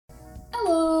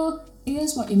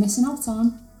here's what you're missing out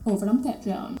on over on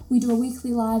Patreon. We do a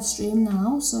weekly live stream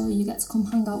now, so you get to come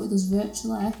hang out with us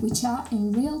virtually. We chat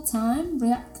in real time,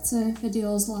 react to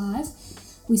videos live.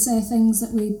 We say things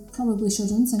that we probably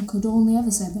shouldn't and could only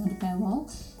ever say behind a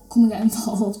paywall. Come and get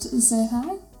involved and say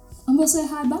hi. And we'll say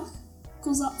hi back,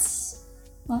 because that's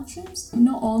live streams.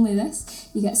 Not only this,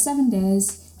 you get 7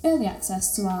 days early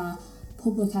access to our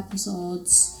public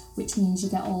episodes, which means you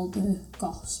get all the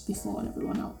goss before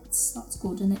everyone else. That's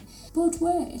good, isn't it? But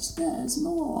wait, there's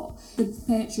more. The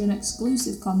Patreon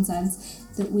exclusive content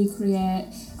that we create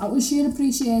out of sheer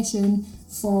appreciation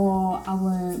for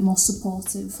our most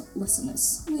supportive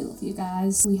listeners. We love you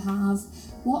guys. We have,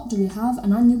 what do we have?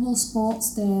 An annual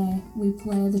sports day. We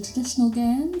play the traditional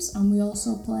games and we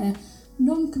also play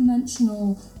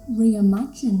non-conventional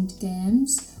reimagined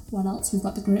games. What else? We've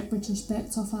got the Great British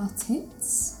Baked Off Our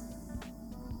Tits.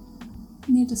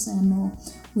 Need to say more.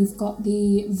 We've got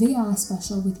the VR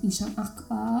special with Ishan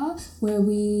Akbar, where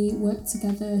we work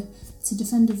together to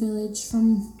defend a village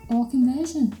from orc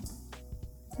invasion,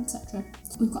 etc.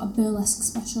 We've got a burlesque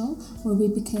special where we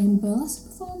became burlesque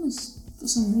performers for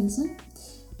some reason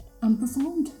and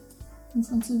performed in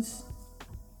front of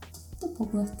the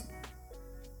public.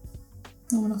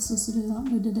 No one asked us to do that,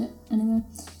 we did it anyway.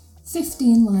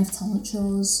 15 live talent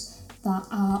shows that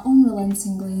are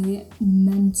unrelentingly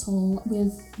mental,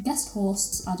 with guest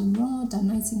hosts Adam Raw, Dan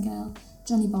Nightingale,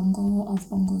 Johnny Bongo of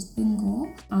Bongo's Bingo,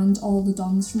 and all the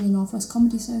dons from the Northwest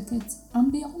Comedy Circuit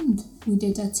and beyond. We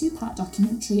did a 2-part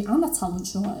documentary and a talent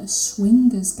show at a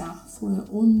swingers gaff where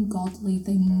ungodly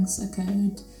things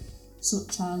occurred,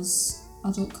 such as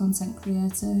adult content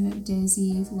creator Daisy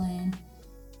Eve Lane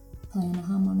playing a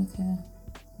harmonica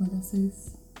with a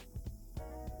foof.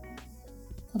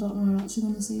 I don't know where else you're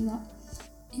going to see that.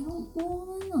 You want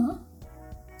more than that?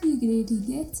 You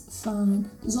get fine.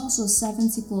 There's also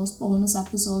 70 plus bonus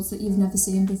episodes that you've never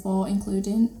seen before,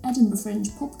 including Edinburgh Fringe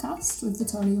Pubcast with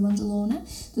Vittorio Angelone.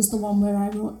 There's the one where I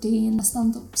wrote Dean a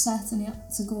stand-up set and he had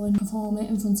to go and perform it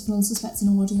in front of an unsuspecting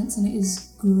audience, and it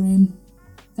is grim.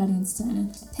 Very entertaining.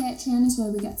 Patreon is where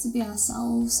we get to be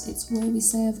ourselves. It's where we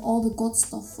save all the good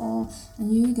stuff for,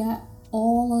 and you get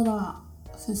all of that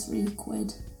for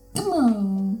 £3. Come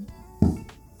on!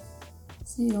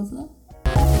 See you over there.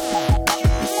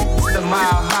 It's the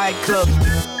Mile High Club.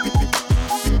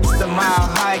 It's the Mile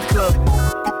High Club.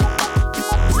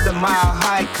 It's the Mile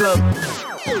High Club.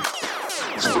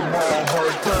 It's the Mile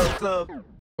High Club.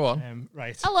 Go on.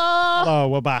 Right. Hello,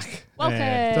 we're back. Welcome.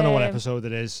 Don't know what episode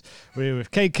it is. We're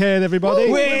with KK,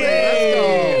 everybody.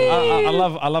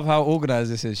 I love how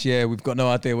organised this is. Yeah, we've got no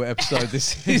idea what episode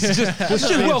this is. Just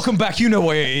welcome back. You know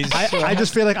what it is. I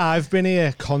just feel like I've been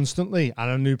here constantly and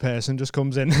a new person just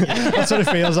comes in. That's what it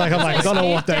feels like. I'm like, I don't know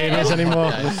what day it is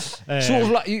anymore. Sort of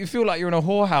like you feel like you're in a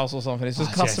whorehouse or something. It's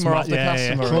just customer after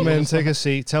customer. Come in, take a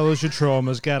seat, tell us your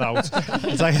traumas, get out.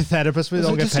 It's like a therapist. We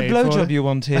don't get paid for it. Just a blowjob you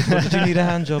wanted. Or did you need a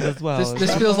hand job as well?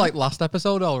 This feels like last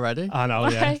episode already. I know,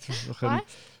 yeah. Why?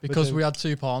 Because we had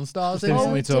 2 porn stars in.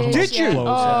 Did you?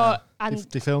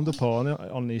 They filmed a porn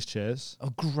on these chairs. Oh,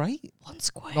 great!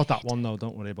 Not that one though.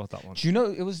 Don't worry about that one. Do you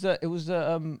know it was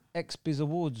the X-Biz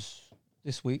Awards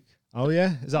this week? Oh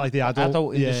yeah, is that like the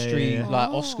adult industry like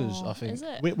Oscars? I think Is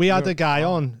it? we had a guy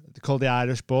on called the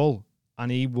Irish Bull,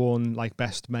 and he won like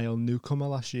best male newcomer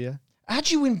last year. How'd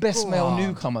you win best male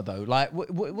newcomer though? Like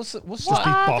what's What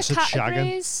be boss are the at shagging.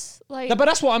 categories? Like, No, but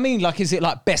that's what I mean. Like, is it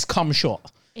like best cum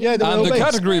shot? Yeah, there And will the be.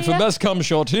 category for best cum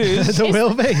shot is There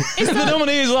will be. the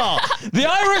nominees are the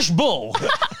Irish Bull.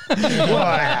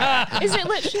 is it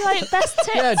literally like best tits?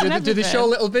 Yeah, and do they show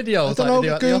little videos? I don't know,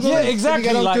 like they do at the Google office? it. exactly.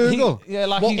 Can you get on Like Google?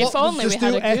 If only we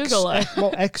had a Googler.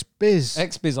 Well, X-Biz.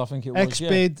 X-Biz, I think it was.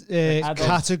 X-Biz Adult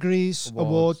categories, awards.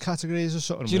 award categories or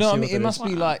something. Do you know what I We'll mean? see It must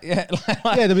be like, Yeah,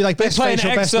 there'll be like they're best playing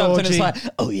facial, an best excerpt and orgy, it's like,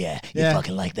 oh yeah, you Yeah.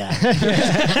 fucking like that.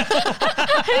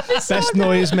 best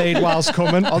noise made whilst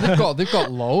coming. Oh, they've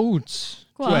got loads.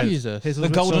 What? Jesus. His The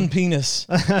little golden son. penis.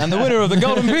 And the winner of the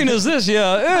golden penis this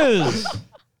year is...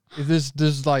 There's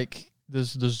just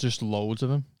loads of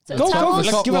them. So Go, tell go, us,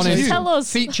 let's give us a few. tell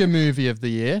us. Feature movie of the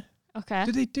year. Okay.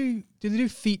 Do they do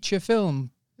feature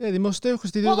film? Yeah, they must do,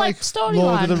 because they do What, like like storyline?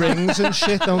 Lord of the Rings and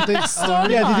shit, don't they? Storyline.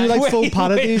 Yeah, they do like full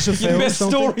parodies of your films, best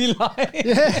don't they? storyline.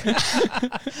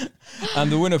 Yeah.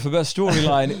 And the winner for best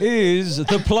storyline is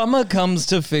The Plumber Comes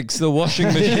to Fix the Washing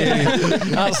Machine.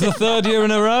 That's the 3rd year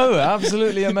in a row.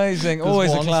 Absolutely amazing.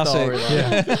 Always a one classic.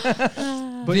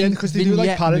 storyline. But yeah, because they do like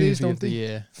Vignette parodies, movie don't of the they?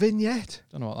 year. Vignette.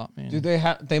 Don't know what that means. Do they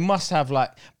have? They must have like.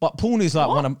 But porn is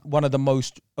like one of the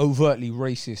most overtly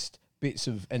racist bits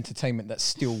of entertainment that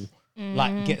still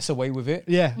like gets away with it.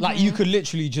 Yeah. Like you could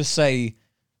literally just say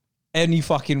any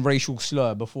fucking racial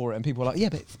slur before it, and people are like, yeah,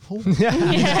 but it's porn.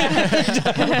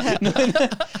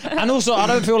 And also, I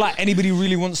don't feel like anybody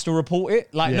really wants to report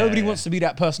it. Like, nobody wants to be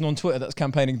that person on Twitter that's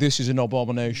campaigning, this is an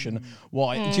abomination.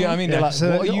 Why? Do you know what I mean? They're like,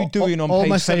 So what are you doing on all page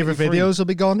my favourite 73? videos will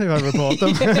be gone if I report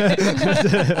them.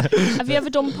 Have you ever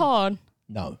done porn?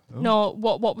 No. No.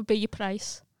 What would be your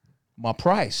price? My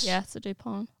price? Yeah, to do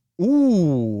porn.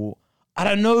 Ooh. I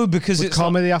don't know, because Would it's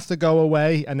comedy have to go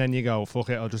away and then you go, fuck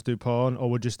it, I'll just do porn? Or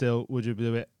would you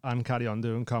do it and carry on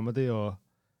doing comedy? Or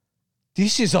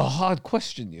this is a hard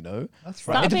question, you know. that's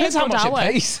That'd It be a depends how good much hour.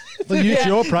 it pays. Well, use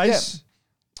your price.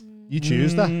 You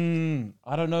choose that.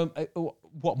 I don't know.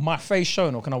 What, my face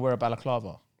shown, or can I wear a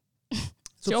balaclava?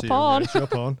 It's your up to you, porn. really. It's your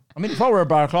porn. I mean, if I wear a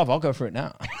balaclava, I'll go for it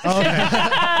now.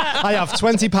 I have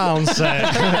 £20,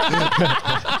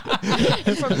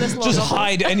 From this Just logo.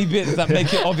 hide any bits that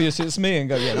make it obvious it's me and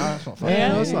go, yeah, no, that's not funny. Yeah,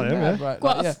 no, that's not him, yeah. Right,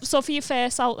 What, like, yeah. So for your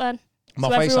face out then? My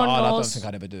so face, everyone I don't knows. think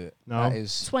I'd ever do it. No. That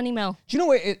is. 20 mil. Do you know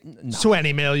what it? No.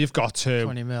 20 mil, you've got to.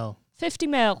 20 mil. 50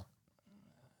 mil.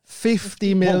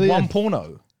 50 What, million. one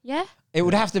porno? Yeah. It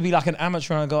would have to be like an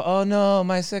amateur and go, oh no,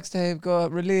 my sex tape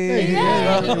got released.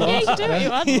 Yeah, you can do what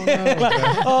you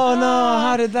want. Oh no,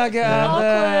 how did that get out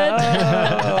there?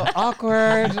 Oh,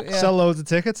 awkward. Yeah. Sell loads of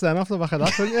tickets then off the back of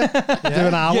that, wouldn't you? Do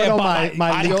an hour on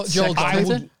my Joel leaked sex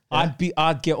Johnson? tape.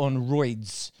 I'd get on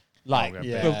roids. Like,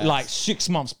 Yeah. like 6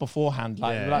 months beforehand,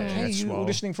 like, Yeah, hey, it's you swole.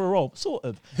 auditioning for a role? Sort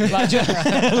of. Like,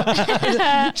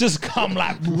 just come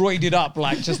like roided up,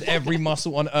 like just every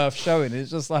muscle on earth showing. It's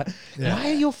just like,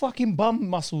 why are your fucking bum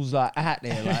muscles like out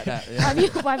there like that?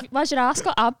 Yeah. Why's your ass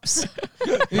got abs?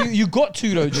 You got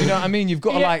to though. Do you know what I mean? You've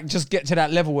got to Yeah. like just get to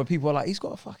that level where people are like, he's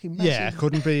got a fucking massive. Yeah,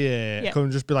 couldn't be. Couldn't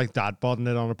just be like dad bodding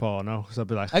it on a porno. Because I'd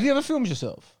be like, Have you ever filmed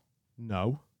yourself?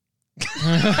 no.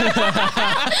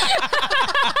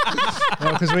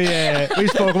 Because we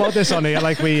spoke about this on here.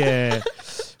 Like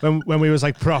when we was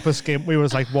like proper skimp, we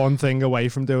was like one thing away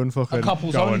from doing fucking A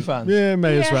couple's going, OnlyFans. Yeah,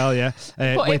 may as Yeah. well. Yeah.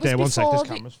 But Wait it was there, one sec. before This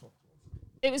the- camera's full.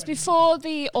 It was before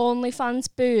the OnlyFans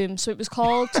boom, so it was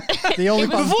called. The only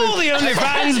Before the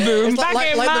OnlyFans boom, like,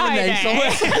 Back in like the my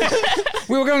Renaissance. day.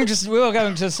 we were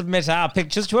going to submit our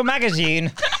pictures to a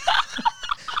magazine.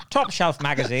 Top shelf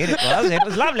magazine it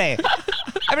was lovely.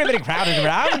 Everybody crowded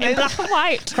around. In black and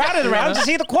white. Crowded around to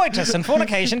see the coitus and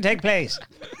fornication take place.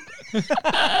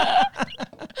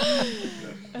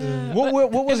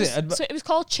 What was it? So it was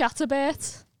called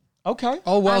Chatterbait. Okay.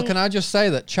 Oh well, And- can I just say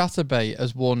that Chatterbait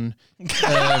has won,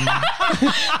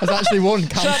 has actually won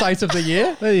Campsite of the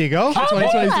Year, There you go.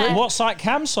 2023. yeah. What site?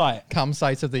 Campsite.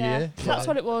 Campsite of the Yeah, Year. that's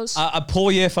what it was. A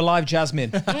poor year for live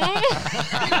Jasmine.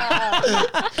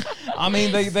 I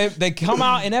mean, they come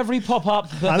out in every pop up,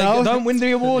 but I they know. don't win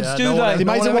the awards, Yeah, do no they? one- They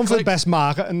might one have ever won for the clicked. best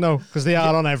marketing though, because they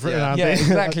are on everything. Yeah. Aren't Yeah, they?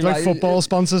 exactly. like Like, football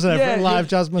sponsors and everything. Live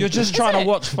Jasmine. You're just trying to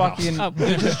watch fucking. Oh.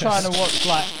 You're just trying to watch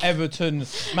like Everton,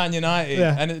 Man United,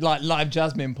 Yeah. and it, like live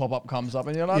Jasmine pop up comes up,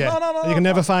 and you're like, Yeah. no. You can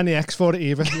never find the X for it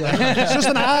either. It's just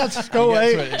an ad. Go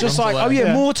away. Just like, oh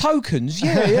yeah, more tokens.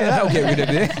 Yeah, that'll get rid of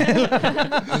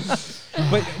it.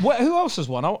 But who else has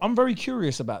won? I'm very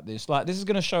curious about this. Like, this is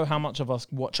going to show how much of us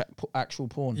watch actual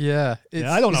porn. Yeah, it's,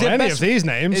 Yeah, I don't Is know it any best- of these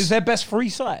names. Is their best free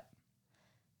site?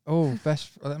 Oh,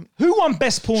 best. Who won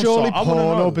best porn Surely star? I wanna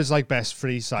know. Pornhub is like best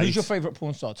free site. Who's your favourite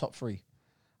porn star? Top 3.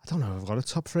 I don't know if I've got a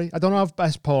top 3. I don't know if I have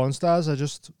best porn stars. I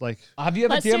just like, Have you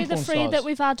ever Let's DM do the porn 3 stars? that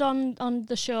we've had on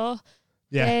the show.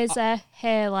 yeah. There's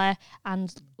Haley and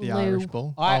The Lou. Irish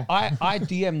Bull. I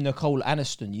DM'd Nicole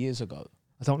Aniston years ago.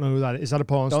 I don't know who that is. Is that a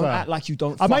porn Don't star? act like you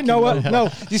don't. I might fucking know her. No.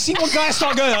 You see what guys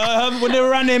start going when they're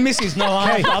around their missus? No,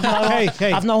 Hey,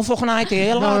 hey. I've no fucking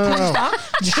idea. No.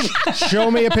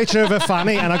 Show me a picture of a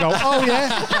fanny and I go, oh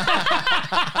yeah.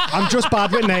 I'm just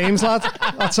bad with names, lad.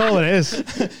 That's all it is.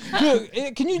 Look,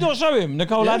 can you not show him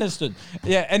Nicole Aniston?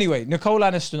 Yeah. Anyway, Nicole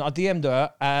Aniston. I DM'd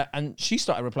her and she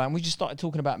started replying. We just started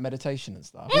talking about meditation and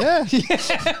stuff. Yeah.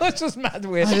 It was just mad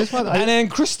weird. It is mad. And then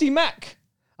Christy Mack.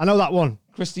 I know that one.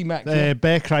 Christy Mack. Yeah.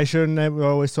 Bear Kreischer and we're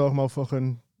always talking about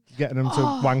fucking getting them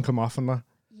to wank them off and that.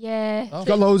 Yeah. He's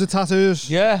got loads of tattoos.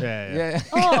 Yeah.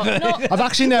 Oh, no. I've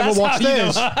actually never watched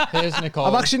this. Here's Nicole.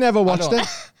 I've actually never watched don't- it.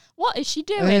 What is she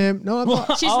doing? No, I'm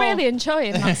not. She's really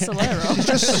enjoying that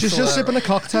Solero. She's just sipping a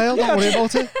cocktail. Don't worry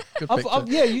about it. Good picture.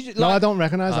 Yeah. You No, I like, don't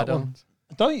recognise I that don't. one.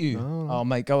 don't you? Oh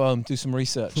mate, go home, do some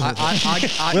research.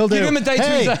 I Will do. Give him a day to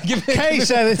hey, research. Give him- Kay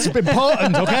said it's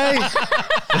important, okay?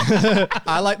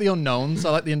 I like the unknowns.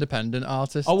 I like the independent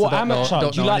artists. Oh, what I don't know- amateur?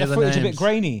 don't Do you know like any the of footage a bit names.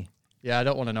 grainy? Yeah, I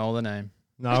don't want to know the name.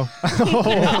 No.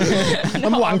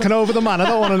 I'm wanking over the man. I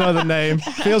don't want to know the name.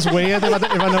 Feels weird if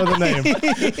I know the name.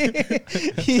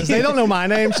 'Cause they don't know my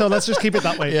name, so let's just keep it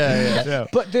that way. Yeah.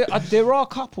 But there are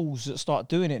couples that start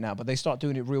doing it now, but they start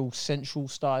doing it real sensual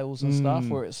styles and stuff,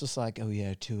 where it's just like, oh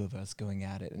yeah, two of us going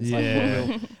at it. And it's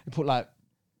like they put like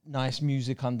nice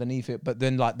music underneath it, but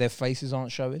then like their faces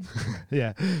aren't showing.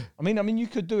 Yeah. I mean, you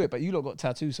could do it, but you lot got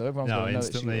tattoos, so everyone's going to notice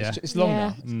you. instantly, yeah. It's long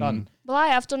now. It's done. Well, I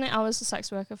have done it. I was a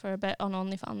sex worker for a bit on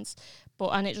OnlyFans,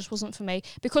 and it just wasn't for me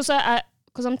because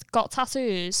I'm got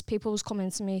tattoos. People was coming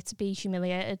to me to be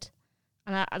humiliated,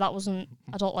 and that wasn't.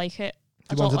 I don't like it.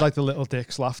 You wanted like the little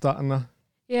dicks laughed at and that.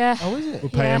 Yeah. Oh, is it? We're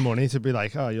paying money to be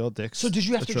like, oh, your dick's So did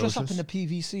you have to dress up atrocious. in the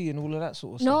PVC and all of that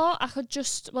sort of stuff? No, I could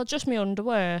just my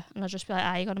underwear, and I'd just be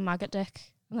like, you got a maggot dick,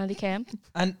 and then he came.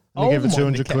 And And they give it my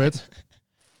 200 God. quid.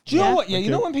 Do you know Yeah. what? Yeah,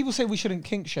 you know when people say we shouldn't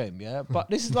kink shame, yeah? But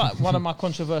this is like one of my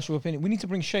controversial opinions. We need to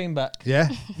bring shame back. Yeah.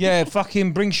 Yeah,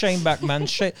 fucking bring shame back, man.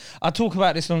 I talk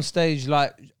about this on stage.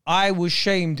 Like, I was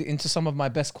shamed into some of my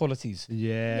best qualities.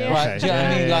 Yeah. Right? Okay. Do you know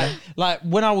what I mean? Like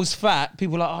when I was fat,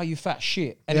 people were like, "Oh, you fat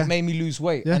shit," and it made me lose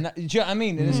weight. Yeah. And do you know what I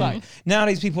mean? And it's like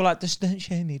nowadays people are like, "Just don't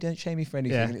shame me for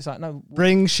anything." Yeah. And it's like, no,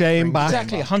 Bring shame back.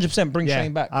 exactly, 100% bring Yeah,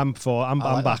 shame back. I'm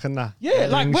backing that. Yeah,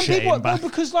 like Bring when shame people, back.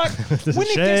 because like The when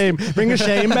it shame. gets, Bring a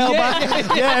shame bell back.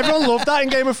 Yeah, everyone loved that in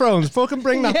Game of Thrones. Fucking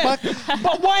bring that back.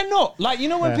 but why not? Like, you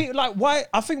know, when people like, why?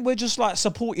 I think we're just like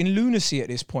supporting lunacy at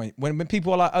this point. When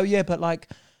people are like, oh yeah, but like,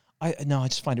 I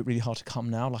just find it really hard to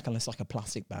come now. Like, unless like a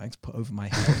plastic bag's put over my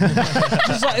head.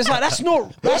 it's like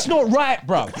that's not right,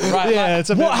 bro. Right? Yeah, Like, it's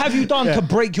a what bit- have you done yeah. to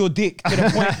break your dick to the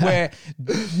point where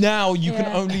now you can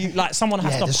Yeah. only like someone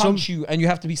has to there's punch you and you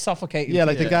have to be suffocated? Yeah,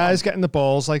 like the guy's getting the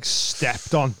balls like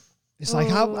stepped on. It's like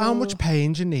how much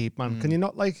pain do you need, man? Can you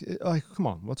not like come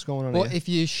on, what's going on But here? if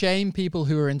you shame people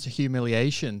who are into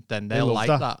humiliation, then they'll love like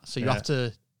that. that. So you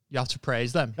Yeah. have to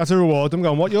praise them. You have to reward them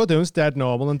going, what you're doing is dead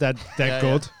normal and dead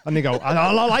good. And they go, I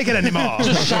don't like it anymore.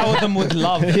 Just shower them with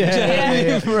love.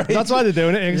 Yeah. That's why they're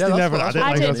doing it, because Yeah, they that's never what- had it. that's I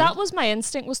like did. that. That was my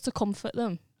instinct, was to comfort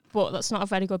them, but that's not a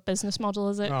very good business model,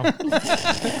 is it? No.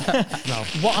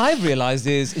 What I've realised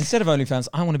is instead of OnlyFans,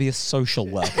 I want to be a social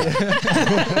worker.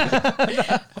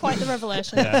 Quite the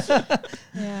revelation.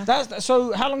 Yeah. That's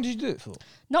so. How long did you do it for?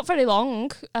 Not very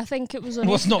long. I think it was only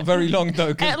Well, it's not very long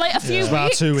though. 'Cause like a few It's about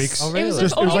weeks. 2 weeks. Oh, really? It was,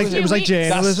 Just- only a it few was like weeks.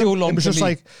 journalism. That's still long It was for just me.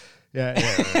 like, yeah.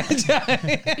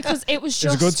 Because it was It just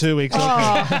was a good 2 weeks. Okay.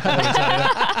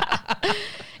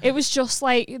 it was just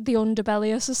like the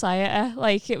underbelly of society.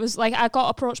 Like it was like I got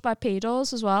approached by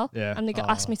pedos as well. Yeah. And they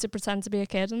asked me to pretend to be a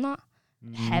kid and that.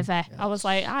 Heavy. I was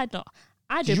like, I do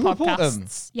Did you report them?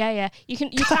 podcasts. Yeah. You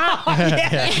can't you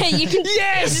can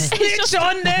Yes, it's it's just-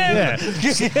 on them.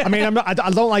 Yeah. I mean, I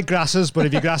don't like grasses, but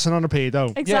if you're grassing on a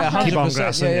pedo, Exactly. keep on 100%,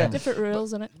 grassing. yeah. Yeah. Different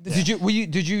rules in it.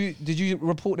 Did you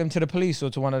report them to the police or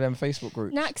to one of them Facebook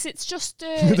groups? No, 'cause it's just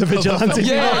The vigilante.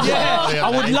 Yeah. I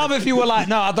would love if you were like,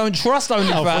 no, I don't trust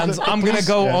OnlyFans. I'm gonna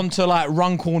go yeah. on to like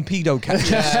Runcorn pedo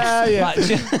catchers. Yeah. Like,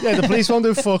 Yeah, the police won't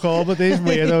do fuck all, but these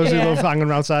weirdos who Yeah. love hanging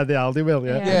outside the Aldi will,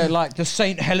 yeah. yeah, like the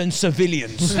St. Helens civilians.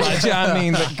 Like, do you know what I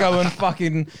mean? That go and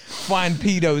fucking find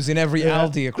pedos in every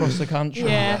Aldi across the country.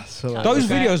 Yeah. So, Those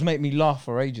videos make me laugh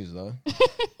for ages though.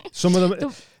 some of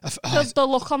them. The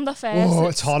look on the face. Oh,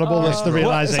 it's horrible. It's the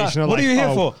realization of what like, are you here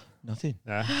oh, for? Nothing.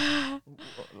 Yeah.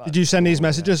 Did you send these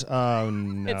messages? Oh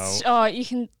no. It's you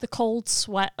can the cold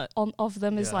sweat of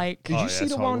them is like Did you see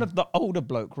it's the one horrible. of the older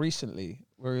bloke recently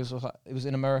where he was like, it was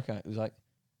in America. It was like,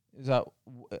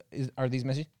 are these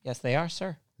messages? Yes, they are,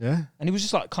 sir. Yeah. And he was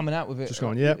just like coming out with it. Just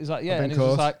going, yep, He's like, I've yeah, been and he's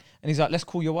just caught. like, let's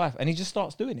call your wife, and he just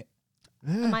starts doing it.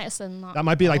 I might have seen that. That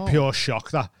might be like pure shock.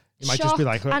 That he might just be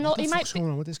like, Shock. I know, what the he fuck's might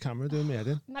going on with this camera doing me head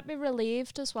in? Might be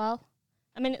relieved as well.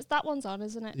 I mean, it's that one's on,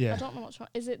 isn't it? Yeah. I don't know what's wrong.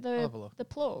 Is it have a look. the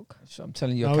plug? So I'm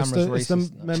telling you, your No, it's camera's the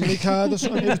racist. memory card or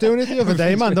something. He was doing it the other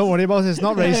day, man. Don't worry about it. It's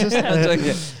not racist.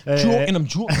 Joking him,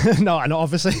 joking. No, I know,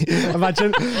 obviously.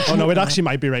 Imagine. Oh, no, it actually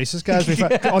might be racist, guys.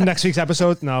 On next week's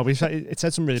episode, no, it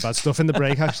said some really bad stuff in the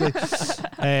break, actually.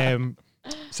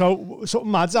 So,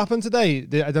 something mad's happened today.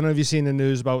 I don't know if you've seen the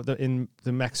news about in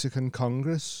the Mexican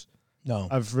Congress. No,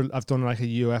 I've done like a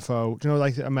UFO. Do you know,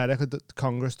 like America, the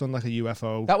Congress done like a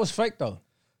UFO? that was fake though.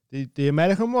 The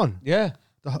American one? Yeah,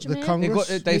 The you mean? Congress?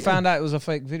 they meeting? found out it was a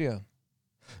fake video.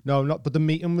 No, not. But the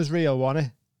meeting was real, wasn't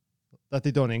it? That they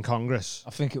done in Congress.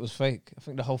 I think it was fake. I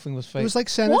think the whole thing was There fake. was like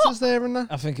senators there and that.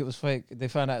 I think it was fake. They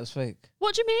found out it was fake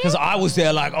What do you mean? because I was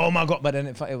there, like, oh my god, but then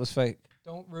it was fake.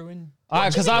 Don't ruin.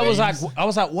 Because I was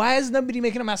like, why is nobody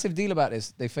making a massive deal about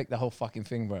this? They faked the whole fucking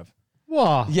thing, bruv.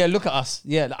 What? Yeah, look at us.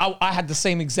 Yeah, I had the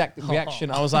same exact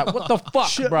reaction. I was like, what the fuck,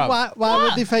 bro? Why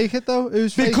would they fake it though?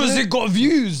 Who's Because faking it got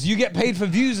views. You get paid for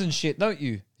views and shit, don't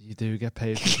you? You do get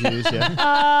paid for views, yeah.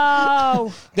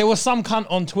 Oh. There was some cunt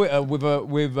on Twitter with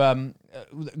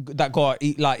that got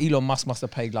like Elon Musk must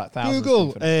have paid like thousands.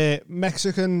 Google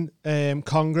Mexican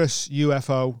Congress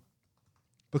UFO.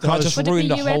 Because I just Would it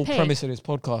ruined the be whole UAP? premise of this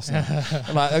podcast. Now.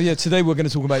 I'm like, oh yeah, today we're going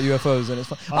to talk about UFOs, and it's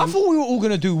fun. I thought we were all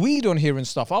going to do weed on here and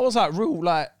stuff. I was like, real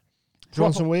like. do you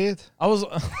want some weed? I was.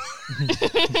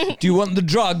 Do you want the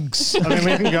drugs? I mean,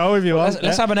 we can go if you want.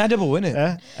 Let's have an edible,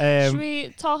 innit? Yeah. Should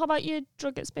we talk about your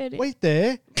drug experience? Wait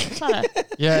there. Sarah?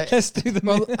 Yeah. Let's do the.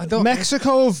 Well, I don't.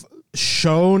 Mexico have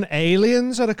shown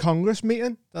aliens at a Congress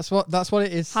meeting. That's what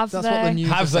it is. Have That's what the they? news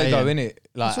Have is they though, saying. innit?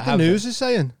 Like, That's what the news is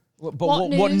saying. But What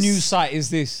what news? news site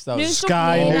is this though? News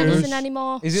Sky don't mean News. anything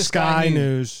anymore. Is it Sky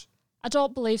News. I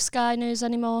don't believe Sky News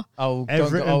anymore. Oh,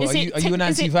 Every- don't go, oh Is are it you an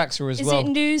is it- anti-vaxxer as Is well? it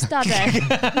News Daddy?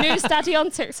 News Daddy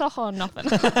on TikTok or nothing?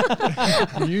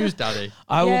 News daddy.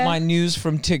 I want Yeah. my news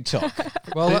from TikTok.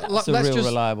 Well, It's a let's real just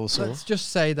reliable let's source. just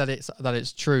say that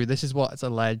it's true. This is what it's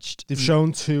alleged. They've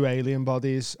shown 2 alien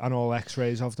bodies and all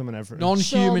X-rays of them and everything.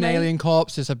 Non-human Show me. alien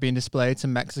corpses have been displayed to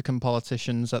Mexican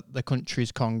politicians at the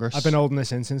country's Congress. I've been holding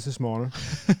this in since this morning.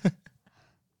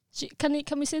 Can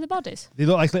we see the bodies? They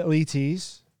look like little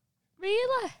ETs.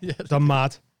 Really? They're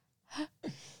mad.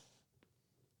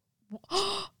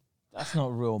 That's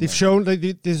not real. They've man. shown like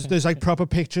there's like proper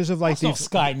pictures of like That's not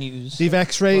Sky News. they've Well,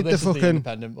 X-rayed this the is fucking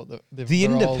Independent, but The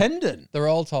Independent. They're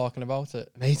all talking about it.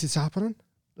 mate. It's happening.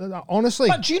 Honestly,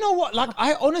 But do you know what? Like,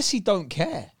 I honestly don't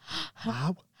care.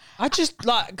 wow. I just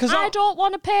like because I don't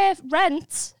want to pay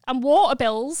rent and water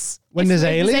bills When if there's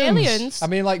there's aliens. I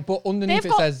mean, like, but underneath They've it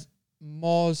got- says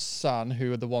Moz-san,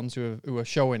 who are the ones who are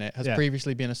showing it, has Yeah.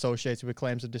 previously been associated with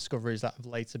claims of discoveries that have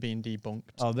later been debunked.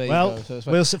 Oh, there Well, you go. So it's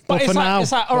we'll see- but for now-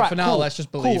 it's like, all but right, for now, cool, let's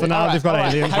just cool, believe it. For now, all right, they've got all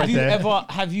right. aliens Have right you there.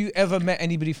 have you ever met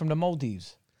anybody from the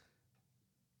Maldives?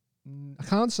 I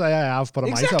can't say I have, but I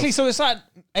might Exactly. have. So it's like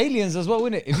aliens as well,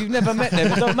 isn't it? If you've never met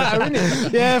them, it don't matter,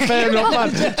 innit? Yeah, fair enough, man.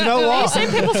 Do you know Have you what? seen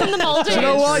people from the Maldives? Do you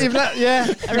know what?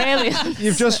 Really?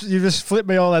 You've just flipped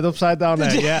me all head upside down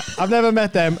there. Yeah, I've never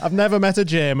met them. I've never met a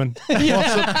German.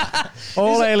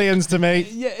 All aliens to me.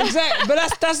 Yeah, exactly.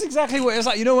 But that's exactly what it's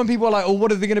like. You know, when people are like, "Oh,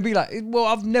 what are they going to be like?" Well,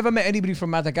 I've never met anybody from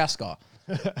Madagascar,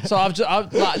 so I've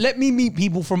like let me meet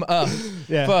people from Earth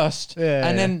Yeah. first, Yeah,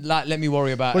 and yeah. then like let me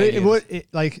worry about. But aliens.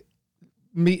 like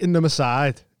meeting them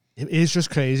aside, it is just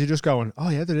crazy. Just going, oh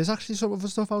yeah, there is actually some other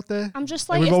stuff out there. I'm just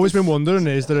Like, like, we've if always they've- been wondering,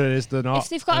 is there, is there not? If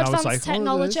they've got And I was advanced like,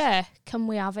 oh, there is. technology, can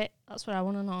we have it? That's what I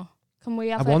want to know. Can we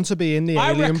have I it? want to be in the I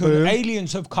alien reckon boom.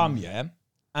 aliens have come, yeah,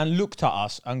 and looked at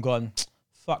us and gone,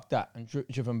 "Fuck that," and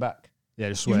driven back. Yeah,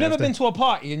 just You've never swerved been it. to a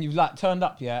party and you've like turned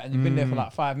up, yeah, and you've been there for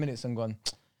like 5 minutes and gone,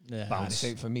 Yeah. "Nah, this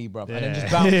ain't for me, bruv," and then Yeah.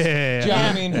 just bounce. Yeah. Do you know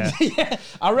what I mean? Yeah.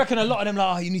 I reckon a lot of them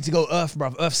like, "Oh, you need to go Earth,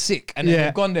 bruv. Earth's sick," and then Yeah.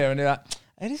 they've gone there and they're like,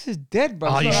 "Hey, this is dead,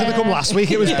 bruv." Oh, It's you not should have like- come last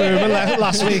week. It was booming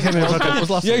last week. And it was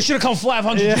like, Yeah, you should have come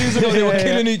 500 years ago. They were Yeah.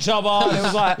 killing each other. And it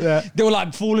was like they were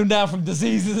like falling down from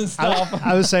diseases and stuff.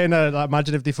 I was saying, like,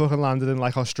 imagine if they fucking landed in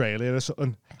like Australia or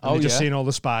something. And they just seen all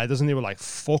the spiders and they were like,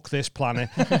 fuck this planet.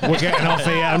 We're getting off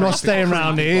here. I'm not staying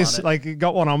around here. Like,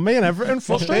 got one on me and everything.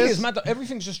 Fuck Australia's this. mad.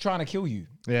 Everything's just trying to kill you.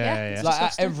 Yeah. It's like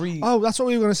at every. Oh, that's what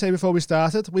we were going to say before we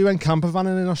started. We went camper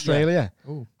vanning in Australia.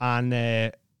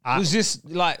 And Was this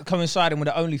like coinciding with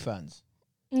the OnlyFans?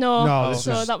 No, No, this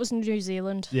so was- that was New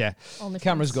Zealand. yeah. Only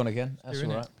Camera's gone again. That's all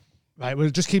right. Right, we'll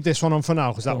just keep this one on for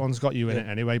now because that one's got you in it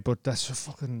anyway. But that's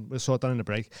we'll sort that in the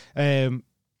break.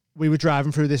 We were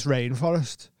driving through this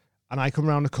rainforest, and I come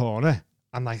around the corner,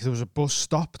 and like there was a bus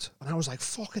stopped, and I was like,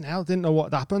 "Fucking hell!" Didn't know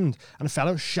what happened, and a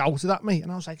fellow shouted at me, and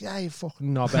I was like, "Yeah, you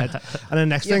fucking knobhead!" And the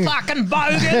next thing, Fucking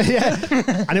bogan.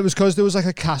 yeah, and it was because there was like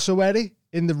a cassowary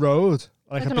in the road,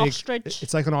 Like a an big, ostrich.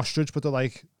 It's like an ostrich, but they're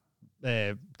like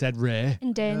dead rare.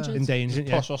 Endangered. Endangered,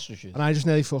 yeah. Posh ostriches. And I just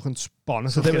nearly fucking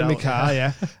bonneted it with my car,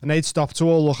 yeah. And they'd stop to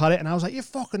all look at it, and I was like, "You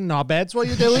fucking knobheads, what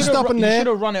are you doing stopping You there?" should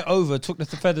have run it over, took the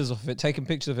feathers off of it, taken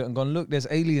pictures of it, and gone, "Look, there's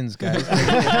aliens, guys."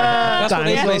 That's what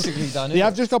they've Dinosaurs. basically done. They Isn't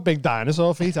have it? just got big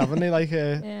dinosaur feet, haven't they? Like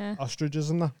Yeah.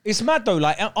 ostriches and that. It's mad though.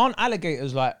 Like, aren't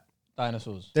alligators like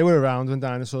dinosaurs? They were around when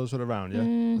dinosaurs were around, yeah.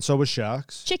 Mm. And so were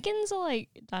sharks. Chickens are like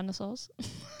dinosaurs.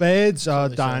 Birds are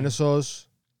they say. dinosaurs.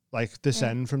 Like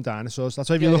descend from dinosaurs. That's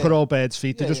why if you look at all birds'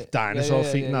 feet, they're just dinosaur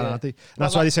feet and that, aren't they? And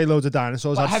that's why they say loads of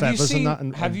dinosaurs But had feathers and that.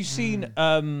 And, have you seen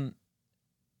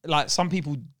like some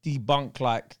people debunk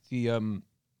like the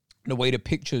way the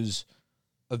pictures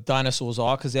of dinosaurs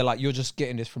are, because they're like, you're just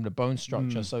getting this from the bone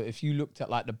structure. So if you looked at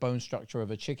like the bone structure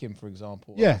of a chicken, for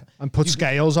example, Yeah, and put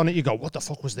scales on it, you go, "What the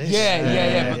fuck was this?"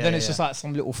 yeah. But then it's just like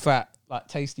some little fat like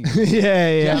tasty. yeah, You know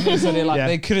yeah. what I mean? So they're like, Yeah.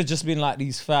 they could have just been like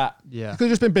these fat. Yeah. It could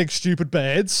have just been big stupid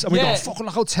birds, and we Yeah. go, "Fucking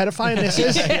look how terrifying this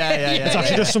is." yeah. It's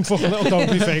actually just some fucking little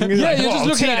dopey thing. It's Yeah, like, you're just "Whoa,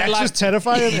 looking at it T-Rex like- is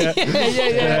terrifying. Yeah.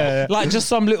 Yeah. Like just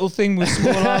some little thing with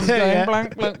small arms going Yeah.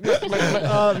 blank, blank, blank, blank, blank.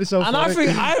 Oh, it'd be so And I funny.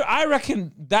 think I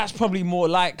reckon that's probably more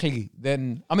likely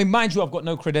than. I mean, mind you, I've got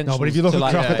no credentials. No, but if you look to at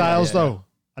like, crocodiles yeah. though,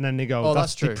 and then they go, Oh,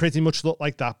 that's that's true. they pretty much look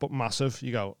like that, but massive.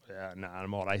 You go, yeah, nah,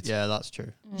 I'm all right. Yeah, that's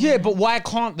true. Yeah, but why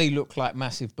can't they look like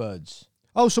massive birds?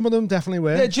 Oh, some of them definitely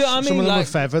were. Yeah, do you know what I Some mean? of them were Like-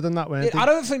 feathered and that, weren't they? I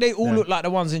don't think they all Yeah. look like the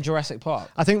ones in Jurassic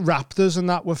Park. I think raptors and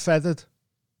that were feathered.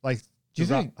 Like, Do you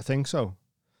think? I think so.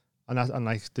 And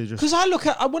like they just. Because I look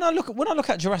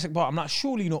at Jurassic Park, I'm like,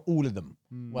 surely not all of them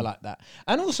were like that.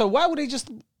 And also, why would they just?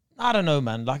 I don't know,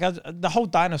 man. Like the whole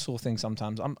dinosaur thing.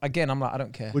 Sometimes I'm like, I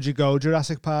don't care. Would you go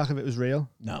Jurassic Park if it was real?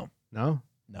 No. No.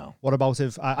 What about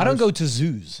if I don't go to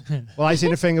zoos. Well, I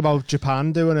seen a thing about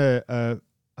Japan doing a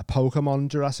Pokemon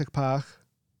Jurassic Park.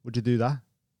 Would you do that?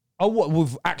 Oh, what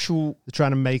with actual? They're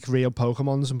trying to make real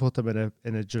Pokemons and put them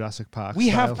in a Jurassic Park. We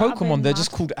have style. Pokemon. They're mad.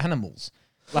 just called animals.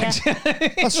 Like,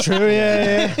 That's true.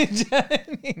 Yeah. do you know what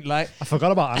I mean? Like, I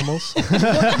forgot about animals.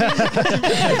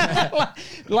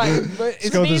 but it's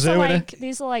go to the These zoo, are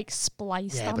innit? like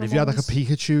spliced. Yeah, but if you had like a animals.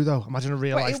 Pikachu though, imagine a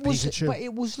real life it was, Pikachu. but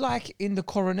it was like in the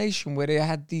coronation where they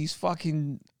had these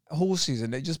fucking horses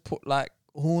and they just put like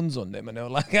horns on them and they were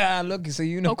like, look, it's a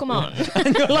unicorn. Pokemon.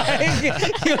 And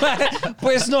you're like,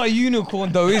 but it's not a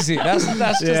unicorn though, is it? That's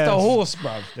just Yeah. a horse,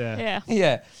 bruv. Yeah. Yeah.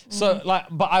 Yeah. So like,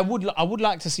 but I would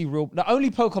like to see real. The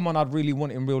only Pokemon I'd really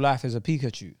want in real life is a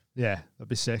Pikachu. Yeah, that'd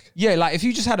be sick. Yeah, like if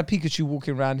you just had a Pikachu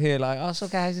walking around here, like, oh, so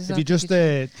guys, If you just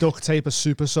duct tape a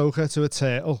super soaker to a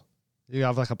turtle, you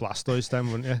have like a Blastoise then,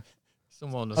 wouldn't you?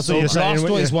 Someone That's so what you're saying,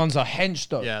 wouldn't Blastoise you? ones are hench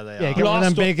though. Yeah, they Yeah, are. get one of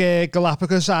them Blasto- big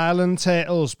Galapagos Island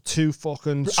turtles, two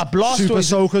fucking Blastoise- super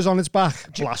soakers on its back.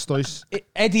 Blastoise.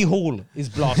 Eddie Hall is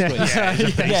Blastoise.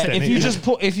 Yeah,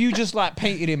 if you just like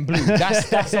painted in blue,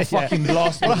 that's a fucking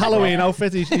Blastoise. What a Halloween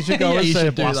outfit. He should go Yeah, and you say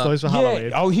should do Blastoise that. for Halloween.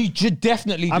 Yeah. Oh, he should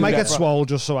definitely do I might that, get bro. swole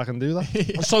just so I can do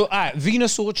that. So,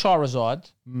 Venusaur,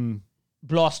 Charizard,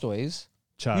 Blastoise.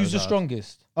 Charizard. Who's the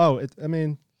strongest? Oh, I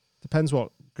mean, depends what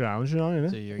grounds you're on, Do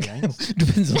innit? your games.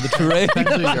 Depends on the terrain.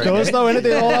 It does though, innit?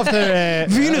 They all have their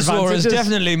Venusaur is advantages.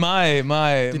 definitely my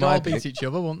They'd all pick. beat each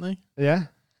other, wouldn't they? Yeah.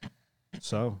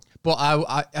 So, But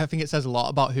I think it says a lot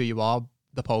about who you are,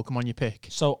 the Pokemon you pick.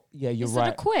 So yeah, you're Is there a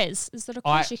right. quiz? Is there a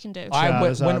quiz you can do? When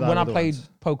are I the played ones.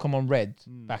 Pokemon Red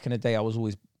back in the day, I was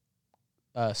always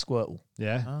Squirtle,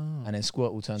 yeah. and then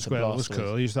Squirtle turned Squirtle to was Blastoise.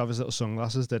 cool. He used to have his little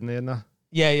sunglasses, didn't he? And that.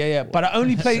 Yeah. But I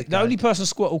only played. The guy. only person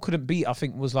Squirtle couldn't beat, I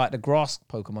think, was like the grass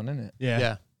Pokemon, isn't it? Yeah.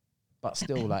 Yeah. But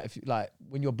still, like if you like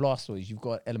when you're Blastoise, you've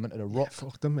got an element of the rock.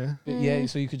 Fuck them, yeah. Yeah,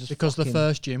 so you could just Because the fucking-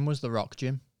 first gym was the rock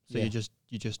gym. So Yeah.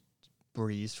 you just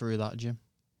breeze through that gym.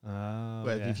 Oh,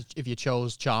 Where yeah. if you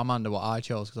chose Charmander, what I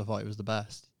chose because I thought it was the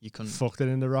best, you couldn't. Fucked it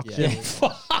in the rock. Yeah. gym.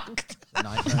 Fucked.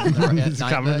 Nightmare. His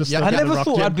camera just Yeah, stuck I in the never rock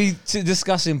thought gym. I'd be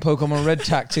discussing Pokemon Red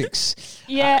tactics.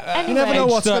 Yeah. Anyway. never know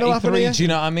what's gonna happen 33, here. do you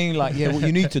know what I mean? Like, yeah, what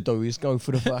you need to do is go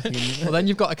for the fucking. Well, then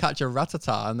you've got to catch a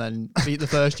Rattata and then beat the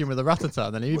first gym with a Rattata,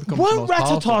 and then he becomes the Weren't most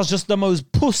powerful. Rattata's just the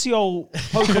most pussy old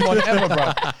Pokemon ever,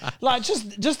 bro? Like,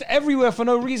 just everywhere for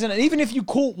no reason. And even if you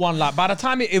caught one, like, by the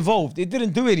time it evolved, it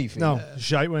didn't do anything. No,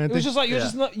 shite, weren't It was they? just like,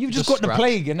 you've just Just got the scratch.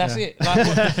 plague and that's it. Like,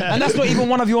 and that's not even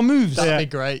one of your moves. That'd Yeah. be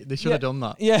great. They should have done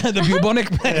that. Yeah, the bubonic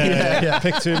plague. Yeah.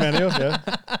 Pick too many up, yeah.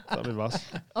 That'd be boss.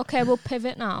 Okay, we'll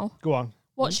pivot now. Go on.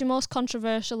 What's your most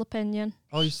controversial opinion?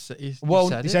 Oh, you said Well,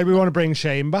 He it. said we want to bring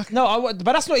Shane back. No, but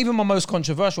that's not even my most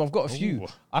controversial. I've got a few. Ooh,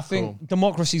 I think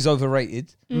democracy's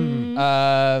overrated.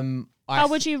 How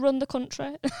would you run the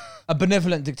country? A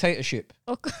benevolent dictatorship.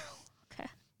 Okay.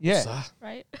 Yeah,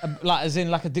 Right. like as in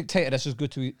like a dictator that's just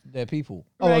good to their people.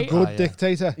 Oh, Right. a good yeah.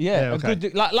 dictator. Yeah, okay. a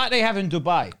good like they have in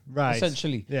Dubai, Right.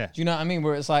 essentially. Yeah. Do you know what I mean?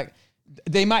 Where it's like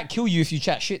they might kill you if you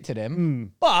chat shit to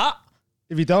them, but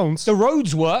If you don't, the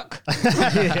roads work.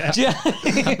 Do you know what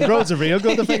I mean? the roads are real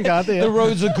good, I think, aren't they? The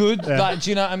roads are good. Like,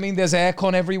 do you know what I mean? There's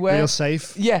aircon everywhere. Real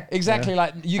safe. Yeah, exactly.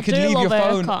 Like you could do leave your love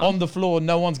phone aircon. on the floor,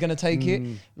 no one's gonna take it.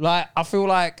 Like I feel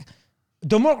like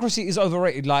democracy is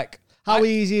overrated. Like How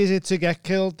easy is it to get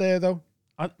killed there, though?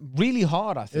 really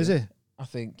hard. I think. Is it? I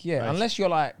think. Yeah, Right. unless you're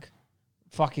like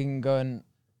fucking going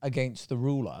against the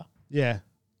ruler. Yeah.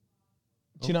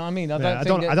 Do you know what I mean? I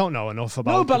don't know enough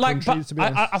about No, but the like, country, to be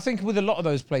honest. I think with a lot of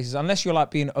those places, unless you're like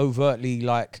being overtly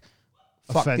like,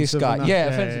 fuck this Offensive guy, and that. yeah,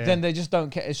 Yeah, offensive, yeah. then they just don't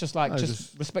care. It's just like No, just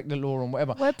just- respect the law and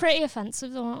whatever. We're pretty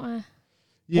offensive, though, aren't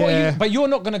we? yeah. But you're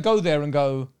not gonna go there and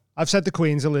go. I've said the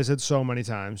Queen's a lizard so many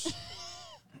times.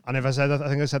 And if I said that, I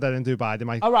think I said that in Dubai, they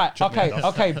might. All right, chuck me okay,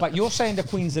 off. okay, but you're saying the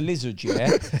Queen's a lizard,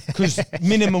 yeah? Because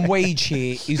minimum wage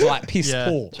here is like piss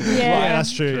poor. Yeah,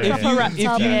 that's true. Yeah. Proper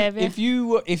reptile behaviour.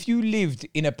 If you lived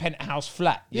in a penthouse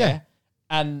flat, yeah,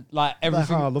 and like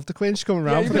everything. I love the Queen. She's coming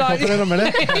round you'd for be the like- couple in a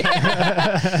minute.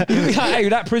 You'd be like, hey,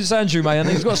 that Prince Andrew, man,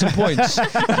 he's got some points.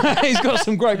 He's got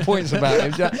some great points about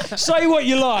him. Say what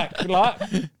you like. Look,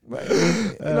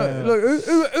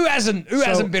 who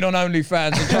hasn't been on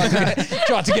OnlyFans and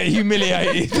tried to get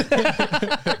humiliated?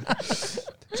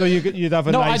 So you'd have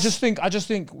a No, nice. I just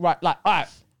think, right, like, all right,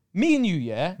 me and you,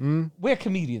 yeah, we're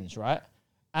comedians, right?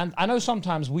 And I know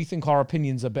sometimes we think our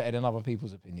opinions are better than other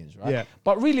people's opinions, right? Yeah.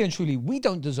 But really and truly, we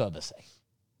don't deserve a say.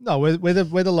 No, we're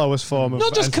the lowest form of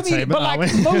Not just comedian, entertainment, but like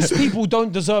aren't we? most people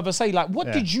don't deserve a say. Like,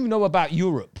 what did you know about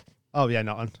Europe? Oh yeah,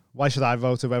 nothing. Why should I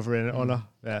vote if we're in it or not?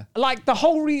 Yeah. Like the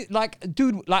whole dude,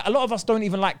 like a lot of us don't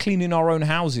even like cleaning our own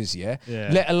houses, yeah.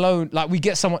 Let alone like we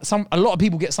get a lot of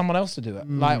people get someone else to do it,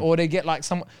 like, or they get like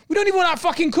someone. We don't even like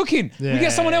fucking cooking. We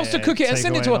get someone else to cook it and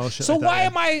send it to us. So why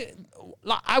am I?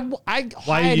 Like I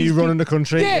Why are you running the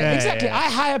country? Yeah, exactly. I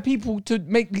hire people to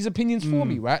make these opinions for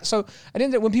me, right? So at the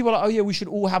end of it, when people are like, oh yeah, we should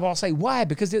all have our say. Why?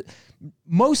 Because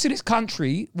most of this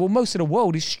country, well, most of the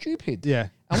world is stupid. Yeah.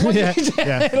 And what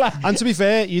Like, and to be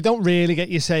fair, you don't really get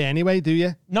your say anyway, do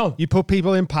you? No. You put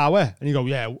people in power and you go,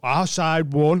 yeah, our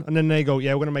side won. And then they go,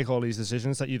 yeah, we're going to make all these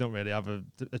decisions that you don't really have a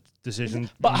decision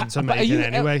to make in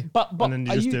anyway. But and then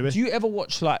you just do it. Do you ever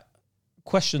watch like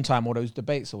Question Time or those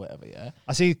debates or whatever, yeah?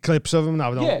 I see clips of them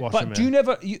now. I don't watch them. But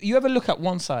do you ever look at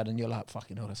one side and you're like,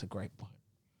 fucking hell, that's a great point.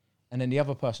 And then the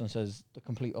other person says the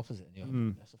complete opposite. And you're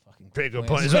like, that's a fucking Pretty good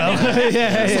point point as well.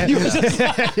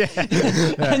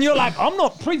 And you're like, I'm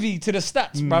not privy to the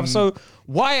stats, bruv. So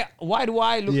why do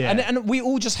I look? Yeah. And we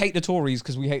all just hate the Tories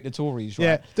because we hate the Tories, right?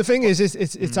 Yeah, the thing is,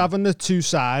 it's having the two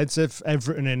sides of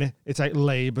everything in it. It's like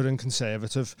Labour and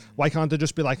Conservative. Why can't there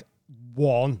just be like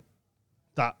one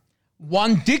that?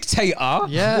 One dictator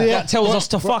that tells us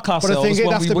to fuck ourselves. But I think it'd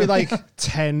when have we to be win. like a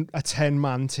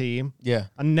 10-man team. Yeah.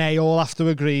 And they all have to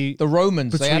agree. The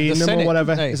Romans, they had between the them Senate, or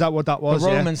whatever. didn't they? Is that what that was? The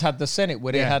Romans had the Senate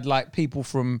where they Yeah. had like people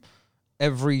from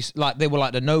every, like they were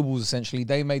like the nobles essentially.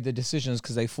 They made the decisions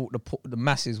because they thought the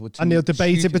masses were too And they'll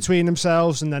debate it stupid. between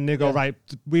themselves, and then they go, right,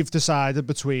 we've decided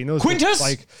between us. Quintus!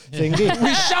 Like, thingy.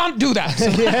 We shan't do that.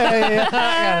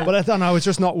 yeah. But I don't know, it's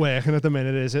just not working at the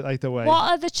minute, is it? Like the way.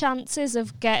 What are the chances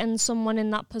of getting someone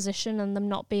in that position and them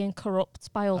not being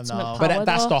corrupt by ultimate know. power? But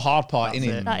that's though? the hard part, That's innit?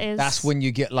 it. That is. That's when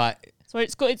you get like. So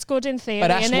it's good. It's good in theory. But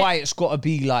that's innit? why it's got to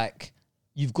be like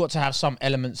you've got to have some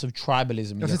elements of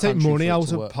tribalism. you have to take money out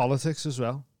of politics as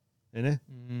well, innit?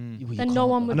 Then no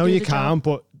one I would. know do you the can't,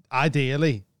 job. but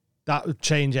ideally, that would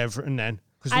change everything then.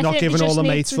 Because I they're not think they giving all just the need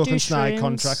mates to do fucking snide shrooms.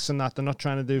 contracts and that. They're not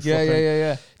trying to do Yeah, fucking...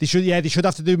 yeah. They should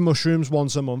have to do mushrooms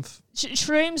once a month.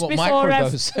 Shrooms What, before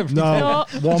microdose every day? No,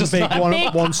 one Just big like- one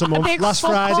big- once a month. big Last fuck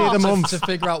Friday of the off. month. To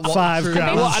figure out what $5 the grand.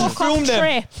 truth What, is. and Fuck off film them.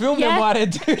 trip. Film them Yeah. while they're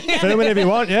doing it. Film it if you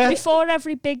want, yeah. Before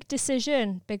every big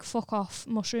decision, big fuck off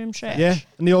mushroom trip. Yeah,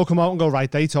 and they all come out and go, right,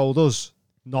 they told us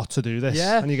not to do this.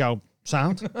 Yeah. And you go,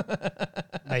 sound?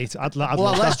 Mate, I'd Well,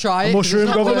 love let's that. try A it, 'cause mushroom it's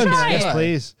not government, working yes, anyway.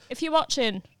 please. If you're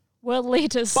watching, world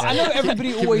leaders. But I know everybody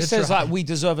Give always it a says try. like we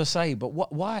deserve a say, but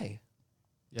why?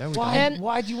 Yeah, we Why? don't.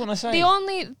 Why do you want to say? The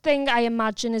only thing I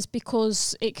imagine is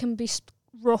because it can be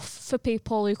rough for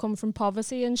people who come from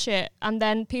poverty and shit, and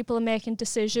then people are making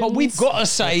decisions. But we've got a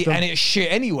say, and it's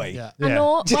shit anyway. Yeah. I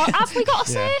know. Well, have we got a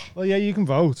say? Well, yeah, you can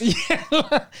vote.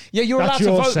 Yeah, you're That's allowed to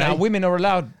your vote say. now. Women are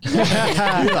allowed, Do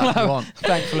that if you want.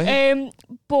 thankfully.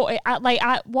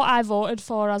 But what I voted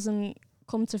for hasn't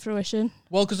come to fruition.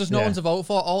 Well, because there's no Yeah. one to vote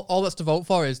for. All that's to vote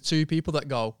for is two people that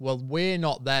go, well, we're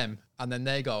not them. And then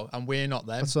they go, and we're not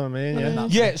them. That's what I mean, yeah.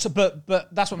 Yeah, so but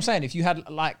that's what I'm saying. If you had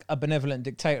like a benevolent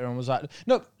dictator and was like,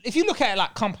 no, if you look at it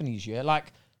like companies, yeah,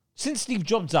 like since Steve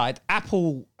Jobs died,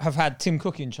 Apple have had Tim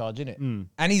Cook in charge, innit?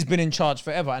 And he's been in charge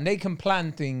forever, and they can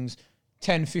plan things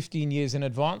 10, 15 years in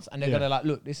advance, and they're Yeah. gonna like,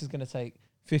 look, this is gonna take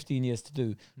 15 years to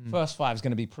do. First 5 is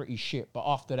gonna be pretty shit, but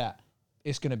after that,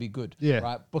 it's gonna be good, Yeah.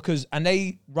 right? Because and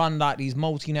they run like these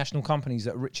multinational companies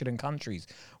that are richer than countries,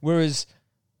 whereas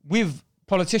with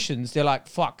politicians, they're like,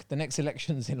 fuck, the next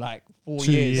election's in like 4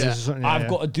 2 years. years or something, yeah, I've yeah.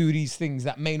 got to do these things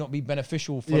that may not be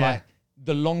beneficial for Yeah. like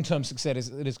the long-term success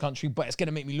of this country, but it's going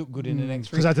to make me look good in the next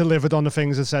 3 Because I delivered on the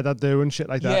things I said I'd do and shit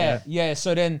like that. yeah.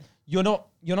 So then you're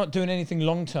not doing anything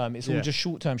long-term. It's all Yeah. just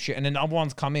short-term shit. And then other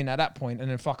ones come in at that point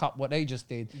and then fuck up what they just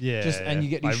did. Yeah. And you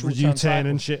get these like short-term U-turn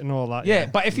and cycles. shit and all that. Yeah,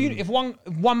 but if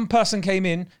one person came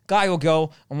in, guy or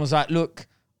girl, and was like, look,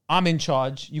 I'm in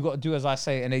charge. You got to do as I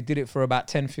say. And they did it for about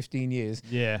 10, 15 years.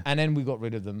 Yeah. And then we got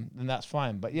rid of them. And that's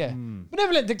fine. But yeah,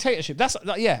 benevolent dictatorship. That's,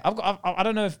 yeah, I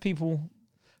don't know if people...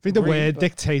 I think the agree, word but-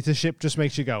 dictatorship just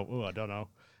makes you go, oh, I don't know.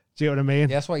 Do you know what I mean?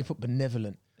 Yeah, that's why you put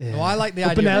benevolent. Yeah. No, I like the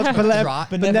But idea of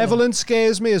benevolent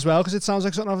scares me as well because it sounds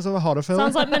like something out of a horror film.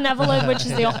 Sounds like malevolent, which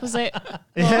is the opposite.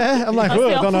 Yeah, I'm like, That's oh,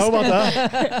 the I don't know about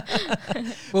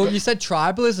that. Well, you said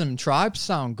tribalism. Tribes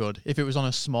sound good if it was on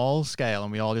a small scale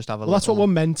and we all just have a Well, that's what we're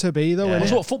meant to be, though, Yeah. innit?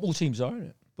 That's what football teams are, isn't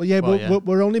it? Well, yeah, Well, but yeah.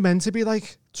 we're only meant to be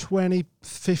like 20,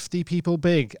 50 people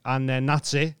big, and then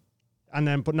that's it. And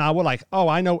then, but now we're like, oh,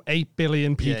 I know 8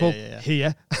 billion people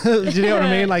here. Do you know what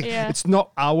I mean? Like, Yeah. it's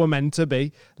not how we're meant to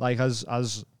be, like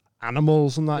as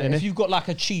animals and that, Yeah, innit? if you've got like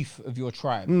a chief of your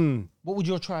tribe, what would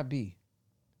your tribe be?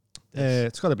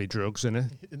 It's got to be drugs, innit?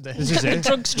 This is it.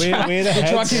 Drugs We're the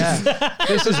heads.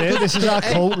 This is it. This is our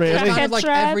cult, It's really. kind Head of like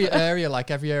tribe. every area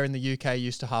in the UK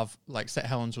used to have, like, St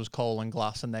Helens was coal and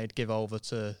glass, and they'd give over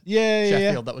to Yeah, yeah,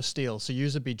 Sheffield yeah. that was steel. So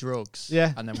yours would be drugs.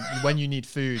 Yeah. And then when you need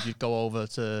food, you'd go over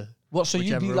to What? So you'd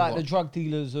whichever be of like what- the drug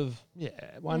dealers of. Yeah,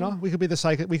 why not? We could be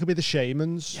the we could be the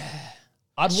shamans.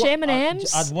 Shaman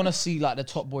Ames? I'd want to see like the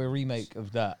Top Boy remake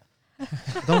of that. I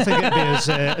don't think it'd be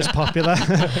as popular.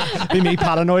 Be me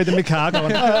paranoid in my car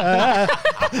going.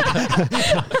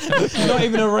 Not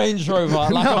even a Range Rover,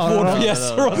 like a Ford no,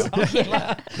 Fiesta or something.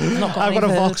 Like that. I've got a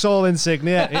Vauxhall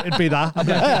insignia. It'd be that.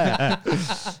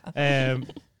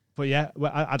 But yeah,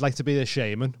 I'd like to be the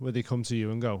shaman where they come to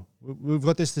you and go, we've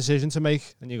got this decision to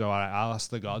make, and you go, all right, I'll ask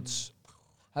the gods.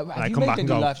 Have I you come made back and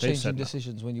any go, life "They've changing said that."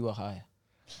 decisions when you were high?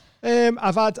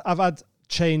 I've had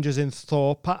changes in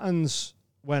thought patterns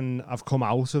when I've come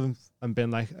out of and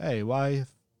been like, hey, why?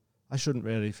 I shouldn't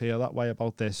really feel that way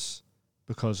about this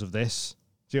because of this.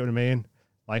 Do you know what I mean?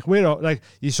 Like we're all, like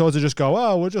you sort of just go,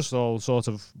 oh, we're just all sort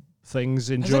of things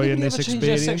Has enjoying anybody this ever changed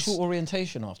their experience. sexual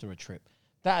orientation after a trip?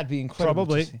 That'd be incredible.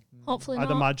 Probably. To see. Hopefully I'd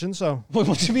not. imagine so. What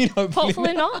do you mean?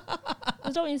 Hopefully not.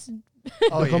 I don't need to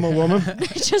Become a woman.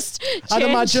 just I'd change.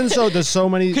 imagine so. There's so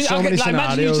many Like, imagine you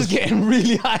scenarios. just getting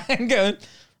really high and going,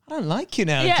 I don't like you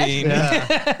now, Yeah. Dean.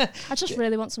 Yeah. I just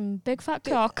really want some big fat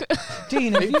cock.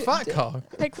 Dean, have big you, fat cock.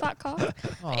 Big fat cock.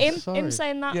 Oh, him sorry.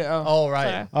 saying that. yeah, Oh, right.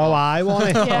 Sorry. Oh, I want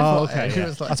it. Yeah. Oh, okay. It Yeah.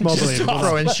 was like- That's more just believable.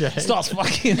 throwing shit. starts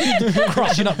fucking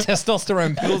crushing up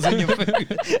testosterone pills in your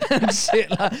food and shit.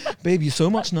 Like, babe, you're so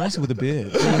much nicer with a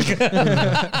beard.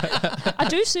 I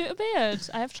do suit a beard.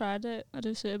 I have tried it. I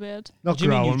do suit a beard. Not do you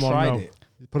mean you growing one, tried no. it?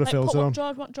 Put a filter on.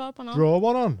 Draw one on. Draw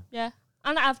one on. Yeah.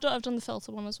 And I've done the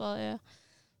filter one as well, yeah.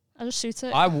 I just shoot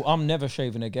it. I'm never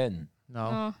shaving again. No.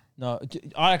 Oh. No,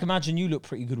 I can imagine you look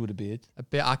pretty good with a beard. A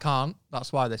bit. I can't.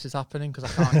 That's why this is happening because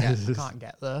I can't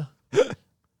get there.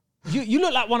 You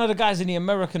look like one of the guys in the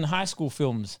American high school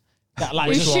films that like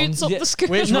Who just- shoots up yeah. the school?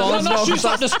 Which No, ones? no, No, shoots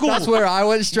up the school. That's where I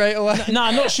went straight away.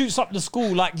 Nah, not shoots up the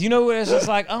school. Like, you know where it's just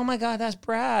like, oh my God, that's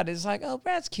Brad. It's like, oh,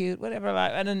 Brad's cute, whatever.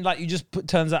 Like, and then like you just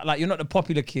turns out like you're not the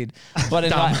popular kid, but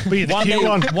then like But you're the one cute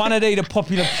day, one. the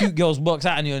popular cute girls works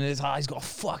out on you, and it's like he's got a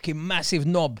fucking massive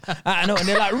knob. I know, and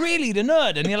they're like, really, the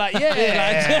nerd, and you're like,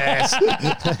 yeah,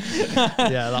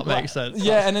 Yeah, that makes sense.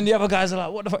 yeah. And then the other guys are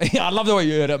like, what the fuck? Yeah, I love the way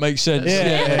you hear that makes sense.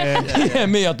 Yeah. Yeah,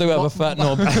 me, I do have a fat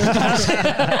knob. More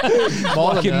than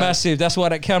Fucking that. massive. That's why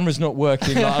that camera's not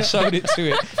working. Like, I showed it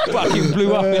to it. Fucking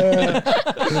blew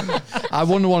up. I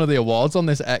won one of the awards on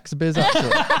this X-Biz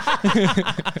actually.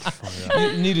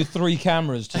 You needed 3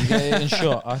 cameras to get it in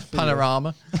shot. I feel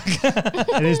Panorama.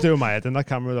 It is doing my head in that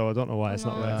camera though. I don't know why it's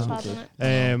not No, working. it's bad,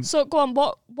 isn't it? So go on,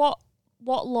 what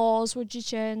laws would you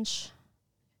change?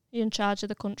 You're in charge of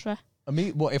the country. I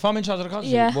mean, what if I'm in charge of the country?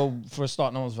 Yeah. Well, for a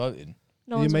start, no one's voting.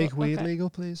 No Do you one's make vote- weed okay. legal,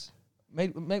 please?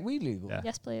 Make weed legal. Yeah.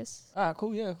 Yes, please. Ah,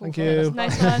 cool. Yeah, cool. Thank fine. you.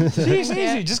 Nice one. See, it's Thank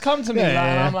easy. you. Just come to me. Yeah, like, yeah,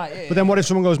 and yeah. I'm like, yeah. But then what if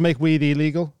someone goes make weed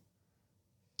illegal?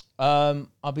 I'll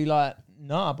be like,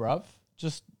 nah, bruv.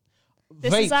 Just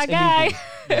This vape's is our guy. illegal.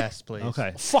 Yes, please.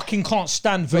 Okay. Fucking can't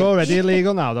stand They're vape. already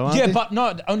illegal now though, aren't Yeah, they? but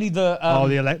no, only the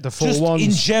the full just ones.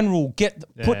 in general. Put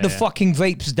the yeah. fucking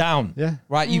vapes down. Yeah.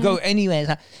 Right, you go anywhere. It's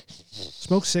like,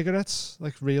 Smoke cigarettes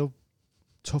like real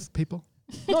tough people.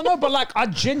 no, but like I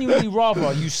genuinely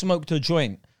rather you smoked a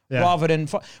joint Yeah. rather than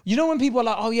you know when people are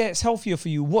like, oh yeah, it's healthier for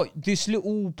you. What, this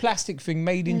little plastic thing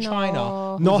made in No.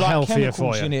 China? with, Not like, healthier for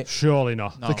chemicals in you. it. Surely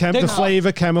not. No. The They're not.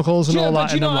 flavour chemicals and Do you all know- that,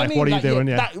 do you and know then what I like, mean? what are you Like, doing?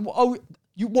 Yeah.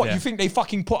 You Yeah. think they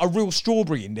fucking put a real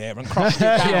strawberry in there and crushed it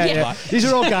down? Yeah, yeah. Like, These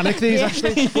are organic. These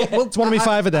actually. Well, It's one of me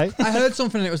 5 a day. I heard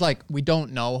something and it was like, we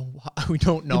don't know. We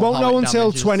don't know. You won't how know it until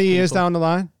damages 20 years people. down the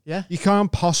line. Yeah. You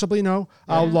can't possibly know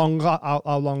how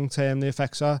long term the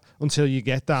effects are until you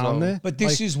get down there. But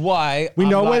this is why we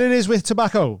I'm know like, what it is with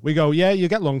tobacco. We go, yeah, you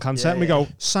get lung cancer, and we go,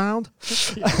 sound,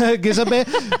 gives a bit,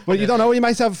 but you don't know. You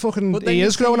might have fucking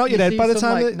ears growing out your head by the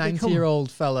time. Like 90-year-old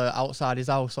fella outside his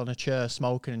house on a chair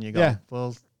smoking, and you go,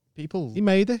 well, people. He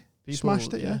made it. People,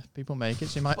 Smashed it, yeah. People make it,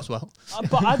 so you might as well.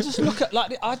 But I just look at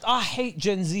like I hate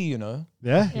Gen Z, you know.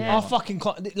 Yeah. I fucking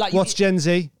can't, like. What's Gen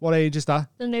Z? What age is that?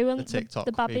 The new one, The TikTok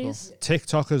the babbies.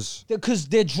 TikTokers. Because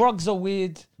their drugs are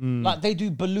weird. Like they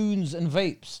do balloons and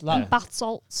vapes. Like Bath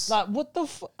salts. Like what the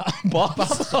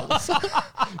bath salts?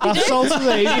 Bath salts was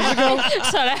ages ago.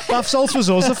 Sorry. Bath salts was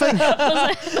us, I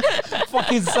think.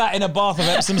 Fucking sat in a bath of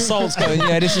Epsom salts going,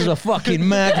 yeah, this is a fucking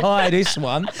mad high, this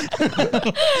one.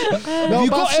 No, You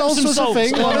bath got salts Epsom was a salts?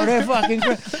 thing. Oh, wasn't it? they're fucking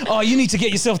great. Oh, you need to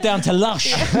get yourself down to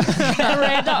Lush.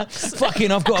 Redox.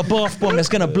 Fucking, I've got a bath bomb that's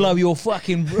going to blow your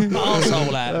fucking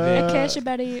arsehole out of it. Acacia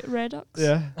berry redox.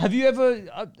 Yeah. Have you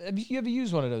ever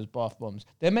used one of those bath bombs?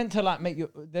 They're meant to like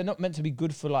they're not meant to be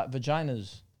good for like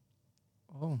vaginas.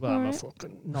 Well, I'm a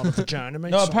fucking not a vagina,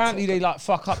 mate. No, apparently they like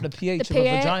fuck up the pH The of a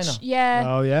pH, vagina. yeah.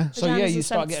 Oh yeah. So yeah, Vaginas you are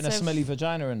start getting a sensitive. smelly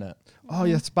vagina in that. Oh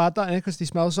yeah, it's bad that because they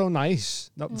smell so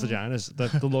nice. Not vaginas,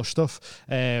 the lush stuff.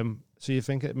 So you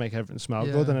think it make everything smell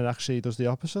good, and it actually does the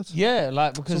opposite. Yeah,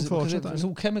 like because unfortunate, it's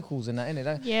all chemicals in that, isn't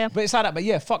it? Yeah. But it's like that. But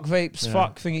yeah, fuck vapes,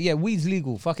 fuck thingy. Yeah, weed's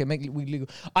legal. Fuck it, make weed legal.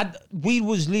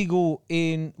 Weed's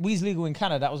legal in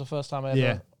Canada. That was the first time I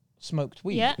ever smoked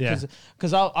weed. Yeah.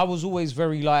 Because I was always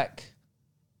very like,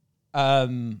 I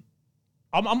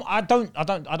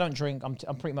don't drink. I'm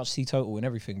pretty much teetotal and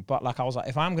everything. But like I was like,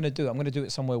 if I'm gonna do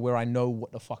it somewhere where I know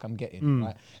what the fuck I'm getting.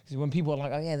 Right? Because when people are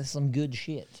like, oh yeah, there's some good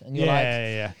shit, and you're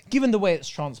like, given the way it's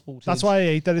transported, That's why I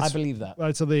hate that. I believe that. Well,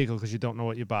 it's illegal because you don't know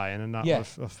what you're buying and that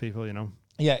of people, you know.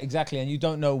 Yeah, exactly, and you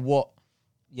don't know what.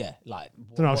 Yeah, like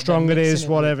Don't know how what strong they're it mixing is,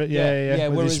 whatever. with. Yeah. Where they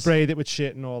whereas, sprayed it with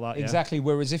shit and all that. exactly.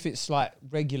 Whereas if it's like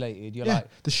regulated, you're like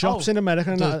the shops in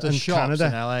America and, The shops Canada.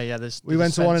 in LA, yeah. We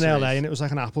went to one in LA dispensaries. and it was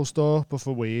like an Apple store, but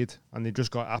for weed, and they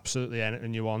just got absolutely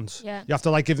anything you want. Yeah. You have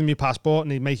to like give them your passport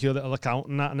and they make you a little account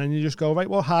and that, and then you just go, right,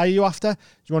 what high are you after? Do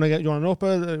you want an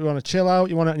upper? You want to chill out?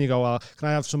 You want it? And you go, well, can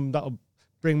I have some that'll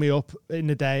bring me up in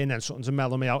the day and then something to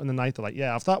mellow me out in the night? They're like,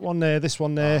 yeah, have that one there, this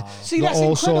one there. See, Got that's all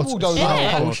incredible sorts. though. Yeah.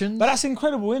 Like, Potions. but that's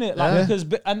incredible, isn't it?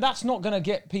 Like and that's not gonna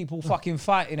get people fucking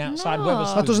fighting outside No.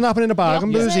 Weatherspoons. That doesn't happen in a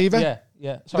bargain booze either. Yeah.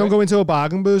 You Sorry. don't go into a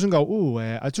bargain booze and go, ooh,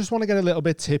 I just want to get a little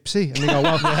bit tipsy. And they go,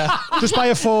 well, just buy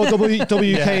a 4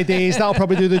 WKDs, that'll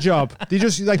probably do the job. They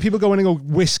just, like, people go in and go,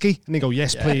 whiskey, and they go,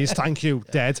 yes, please, thank you,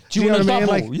 dead. Do you want a know what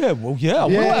double? I mean? Like, Yeah, well, yeah,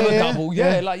 we'll Yeah, have a yeah, double.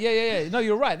 yeah. Yeah, like, yeah. No,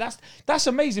 you're right. That's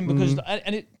amazing because,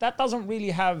 that doesn't really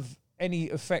have any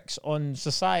effects on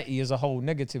society as a whole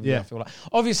negatively, Yeah. I feel like.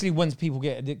 Obviously, when people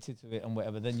get addicted to it and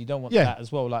whatever, then you don't want Yeah. that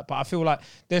as well. Like, but I feel like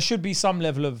there should be some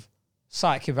level of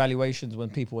psych evaluations when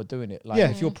people are doing it. Like,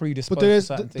 if you're predisposed but to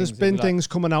certain there's things. been it'd be like, things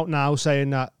coming out now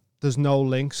saying that there's no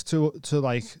links to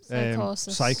like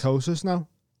Psychosis. psychosis now.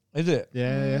 is it?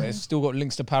 Yeah. But it's still got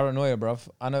links to paranoia, bruv.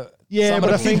 I know. Yeah, some but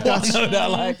of I the think people that's- know that,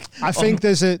 like, I think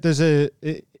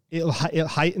it'll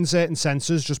heighten certain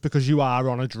senses just because you are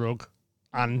on a drug,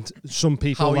 and some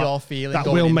people How that, you're feeling that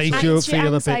going will into make it. you Anxiety.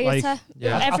 feel a bit like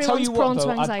Yeah. I'll tell Everyone's you prone what, to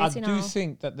though, anxiety I now. do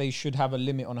think that they should have a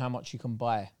limit on how much you can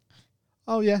buy.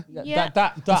 oh yeah. Yeah.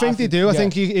 I think they do. I yeah.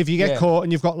 think if you get Yeah. caught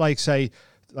and you've got like say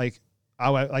like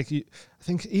I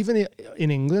think even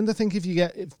in England, I think if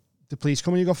the police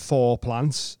come and you got 4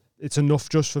 plants, it's enough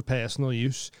just for personal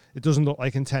use. It doesn't look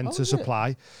like intent to is it?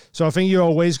 supply. So I think you're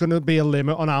always going to be a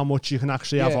limit on how much you can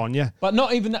actually have on you. But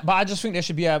not even that. But I just think there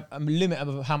should be a limit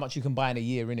of how much you can buy in a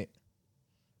year, innit?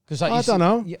 Because like, I don't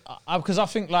know. Because I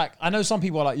think like I know some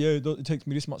people are like, yeah, it takes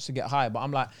me this much to get high. But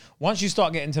I'm like, once you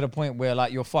start getting to the point where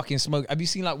like you're fucking smoking. Have you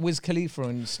seen like Wiz Khalifa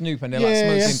and Snoop and they're like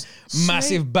Yeah, smoking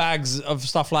massive bags of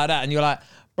stuff like that, and you're like,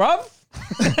 bruv.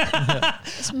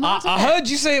 It's mad, I heard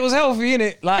you say it was healthy,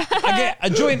 innit? Like, I get a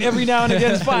joint every now and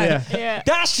again, it's fine. Yeah.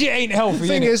 That shit ain't healthy, The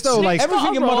thing innit? is though, like Snoop's got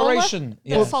everything a in roller moderation.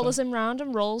 that follows him round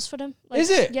and rolls for him. Like, Is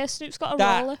it? Yeah, Snoop's got a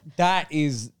roller. That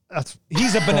is... that's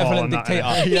He's a benevolent balling, that,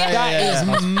 dictator. innit? That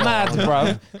is mad,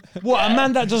 bruv. What, a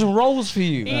man that just rolls for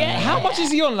you? Yeah. How much is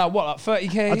he on? Like, what, like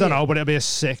 30k? I don't know, but it'll be a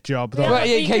sick job. Though. Yeah.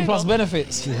 38k plus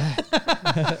benefits.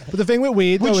 But the thing with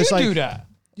weed Would though you is like, do that?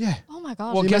 yeah. Oh my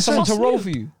god. Well, You get mess someone up. to roll for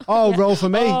you. Oh, roll for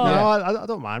me? Oh. No, I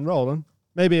don't mind rolling.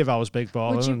 Maybe if I was big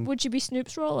baller. Would you be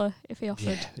Snoop's roller if he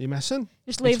offered? You messing?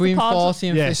 Just leave Between the pod. 40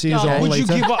 and Yeah, 50. see you Oh. all Would you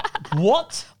later. give up...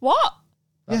 What? What?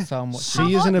 That's how much. See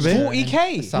you in a bit.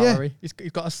 40k? Salary. He's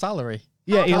got a salary.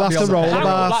 Yeah, he'll have to How- roll how-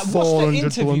 about Like, what's the 400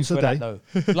 interview blunts for a that, day.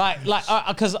 though? Like,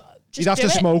 because... Just You'd have do to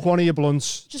it. smoke one of your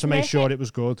blunts Just to make make sure it. it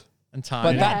was good. and time.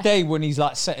 But that day when he's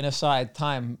like setting aside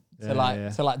time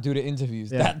to do the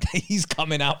interviews, that day he's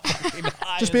coming out fucking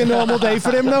high. Just be a normal day for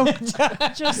him, though.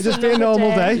 Just be a normal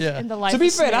day. Yeah. In the life To be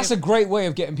of fair, Snoop. that's a great way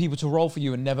of getting people to roll for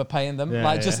you and never paying them. Yeah,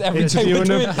 Like yeah. just every day we're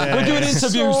Interviewing doing them. interviews.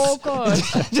 So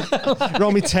good.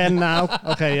 Roll me 10 now.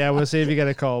 Okay, yeah, we'll see if you get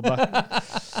a call back.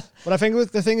 But I think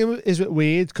the thing is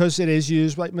weird because it is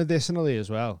used like medicinally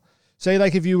as well. Say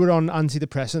like if you were on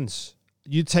antidepressants,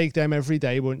 you'd take them every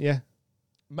day, wouldn't you?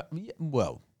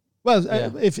 Well,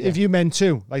 if you meant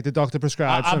to, like the doctor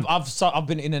prescribes them. I've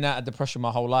been in and out of depression my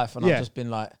whole life, and I've just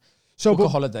been like, book a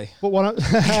holiday. But what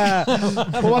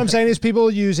I'm saying is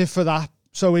people use it for that.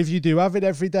 So if you do have it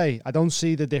every day, I don't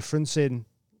see the difference in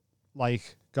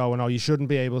like going, you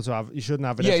shouldn't have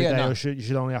it every day, or you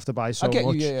should only have to buy so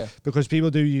much. Because people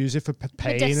do use it for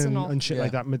pain and shit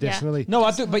like that medicinally. No,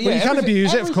 I do, but you can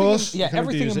abuse it, of course. Yeah,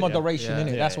 everything in moderation,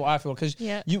 innit? That's what I feel, because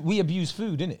we abuse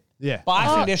food, innit? Yeah. But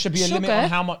I think there should be a limit on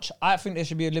how much. I think there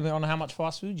should be a limit on how much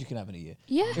fast food you can have in a year.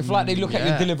 Yeah. If like they look at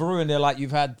your Deliveroo and they're like, you've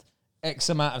had X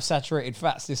amount of saturated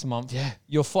fats this month. Yeah.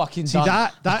 You're fucking See done.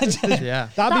 that'd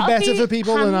be better for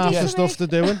people than half the stuff they're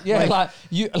doing. Yeah,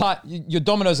 like your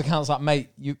Domino's account's like, mate,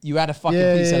 you had a fucking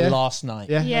pizza last night.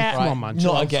 Yeah. Come on, man.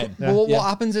 Not again. But what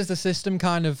happens is the system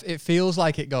kind of, it feels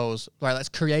like it goes, right, let's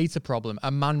create a problem, a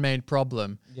man-made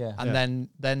problem. Yeah. And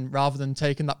then rather than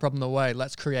taking that problem away,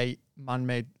 let's create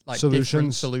man-made like Solutions.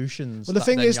 different solutions. Well, the that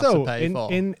thing then is you have to though, pay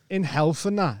for. in health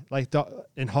and that, like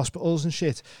in hospitals and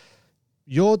shit,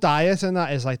 your diet and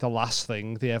that is like the last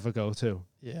thing they ever go to.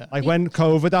 Yeah. Like when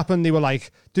COVID happened, they were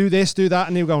like, do this, do that,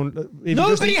 and they were going.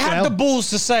 Nobody had the balls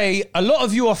to say, a lot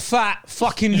of you are fat,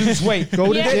 fucking lose weight.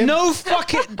 Go to the gym. No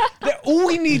fucking. All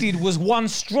we needed was one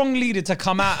strong leader to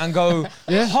come out and go,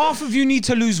 half of you need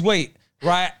to lose weight,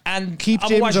 right? And Keep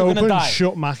otherwise gyms you're gonna open, die.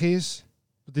 shut Mackies.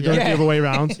 But they done it the other way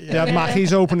around. They had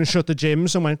Mackies open and shut the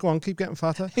gyms and went, go on, keep getting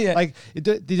fatter. Yeah. Like, they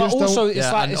just But also, don't.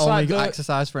 And only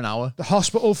exercise for an hour. The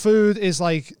hospital food is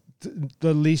like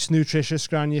the least nutritious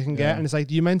scran you can get, and it's like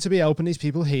you're meant to be helping these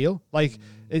people heal. Like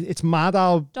it's mad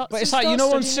how. But it's like, you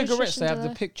know, on cigarettes they have the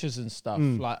pictures and stuff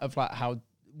of how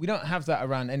we don't have that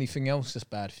around anything else that's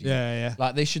bad for you. Yeah.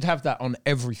 Like they should have that on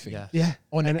everything. Yeah.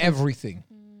 On everything.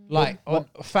 Like on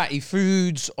fatty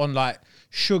foods, on like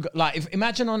sugar. Like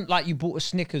imagine on like you bought a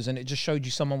Snickers and it just showed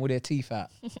you someone with their teeth out.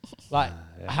 Like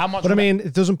how much? But I mean,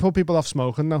 it doesn't put people off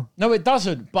smoking though. No, it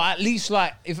doesn't. But at least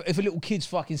like if a little kid's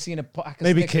fucking seeing a pack of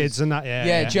Maybe Snickers, kids and that.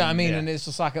 Yeah. do you know what I mean? And it's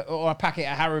just like or a packet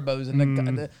of Haribos, and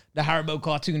the Haribo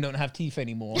cartoon don't have teeth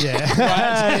anymore.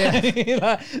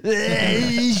 Yeah.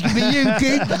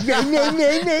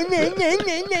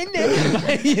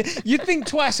 You think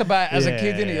twice about it as a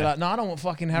kid, innit? You're like, no, I don't want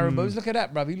fucking Haribos. Look at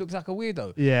that, bruv. He looks like a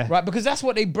weirdo. Yeah. Right, because that's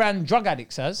what they brand drug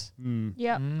addicts as.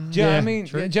 Yeah. Do you know what I mean?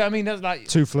 Do you know what I mean? That's like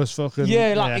Toothless fucking.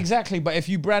 yeah, like exactly. But if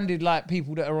you branded like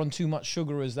people that are on too much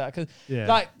sugar as that, because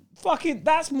like fucking,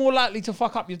 that's more likely to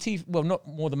fuck up your teeth. Well, not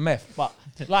more than meth, but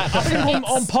like I think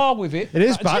on par with it. It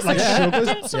is bad. Like sugar.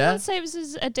 Didn't someone say it was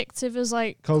as addictive as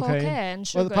like cocaine,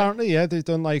 sugar? Well, apparently, they've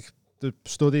done like the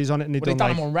studies on it, and Well, they've done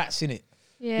done them on rats, innit?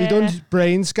 Yeah. They done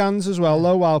brain scans as well,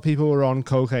 though, while people were on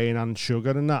cocaine and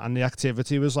sugar and that, and the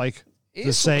activity was like It the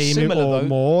is sort of same similar, or though.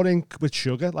 more with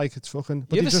sugar. Like it's fucking.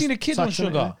 But You they ever just seen a kid on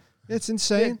saturate it. sugar? It's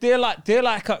insane. They are like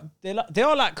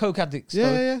coke addicts.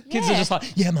 Yeah, though. yeah. Kids are just like,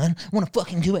 yeah, man, I want to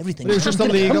fucking do everything. But it was just a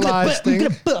legalised thing. I'm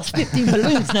gonna bust 15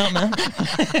 balloons now, man.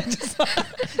 Just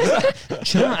like,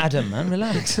 chill out, Adam, man,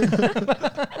 relax. You're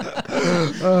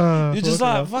just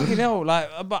like fucking hell. Like,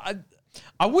 but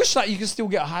I wish that you could still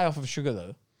get high off of sugar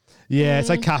though. Yeah, it's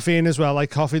like caffeine as well.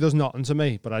 Like coffee does nothing to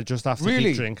me, but I just have to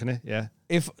Really? keep drinking it. Yeah.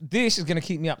 If this is gonna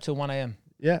keep me up till 1 a.m.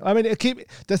 Yeah, I mean,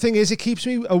 the thing is, it keeps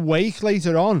me awake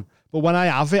later on, but when I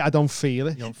have it, I don't feel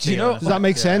it. Do you know? Does that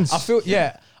make sense? I feel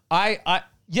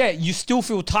you still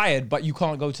feel tired, but you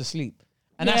can't go to sleep.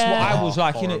 And that's what I was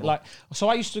like, innit? Like, so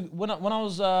I used to when I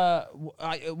was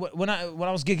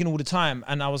gigging all the time,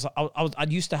 and I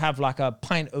used to have like a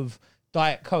pint of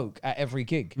Diet Coke at every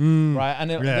gig, right? And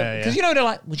because you know they're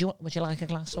like, would you like a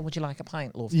glass or would you like a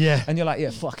pint, love? Yeah. And you're like,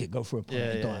 yeah, fuck it, go for a pint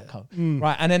of Diet Coke,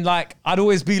 right? And then like I'd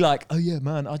always be like, oh yeah,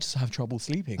 man, I just have trouble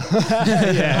sleeping.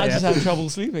 I just have trouble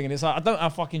sleeping, and it's like I don't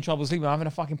have fucking trouble sleeping. I'm having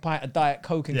a fucking pint of Diet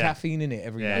Coke and caffeine in it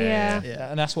every night. Yeah.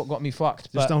 And that's what got me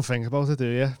fucked. Just don't think about it, do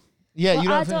you? Yeah, Well,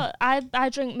 you don't. I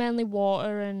drink mainly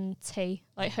water and tea,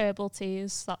 like herbal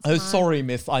teas. That's Oh, mine. sorry,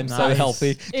 Myth. I'm so Nice.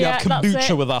 healthy. Do you Yeah, have that's kombucha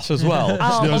it. with us as well?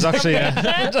 Oh, No, it's actually,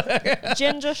 yeah.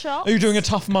 ginger shot. Are you doing a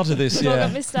tough mudder this Don't year?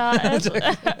 get me started.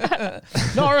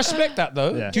 No, I respect that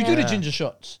though. Yeah. Do you do the ginger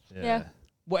shots? yeah.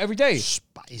 What, every day?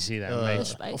 Spicy then, mate.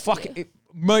 Spicy. Oh, fuck it.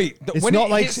 Mate, It's when not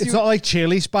it like hits it's you, not like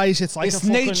chili spice. It's like it's a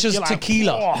fucking, nature's you're like,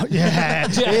 tequila. "Oh, yeah,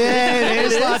 it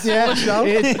is. Lad, yeah,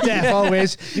 it definitely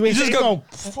is. You just just go- go,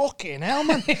 fucking hell,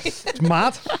 man. It's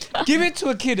mad. Give it to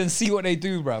a kid and see what they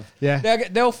do, bruv. Yeah.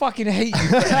 They'll fucking hate you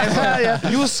forever.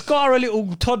 You'll scar a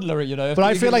little toddler, you know. But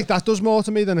I feel like that does more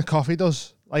to me than a coffee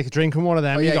does. Like drinking one of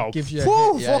them, Oh, you yeah, go, it gives you a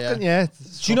 "Whoa, hit, yeah, fucking yeah."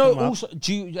 Do you know also?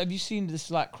 Have you seen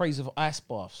this like craze of ice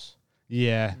baths?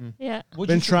 Yeah. Yeah. What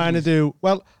do you Been think trying it to is? do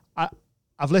well.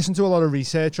 I've listened to a lot of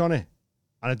research on it,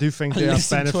 and I do think they are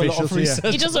Listen to a lot beneficial of to you.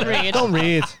 research. He doesn't read. I don't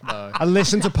read. I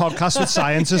listen to podcasts with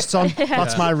scientists on.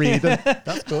 That's my reading.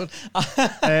 That's good.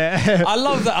 I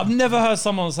love that. I've never heard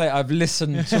someone say I've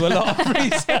listened to a lot of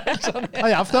research on it. I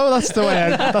have though. That's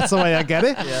the way I get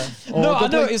it. Yeah. No, I know.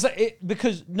 Audibly. Is that it?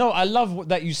 Because no, I love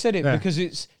that you said it Yeah.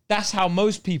 because that's how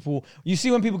most people. You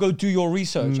see when people go do your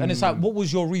research, and it's like, what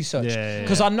was your research? Yeah, yeah,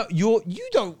 Because I know you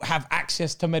don't have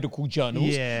access to medical journals.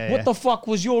 Yeah, What yeah. the fuck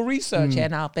was your research? Yeah,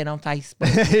 no, I've been on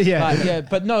Facebook. Yeah. Like, yeah,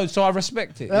 but no. So I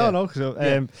respect it. I yeah. don't know.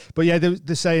 So, but yeah,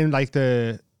 they're saying like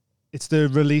it's the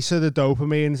release of the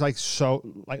dopamine is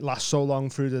like lasts so long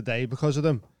through the day because of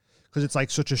them, because it's like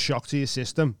such a shock to your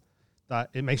system that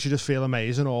it makes you just feel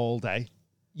amazing all day.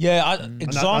 Yeah, that's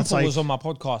Example like- was on my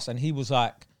podcast, and he was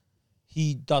like,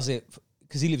 he does it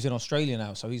because he lives in Australia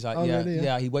now. So he's like, Oh, really?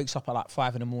 Yeah. he wakes up at like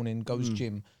 5 a.m, goes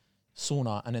gym,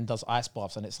 sauna, and then does ice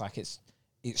baths, and it's like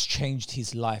it's changed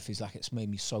his life. He's like, it's made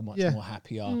me so much more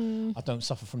happier. I don't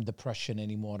suffer from depression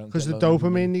anymore. Because the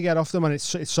dopamine you get off them, and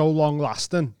it's so long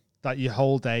lasting that your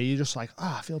whole day you're just like,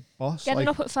 I feel boss. Getting like,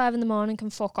 up at 5 a.m.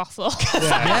 can fuck off though.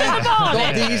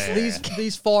 Got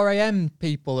these 4 a.m.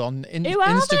 people on Who are they?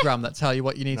 Instagram that tell you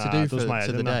what you need Nah, to it do does for my head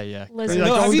the in that. day. Yeah. Lizzie. Like,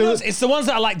 No, go have and you do noticed? It's the ones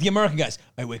that are like the American guys.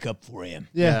 I wake up 4 a.m.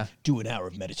 Yeah. Do an hour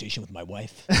of meditation with my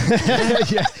wife.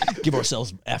 yeah. Give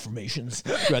ourselves affirmations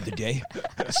throughout the day.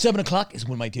 7 o'clock is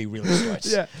when my day really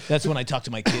starts. Yeah. That's when I talk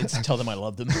to my kids and tell them I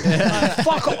love them. Like,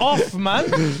 fuck off, man.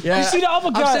 Yeah. You see the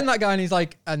other guy? I've seen that guy, and he's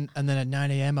like, and then at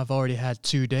 9 a.m. I've already had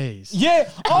 2 days. Yeah.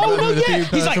 Oh, no, With a few yeah.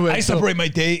 He's like, person I wakes separate my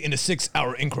day into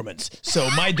 6-hour increments. So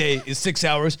my day is 6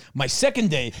 hours. My second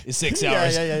day is 6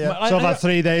 hours. yeah. So I've had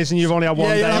 3 days and you've only had one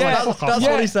day. I'm like, fuck off. That's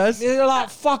what he says. You're like,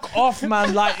 fuck off,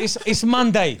 man. Like, it's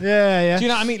Monday. Yeah. Do you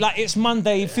know what I mean? Like, it's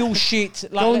Monday. Feel shit.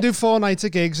 Like, Go and do 4 nights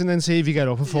of gigs and then see if you get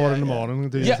up at 4 in the morning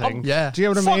and do Yeah, your thing. yeah. Do you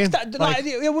get what I mean? Fuck that. Like,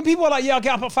 when people are like, yeah, I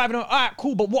get up at 5 and I'm like, all right,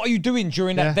 cool. But what are you doing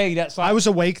during that day? That's like, I was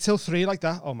awake till 3 like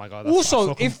that. Oh my god. That's Also, a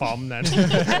fucking if- bomb then.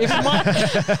 if my,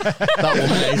 That one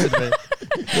amazes me.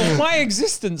 if my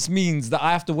existence means that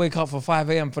I have to wake up for 5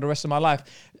 a.m. for the rest of my life,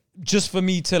 just for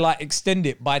me to like extend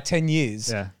it by 10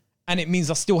 years. Yeah. And it means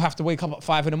I still have to wake up at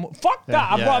 5 in the morning. Fuck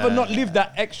that. I'd Yeah. rather not live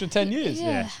that extra 10 years.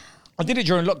 Yeah. I did it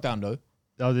during lockdown though,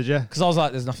 Oh, did you? because I was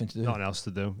like, there's nothing to do. Nothing else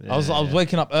to do. I was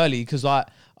waking up early because I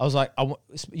was like,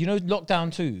 you know,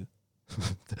 lockdown 2.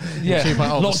 Yeah,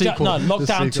 The sequel.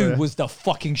 Lockdown 2 sequel, yeah. was the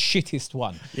fucking shittest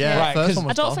one. Yeah, right. first 'cause- one I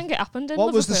was don't fun. think it happened in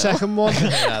What was the Liverpool. second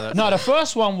one? No, the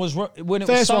first one was when it was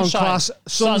First one, sunshine. class.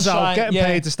 Sun's out, Sunshine, getting yeah.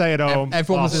 paid to stay at home.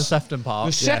 Everyone was in Boss. Sefton Park.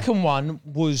 The second one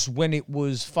was when it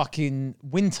was fucking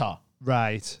winter,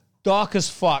 Right. dark as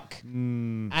fuck,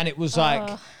 and it was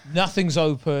like nothing's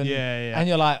open. Yeah. And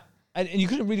you're like, and you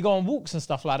couldn't really go on walks and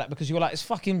stuff like that because you were like, it's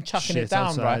fucking chucking Shit it down,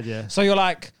 outside, right? yeah. So you're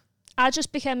like, I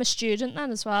just became a student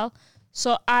then as well.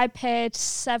 So I paid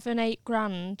 7-8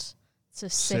 grand to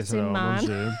sit Sit at in home on man.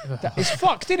 Zoom. it's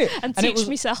fucked, didn't it? And it teach was,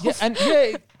 myself.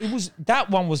 Yeah, it was that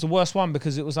one was the worst one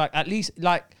because it was like at least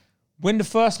like when the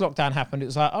first lockdown happened, it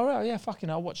was like, all right, yeah, fucking,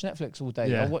 I'll watch Netflix all day.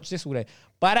 Yeah. I'll watch this all day.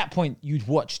 But at that point, you'd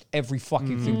watched every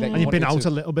fucking thing that you And you've been wanted out to. a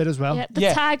little bit as well. Yeah, the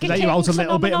Yeah. Tiger Let King you out a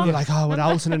little bit and phenomenon. you're like, oh, we're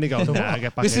out. And then you go, nah,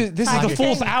 get back This in. is the Tiger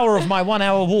fourth King. hour of my 1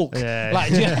 hour walk. Yeah.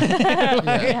 Like,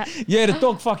 yeah, the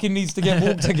dog fucking needs to get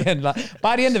walked again. Like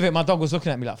by the end of it, my dog was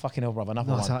looking at me like, fucking hell, brother,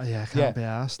 another one. Yeah, can't be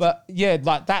asked. But yeah,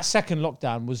 like that second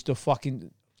lockdown was the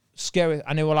fucking scary.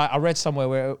 And they were like, I read somewhere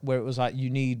where it was like, you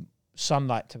need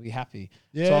sunlight to be happy.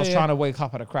 Yeah, so I was yeah. trying to wake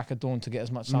up at a crack of dawn to get as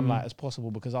much sunlight as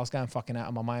possible because I was going fucking out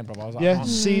of my mind, bro. I was like, I yeah, can't-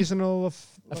 seasonal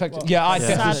effective. Yeah, I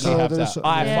definitely Sad. have that. Sort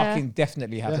I of- Yeah. fucking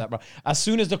definitely have that, bro. As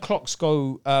soon as the clocks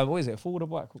go, what is it, forward or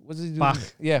back? What does it do? Back.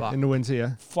 Yeah, in the winter,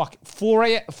 yeah. fuck 4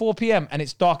 p.m. and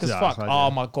it's dark as Dark, fuck. right, Oh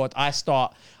yeah. my god, I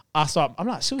start. I'm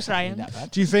like suicide Crying. that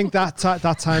bad. Do you think that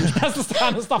that time's That's the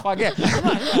kind of stuff I get. I'm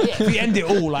like, if we end it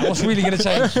all, like, what's really gonna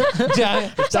change?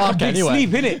 It's like a big anyway. sleep,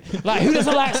 innit? Like, who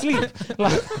doesn't like sleep?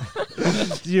 Like,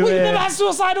 You, Well, you never had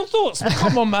suicidal thoughts?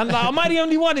 Come on, man. Like, am I the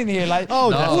only one in here? Like,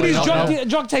 Oh, all these definitely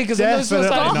drug takers and those Definitely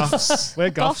suicidal not. thoughts. We're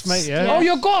goths, mate. Yeah. Oh,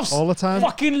 you're goths? All the time.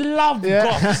 Fucking love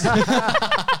goths.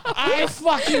 I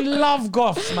fucking love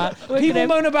goths, man. People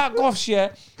moan about goths,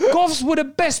 yeah. Goths were the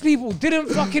best people. Didn't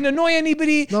fucking annoy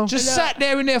anybody. No. Just sat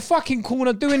there in their fucking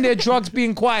corner doing their drugs,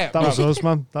 being quiet. That bro. was us,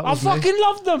 man. That I was me. fucking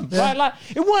loved them. Right? Like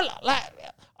it weren't like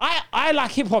I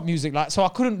like hip hop music, like so I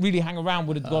couldn't really hang around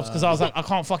with the goths because I was like I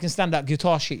can't fucking stand that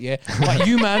guitar shit, yeah. Like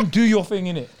you man, do your thing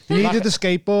in it. You needed the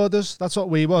skateboarders. That's what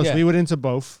we was. Yeah. We were into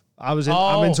both. I'm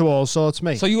into all sorts,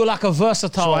 mate. So you were like a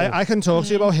versatile. So I can talk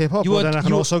to you about hip hop, You but were- then I can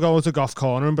you were- also go into goth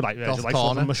corner and be like, yeah, do Goth you like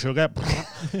corner. fucking my sugar?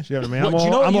 Do you know what I mean? Well, do you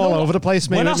know- I'm you know all what? over the place,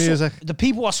 mate, When I with saw- music. The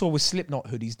people I saw with Slipknot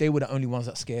hoodies, they were the only ones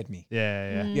that scared me.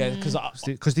 Yeah. Yeah, because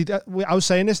Because I was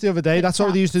saying this the other day. That's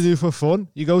what they used to do for fun.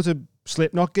 You go to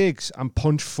Slipknot gigs and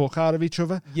punch fuck out of each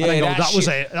other. Yeah, and I go, that that was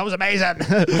shit- it. That was amazing.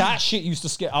 that shit used to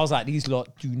scare. I was like, these lot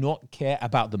do not care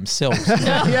about themselves.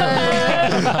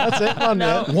 That's it, man.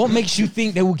 Yeah. What makes you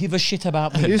think they will give a shit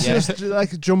about me? We used to Yeah. just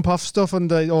like jump off stuff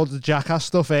and all the jackass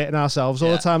stuff, hating ourselves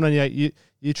all the time. And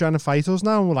you're trying to fight us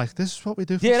now, and we're like, this is what we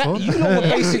do for Yeah, fun. you know,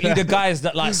 basically the guys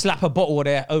that like slap a bottle over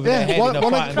their head one, in a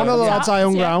one fight. of the lads I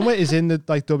hung Yeah. around with is in the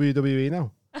like WWE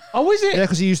now. Oh, is it? Yeah,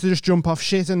 because he used to just jump off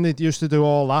shit, and they used to do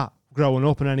all that growing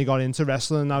up, and then he got into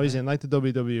wrestling, and now he's in like the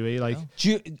WWE, like Do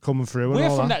you- coming through. And We're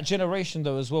all from that. that generation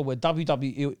though as well, where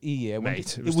WWE, yeah, when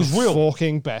Mate, it was the real.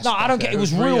 fucking best. No, I don't back get it. then.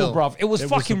 Was real, bruv. It was It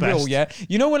was fucking the real, best. yeah.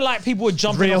 You know when like people were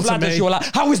jumping Real off to ladders, me. you were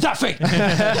like, "How is that fake?"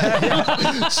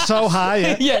 so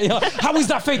high. Yeah. yeah. How is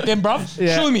that fake, then, bruv?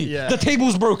 Yeah. Show me. Yeah. The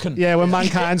table's broken. Yeah, when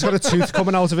Mankind's got a tooth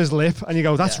coming out of his lip, and you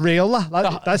go, "That's real.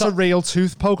 That's a real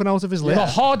tooth poking out of his lip." The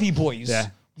Hardy Boys. Yeah.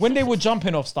 When they were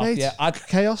jumping off stuff, Mate, yeah,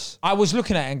 chaos. I was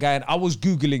looking at it and going, I was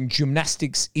Googling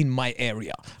gymnastics in my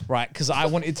area, right? Because I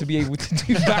wanted to be able to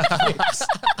do backflips.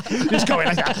 Just going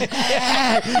like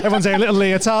that. Everyone's saying little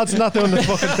leotards and not doing the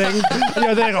fucking thing. And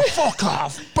you're there, go, fuck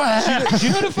off. Do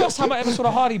you know the first time I ever saw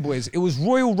the Hardy Boys? It was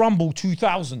Royal Rumble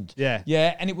 2000. Yeah.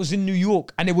 Yeah, and it was in New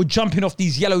York, and they were jumping off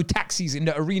these yellow taxis in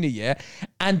the arena, yeah?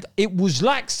 And it was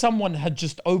like someone had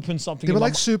just opened something. They in were my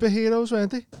like superheroes,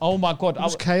 weren't they? It oh my God.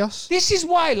 was chaos. This is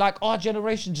why, like, our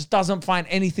generation just doesn't find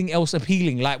anything else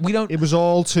appealing. Like, we don't. It was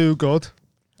all too good.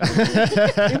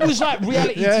 It was like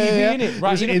reality Yeah, TV, yeah. innit? It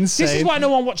Right? was You know, this is insane. why no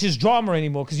one watches drama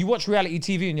anymore, because you watch reality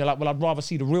TV and you're like, well, I'd rather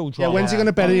see the real Yeah, drama. when's he going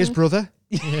to bury his brother?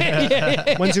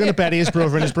 yeah. When's he going to bury his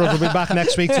brother, and his brother will be back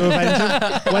next week to avenge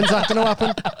him? When's that going to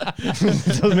happen?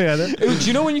 Doesn't mean anything. Do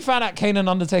you know when you found out Kane and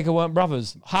Undertaker weren't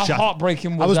brothers? How Shut-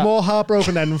 heartbreaking was I was that? more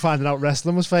heartbroken then than finding out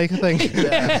wrestling was fake, I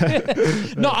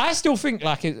think. No, I still think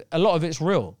like a lot of it's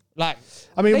real. Like,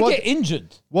 I mean, they what- get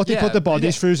injured. What they Yeah, put the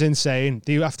bodies through is insane.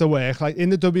 They have to work. Like in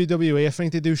the WWE, I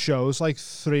think they do shows like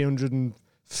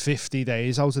 350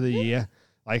 days out of the year.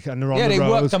 Like, and they're on Yeah, the they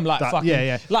road. work them like fucking-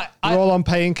 Yeah. like, they're I- all on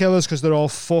painkillers because they're all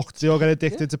fucked. They all get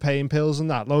addicted to pain pills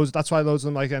and that. That's why loads of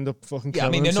them like end up fucking Yeah, I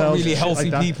killing mean, they're not themselves really and shit healthy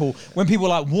like that. people. When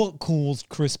people are like, what caused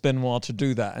Chris Benoit to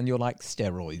do that? And you're like,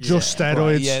 steroids. Just Yeah,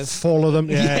 steroids, right, yes. full of them.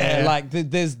 Yeah, like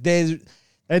there's Eddie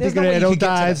there's no way you Guerrero could get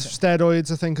to died that. of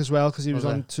steroids, I think, as well, because he was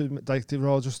Was on like they were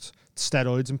all just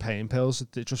steroids and pain pills.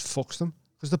 It just fucks them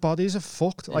because the bodies are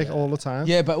fucked like all the time.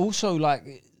 Yeah, but also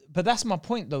like, but that's my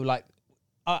point though. Like,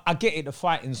 I get it. The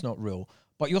fighting's not real,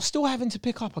 but you're still having to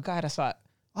pick up a guy that's like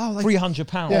Oh, like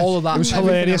 £300. Yeah. All of that. It was everything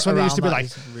hilarious when they used to be around like,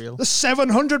 that is real. the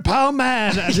 700-pound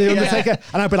man, and the Undertaker,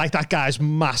 and I'd be like, that guy's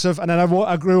massive. And then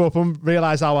I grew up and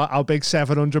realised how big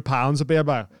 700 pounds would be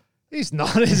about. He's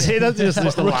not, is he? That's just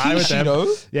a lie with Rikishi them.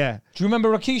 though. Yeah. Do you remember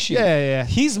Rikishi? Yeah.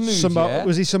 His move, yeah.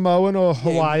 Was he Samoan or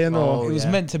Hawaiian or? It was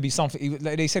meant to be something.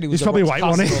 They said he was. He's probably Rock's white,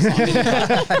 wasn't he? cousin or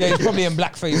something. Yeah, he's probably in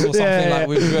blackface or something Yeah. like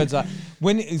with dreads. Like,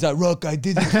 when he's like, "Rock, I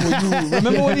did it for you."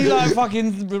 Remember when he like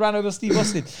fucking ran over Steve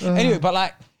Austin? Anyway, but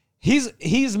like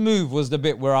his move was the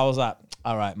bit where I was like,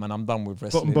 "All right, man, I'm done with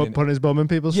wrestling." Putting his bum in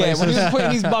people's Yeah, faces. when he was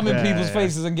putting his bum in Yeah, people's yeah.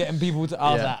 faces and getting people to,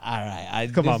 I was Yeah. like, "All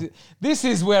right, Come on. This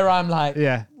is where I'm like,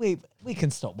 Yeah. we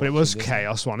can stop." But it watching was this.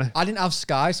 chaos, wasn't it? I didn't have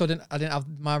Sky, so I didn't have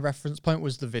my reference point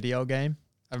was the video game.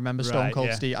 I remember Stone Right, Cold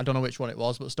yeah. Steve. I don't know which one it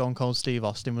was, but Stone Cold Steve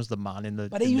Austin was the man in the.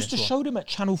 But they in used to this show them at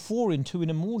Channel 4 in 2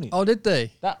 a.m. Oh, did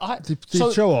they?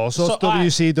 They show all sorts,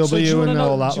 WCW do you wanna and know,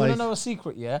 all that, Do you want like- to know a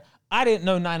secret? Yeah, I didn't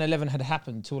know 9/11 had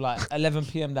happened till like 11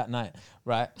 p.m. that night,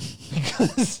 right?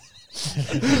 Because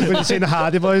When you seen the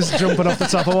Hardy Boys jumping off the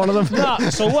top of one of them. nah,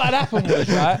 so what had happened was,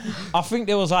 right? I think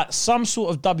there was like some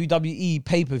sort of WWE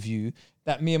pay-per-view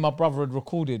that me and my brother had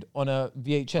recorded on a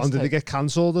VHS. And did they tape. get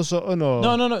cancelled or something? Or?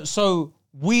 No. So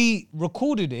we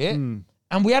recorded it, and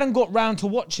we hadn't got round to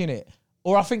watching it.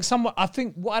 Or I think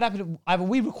what had happened, either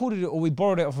we recorded it or we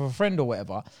borrowed it off of a friend or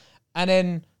whatever. And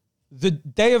then the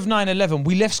day of 9/11,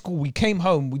 we left school, we came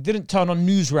home, we didn't turn on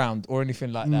Newsround or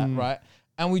anything like that, right?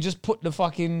 And we just put the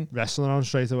fucking wrestling on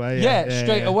straight away.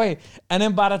 straight away. And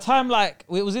then by the time like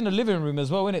it was in the living room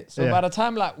as well, innit? So by the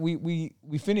time like we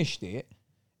finished it,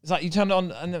 it's like you turned it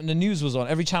on and the news was on.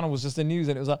 Every channel was just the news,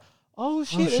 and it was like, oh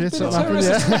shit, there's been a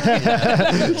terrorist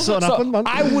attack. Something happened, man.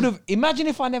 I would have imagine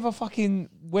if I never fucking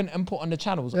went and put on the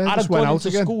channels. Yeah, I'd just have went gone out into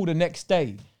again. school the next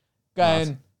day,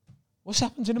 going, "What's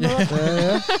happened in America?"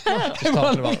 Just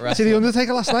talking about See wrestling. the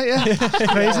Undertaker last night, yeah?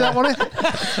 Crazy that, wasn't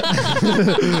it?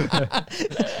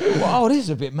 Well, this is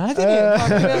a bit mad, isn't it?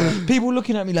 Fucking hell. People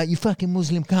looking at me like, you fucking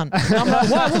Muslim cunt. And I'm like,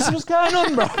 what? What's going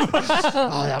on, bro?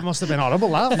 Oh, that must have been horrible,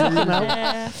 that.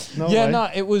 No Yeah, way. no,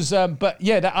 it was, but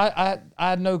yeah, that, I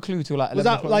had no clue till like 11 Was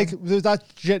that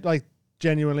o'clock. like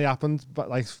genuinely happened, but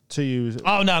like to you?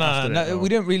 Oh, no, after it, or- we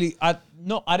didn't really, I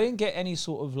didn't get any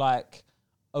sort of like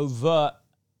overt,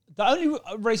 the only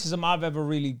racism I've ever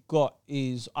really got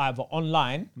is either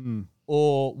online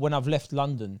or when I've left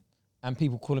London and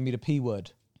people calling me the P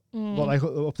word. What, like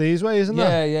up these ways, isn't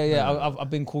Yeah, that? yeah. I've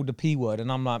been called the P word,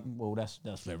 and I'm like, well, that's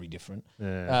very different.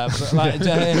 Yeah. But like,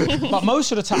 but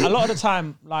most of the time, a lot of the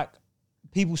time, like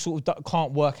people sort of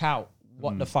can't work out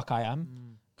what the fuck I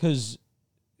am because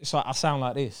it's like I sound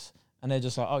like this, and they're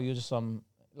just like, oh, you're just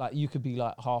like you could be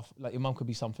like half, like your mum could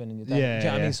be something, and your dad. Yeah, Do you know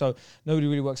what I yeah. mean? So nobody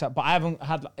really works out. But I haven't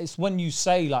had. It's when you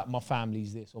say like my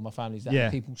family's this or my family's that, Yeah.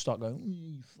 and people start going,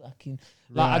 you fucking.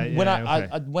 Like Right, when yeah,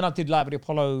 I when I did like with the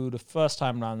Apollo the first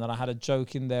time round, then I had a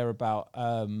joke in there about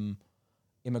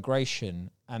immigration,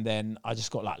 and then I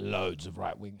just got like loads of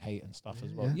right wing hate and stuff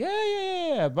as well.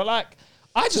 Yeah. But like,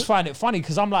 I just find it funny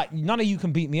because I'm like, none of you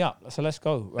can beat me up, so let's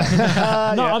go.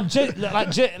 Right? No, I'm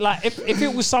like if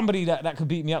it was somebody that could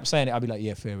beat me up saying it, I'd be like,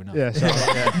 yeah, fair enough. Yeah, sorry,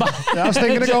 yeah, I was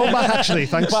thinking of going back, actually,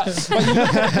 thanks. But you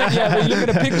look at, you look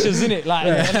at the pictures, innit? Like,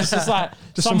 and it's just like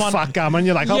Just some fat gammon,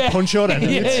 you're like, I'll punch your end.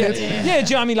 Yeah, do you know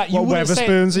what I mean? Like, you What wouldn't say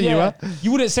Weatherspoons are you at?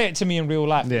 You wouldn't say it to me in real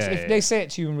life. Yeah, If yeah. they say it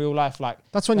to you in real life, like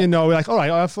That's when you know, like, all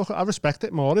right, I respect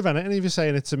it more, if anything, if you're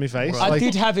saying it to me face. I Like,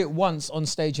 did have it once on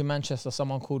stage in Manchester.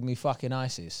 Someone called me fucking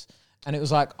ISIS, and it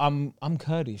was like I'm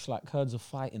Kurdish. Like Kurds are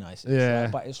fighting ISIS. Yeah.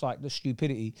 Like, but it's like the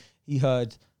stupidity. He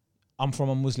heard I'm from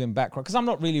a Muslim background because I'm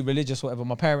not really religious, or whatever.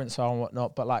 My parents are and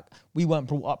whatnot, but like we weren't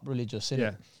brought up religious.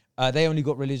 Innit? They only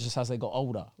got religious as they got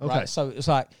older. Okay. Right. So it's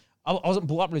like I wasn't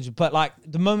brought up religious, but like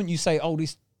the moment you say, "Oh,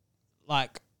 this,"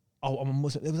 like, "Oh, I'm a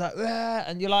Muslim," it was like, "Ah,"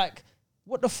 and you're like,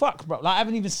 "What the fuck, bro?" Like I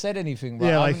haven't even said anything, bro.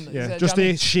 yeah, I like, haven't- yeah, do you just know what I the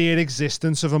mean? sheer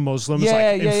existence of a Muslim is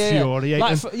like infuriating.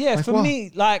 Like, Like, for what?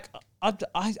 me, like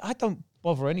I don't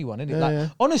bother anyone, innit? Yeah, Like yeah.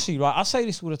 honestly, right? I say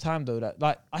this all the time though, that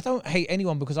like I don't hate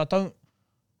anyone because I don't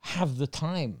have the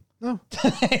time. No,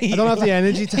 I don't have the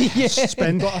energy to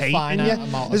spend Got a hating finite you.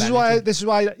 amount of This is why. energy. This is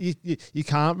why you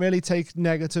can't really take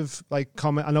negative like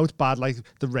comment. I know it's bad, like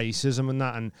the racism and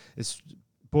that, and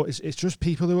but it's just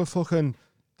people who are fucking.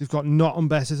 They've got nothing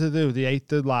better to do. They hate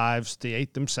their lives. They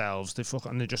hate themselves. They're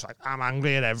just like, I'm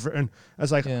angry at everything.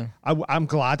 It's like, Yeah. I'm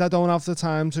glad I don't have the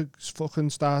time to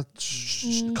fucking start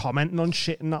commenting on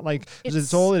shit and that. Like, 'cause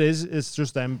it's all it is. It's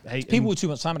just them hating. People with too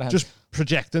much time in their hands. just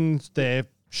projecting their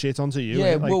shit onto you.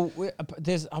 Yeah, innit? Like,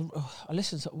 there's. I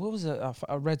listened to what was it?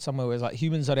 I read somewhere where it's like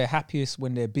humans are their happiest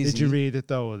when they're busy. did you read it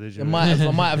though, or did you? I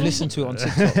might have listened to it on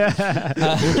TikTok.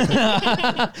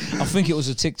 I think it was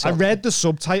a TikTok. I read the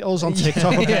subtitles on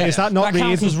TikTok. Okay, Yeah. is that not that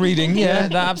counts as reading? reading? Yeah,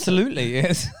 that absolutely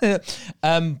is.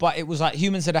 But it was like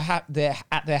humans that are they're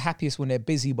at their happiest when they're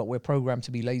busy, but we're programmed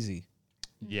to be lazy.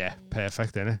 Yeah,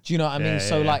 perfect, innit? Do you know what I mean? Yeah,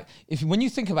 So yeah. like, when you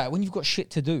think about it, when you've got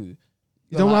shit to do,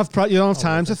 You don't have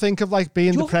time to okay. think of like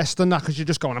being You're- depressed and that because you're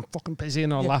just going, I'm fucking busy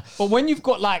and all that. But when you've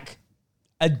got like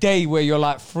a day where you're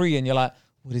like free and you're like,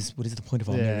 what is the point of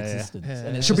our mere existence?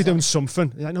 And it's Should be just like- doing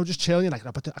something. You're like, no, just chill. You're like,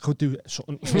 no, but I could do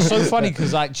something. It's so funny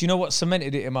because, like, do you know what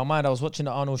cemented it in my mind? I was watching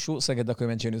the Arnold Schwarzenegger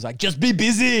documentary and it was like, just be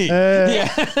busy.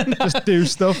 Just do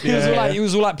stuff. It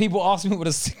was all like people ask me what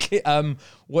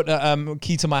the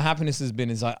key to my happiness has been.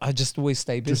 Is like I just always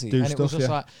stay busy, do and it was stuff, just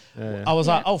yeah. like I was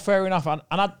like, oh, fair enough. And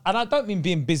I don't mean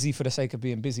being busy for the sake of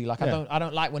being busy. Like I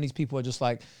don't like when these people are just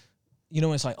like, you know,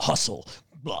 when it's like hustle,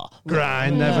 blah,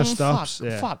 Grind never stops.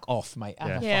 Fuck off, mate.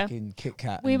 Have a Yeah. fucking Kit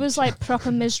Kat. We and- was like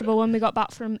proper miserable when we got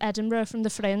back from Edinburgh from the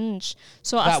Fringe.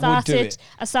 So That would do it.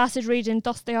 I started reading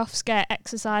Dostoevsky,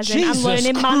 exercising Jesus and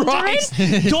learning Mandarin. Christ.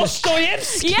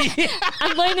 Dostoevsky. Yeah,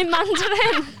 and learning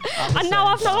Mandarin. And now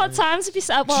I've not got time to be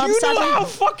sad. Well, Do I'm you know sad. how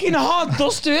fucking hard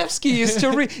Dostoevsky is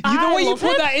to read? The I way you love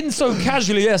put it. that in so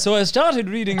casually. Yeah, so I started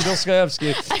reading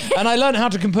Dostoevsky and I learned how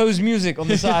to compose music on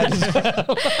the side as well.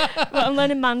 But I'm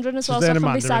learning Mandarin as well. She's So I learning can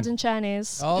can be sad Mandarin. in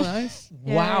Chinese. Oh, nice.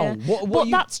 Yeah, Wow. yeah. What But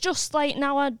you, that's just like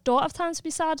now I don't have time to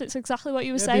be sad. It's exactly what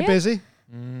you were saying. Be busy.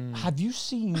 have you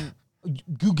seen?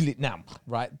 Google it now,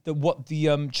 right? What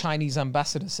the Chinese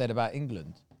ambassador said about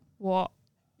England. What?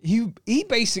 He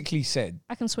basically said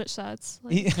I can switch sides.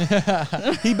 Like,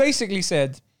 he basically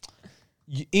said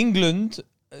England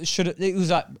should. It was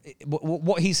like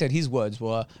what he said. His words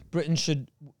were Britain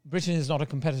is not a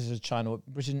competitor to China.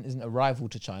 Britain isn't a rival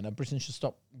to China. Britain should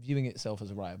stop viewing itself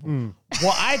as a rival.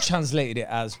 What I translated it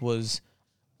as was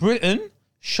Britain,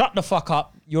 shut the fuck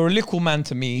up. You're a little man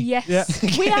to me. yes, Yeah.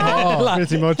 we are. Like,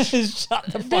 Pretty much. shut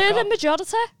the fuck They're the up.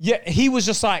 majority. Yeah, he was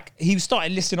just like, he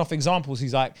started listing off examples.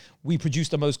 He's like, we produce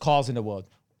the most cars in the world.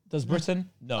 Does Britain?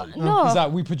 No. No. He's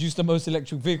like, we produce the most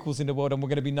electric vehicles in the world and we're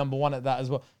going to be number one at that as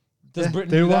well. Does Britain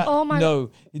do do what? that? Oh my-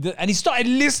 No. And he started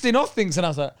listing off things and I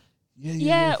was like,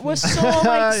 Yeah, we're so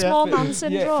like small man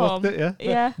syndrome. Fucked it,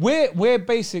 Yeah. We're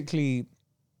basically,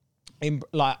 in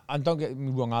like, and don't get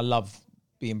me wrong, I love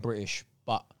being British,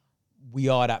 but we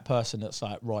are that person that's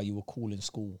like, right, you were cool in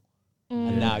school.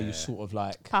 And now you're sort of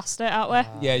like, Past it, out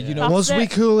we? yeah, you know, That's Was it. we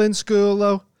cool in school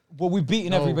though? well, we're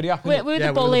beating everybody up. We're innit? the Yeah, we were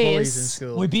the bullies. bullies in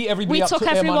school. We beat everybody We up. took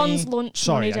their everyone's money. lunch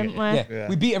Sorry, money, I didn't we? Yeah.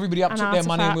 We beat everybody up, And took their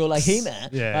money, and we were like, "Hey man,"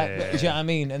 Yeah, like, yeah, do you know what I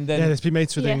mean? And Yeah, then let's be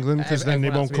mates with Yeah. England because then they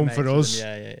Everyone won't has to be come for mates with us.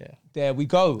 them. Yeah. there we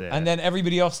go. Yeah. And then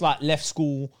everybody else like left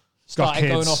school, started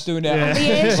going kids. off doing their. Yeah.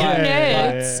 The Asian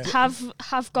Yeah. nerds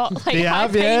have got like They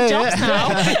have, high-paying yeah, jobs yeah. now.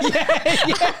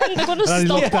 And they're going to And I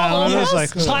stop looked down all and I was of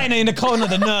like, us. China in the corner,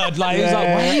 the nerd, like he was like,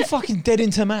 "Why are you fucking dead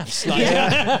into maths?" Like,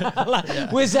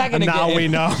 like, where's that and gonna now get we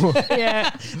him? know.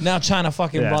 Yeah. Now China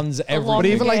fucking Yeah. runs lot. everything. But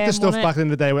even like game, the stuff wasn't it? back in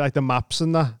the day with like the maps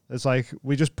and that, it's like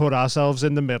we just put ourselves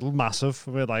in the middle, massive.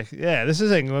 We're like, yeah, this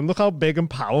is England. Look how big and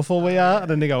powerful we are. And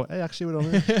then they go, hey, actually, we're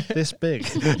only this big.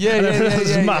 Yeah, And it's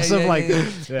yeah, massive. yeah, like, yeah.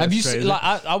 yeah, Have it's you seen, crazy.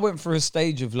 like I went through a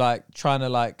stage of like trying to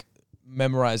like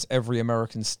memorize every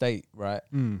American state, right?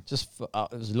 Just for,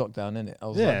 it was lockdown, innit? I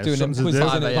was Yeah, like doing them something to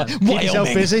quizzes do. and it was like, Keep yourself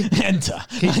Wyoming, busy. enter.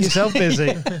 Keep yourself busy.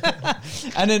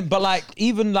 And then, but like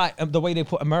even like the way they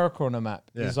put America on a map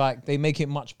Yeah. is like they make it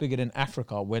much bigger than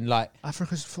Africa. When like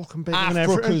Africa's fucking bigger than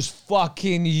everything. Africa's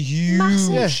fucking huge.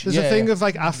 Massive. Yeah, there's a thing of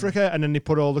like Africa, and then they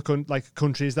put all the like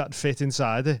countries that fit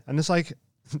inside it, and it's like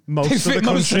most They of the fit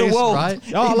most of countries. the world. right?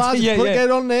 Oh, lads, Yeah, put yeah.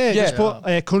 get on there. Yeah. Just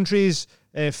put countries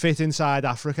fit inside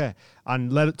Africa,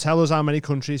 and tell us how many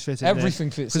countries fit in Everything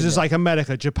there. fits Because in it's there. like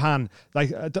America, Japan,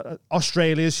 like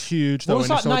Australia's huge. Well, though, it's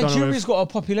and like so I don't know Nigeria's if- got a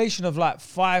population of like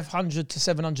 500 to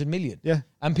 700 million. Yeah.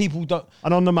 And people don't.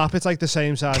 And on the map, it's like the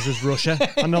same size as Russia,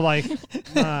 and they're like,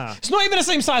 nah. It's not even the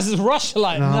same size as Russia,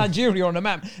 like No. Nigeria on the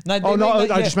map. Oh, no,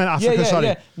 I just meant Africa, sorry.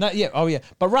 Yeah. No, yeah, oh yeah.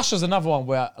 But Russia's another one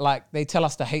where like they tell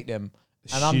us to hate them.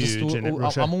 And I'm just, huge, innit,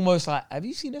 Russia? I'm almost like, have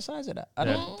you seen the size of that? I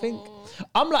don't think.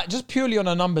 I'm like, just purely on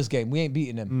a numbers game, we ain't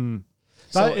beating them.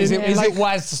 So That is is- it like-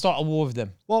 wise to start a war with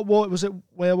them? What war was it?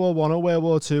 World War One or World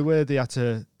War Two, where they had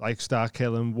to like start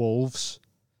killing wolves.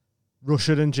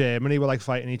 Russia and Germany were like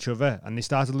fighting each other, and they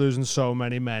started losing so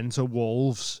many men to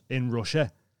wolves in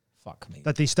Russia Fuck me.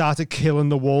 that they started killing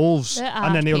the wolves, There are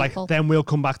and then they were people. like, "Then we'll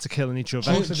come back to killing each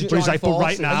other." Do you- But do you- he's like, "But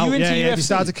right Are you now, into yeah, they UFC?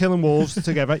 started killing wolves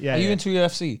together." Yeah, Are you yeah. into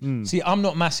UFC? See, I'm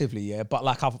not massively, yeah, but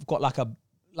like I've got like a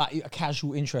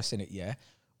casual interest in it, yeah.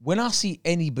 When I see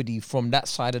anybody from that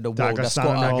side of the world Dagestan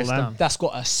and all them. that's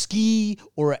got a ski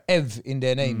or a Ev in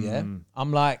their name, yeah,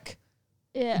 I'm like,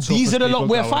 Yeah. these are the lot people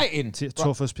we're going. fighting.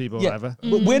 Toughest people Yeah, ever.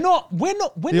 but we're not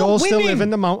They all still winning. live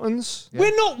in the mountains,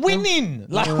 We're not winning.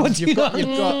 Like, what do you You've got, know?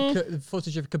 you've got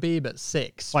footage of Khabib at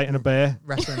 6 fighting a bear.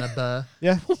 wrestling a bear.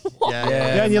 Yeah,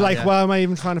 yeah, and you're like, "Why am I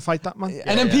even trying to fight that man?"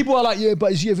 And then people are like, yeah, but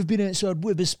has you ever been outside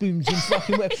Witherspoons and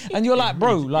fucking and you're like,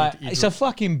 bro, like it's a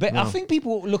fucking bear. I think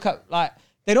people look at like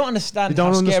they don't understand They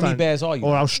don't how understand scary bears are. You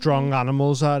or how strong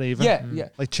animals are even. Yeah, yeah.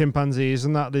 Like chimpanzees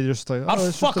and that, they just like, I'd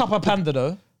it's fuck just up a panda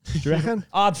though. Do you reckon?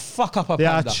 I'd fuck up a They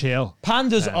are panda. chill.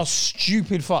 Pandas are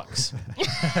stupid fucks. No,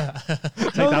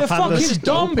 that they're panda's fucking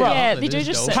dumb, bro. Yeah, they It do is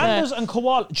just dope. sit there. Pandas and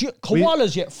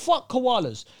koalas, yeah, fuck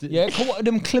koalas. Yeah,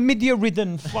 them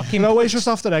chlamydia-ridden fucking. You know, it's just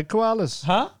off their egg koalas.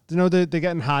 Huh? Do you know they're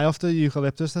getting high off the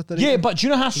eucalyptus that they're Yeah, eating? but do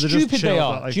you know how So they're just stupid they chill,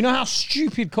 are? but, like- Do you know how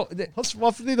stupid?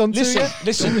 What have they done Listen, to you?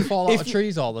 listen. They fall out if of you-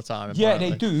 trees all the time. Yeah, they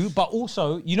apparently. do. But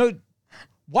also, you know,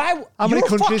 why? How many you're a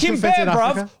countries fucking can fit bear, in bruv.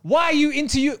 Africa? Why are you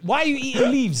into you? Why are you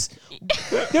eating leaves?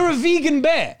 They're a vegan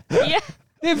bear. Yeah.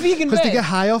 They're vegan Because bears. they get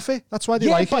high off it. That's why they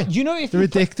yeah, like but it. you know, if They're you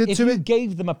addicted if to you it.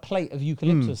 gave them a plate of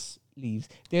eucalyptus leaves,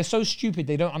 they're so stupid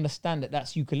they don't understand that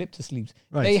that's eucalyptus leaves.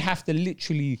 Right. They have to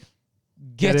literally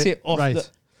get it off right. the.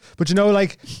 But you know,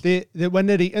 like they when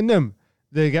they're eating them,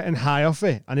 they're getting high off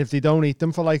it, and if they don't eat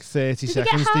them for like 30 Did you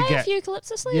seconds, get high they off get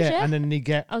eucalyptus leaves? yeah, and then they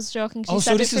get I was joking. Oh,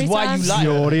 so this is why you like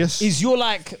furious. Is your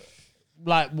like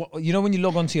what, you know when you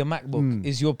log onto your MacBook,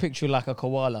 is your picture like a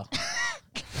koala?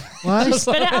 What?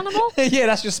 Spirit animal? Yeah,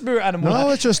 that's your spirit animal. No,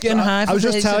 it's just getting high. I was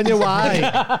just telling you why.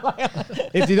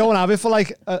 If they don't have it for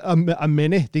like a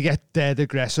minute, they get dead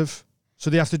aggressive. So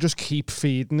they have to just keep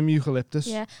feeding them eucalyptus.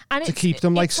 Yeah, and to keep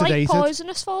them like it's sedated. like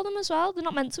poisonous for them as well. They're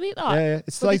not meant to eat that. Yeah.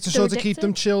 It's But like it's to so sort of keep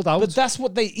them addictive. chilled out. But that's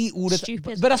what they eat all the time.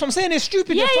 Stupid. But that's what I'm saying. They're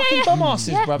stupid. Yeah, they're yeah, fucking yeah.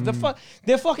 dumbasses, Yeah. bruv.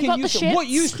 They're fucking got the used to. shits What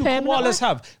use do permanently. koalas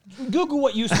have? Google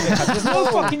what use do they have. There's no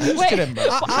fucking use to them, bro.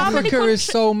 How many Africa is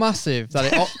so massive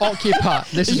that it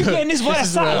occupies. This Are you getting this via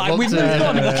satellite? We've moved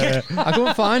on. I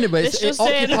couldn't find it, but This it just in.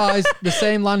 occupies the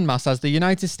same landmass as the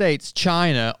United States,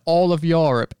 China, all of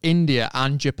Europe, India,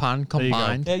 and Japan you go.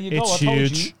 combined. There you go. It's I told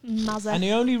huge. you. Mazza. And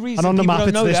the only reason And on the people map, don't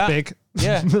it's know this that, big.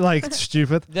 Yeah. Like, it's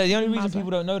stupid. the only reason Mazza.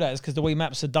 people don't know that is because the way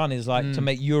maps are done is like to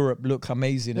make Europe look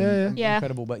amazing and Yeah.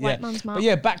 incredible. But White yeah, man's map. but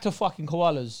yeah, back to fucking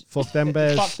koalas. Fuck them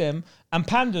bears. Fuck them. And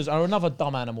pandas are another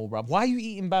dumb animal, bruv. Why are you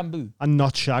eating bamboo? And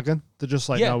not shagging. They're just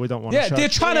like, no, we don't want to Yeah, shag. they're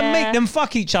trying to make Yeah. them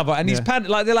fuck each other, and these Yeah. pandas,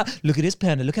 like they're like, look at this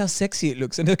panda, look how sexy it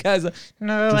looks, and the guy's like,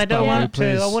 no, Just I don't bamboo, want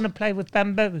please. to. I want to play with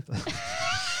bamboo.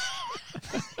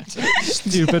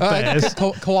 Stupid bears.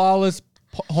 Koalas'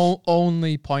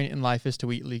 only point in life is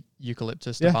to eat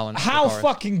eucalyptus to Yeah. balance. How the forest.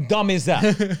 fucking dumb is that?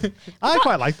 I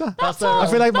quite like that. That's all. I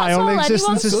feel like my That's only all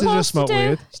existence is to anyone's just smoke supposed to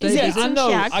weed. do is Yeah, eat I some know,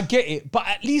 shag. I get it, but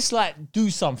at least like do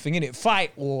something in it,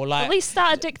 fight or like. At least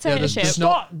start a dictatorship. there's no-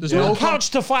 Start, there's do no a couch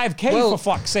to 5K Well-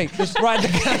 for fuck's sake. Right,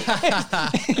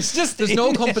 it's just There's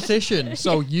no competition,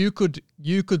 so you could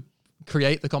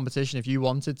create the competition if you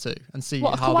wanted to and see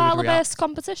What, a how they would react. koala-based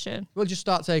competition? Well, just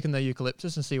start taking their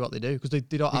eucalyptus and see what they do because they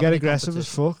don't They have get any aggressive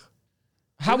as competition. fuck.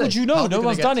 How Do would they? you How know? are they No gonna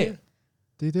one's get done to it.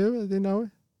 They do. They know it.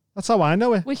 That's how I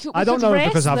know it. We could- I we don't could know it race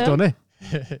because I've them. done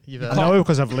it. You've I know it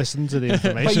because I've listened to the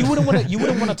information. But you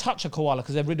wouldn't want to touch a koala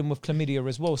because they're ridden with chlamydia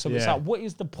as well. So it's Yeah. like, what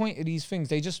is the point of these things?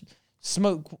 They just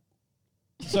smoke.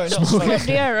 Sorry, not smoke.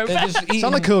 From Europe. They're just eating.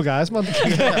 Sound like cool guys, man.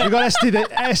 You got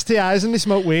STIs and they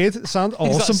smoke weed. Sound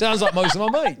awesome. Sounds like most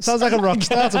of my mates. Sounds like a rock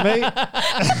star to me.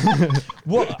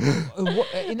 What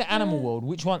in the animal world?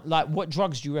 Which one? Like, what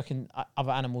drugs do you reckon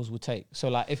other animals would take? So,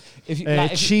 like, if you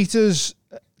like, if Cheetahs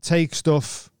take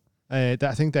stuff. That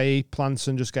I think they eat plants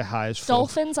and just get high as fuck.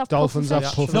 Dolphins have Dolphins have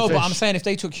pufferfish. pufferfish. no, but I'm saying if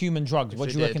they took human drugs, what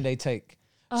they do you did. reckon they take?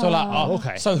 So like,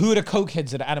 okay. So who are the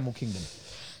cokeheads of the animal kingdom?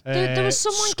 There was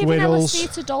someone giving squirrels.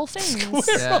 LSD to dolphins.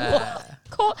 Yeah.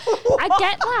 I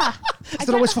get that.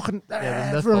 They're always fucking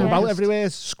running about everywhere,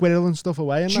 squirrel and stuff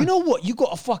away. Do you know what? You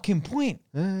got a fucking point.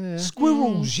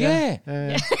 Squirrels, yeah.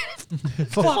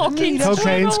 Fucking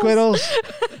Cocaine squirrels.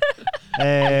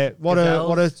 What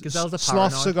a Gazelles are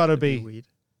sloths paranoid have got to if they do be weed.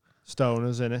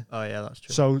 stoners in it. Oh yeah, that's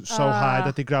true. So high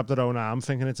that they grab their own arm,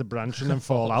 thinking it's a branch, and then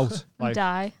fall out. and Like,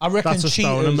 die. I reckon That's a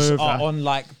stoner cheaters move, are that. on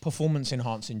like performance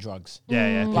enhancing drugs.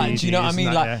 yeah. Like, do you know what I PEDs mean?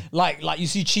 and that, Like you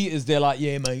see cheaters, they're like,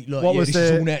 yeah, mate, like, What yeah, was this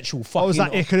is the- all natural. What was that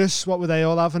Fucking- Icarus? What were they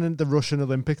all having in the Russian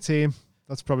Olympic team?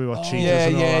 That's probably what cheaters Yeah,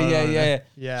 and all that, yeah. isn't it?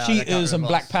 Yeah, I Cheaters can't and remember.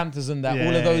 Black Panthers and that. all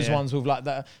Yeah, of those yeah. ones with like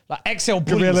that, like XL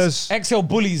bullies. Gorillas. XL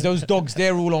bullies. Those dogs,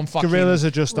 they're all on fucking. Gorillas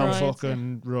are just on Roids,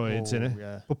 fucking roids, innit?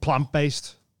 yeah. But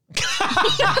plant-based.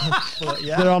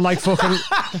 They're on like fucking...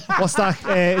 What's that?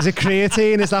 Is it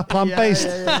creatine? Is that plant-based?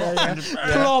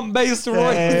 plant-based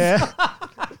roids.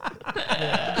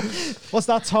 What's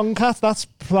that Tomcat? That's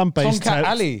plant-based. Tomcat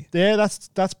Alley. Yeah,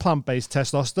 that's plant-based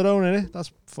testosterone, innit?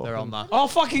 That's fucking... They're on that. Oh,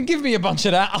 fucking give me a bunch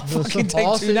of that. I'll fucking take two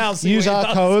horses. now. See Use what it our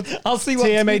does. code. I'll see what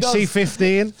it does. TMHC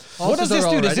 15. What does Horses this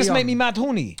are do? Does this already make on. me mad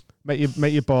horny?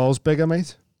 Make your balls bigger,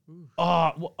 mate. Can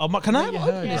I have one?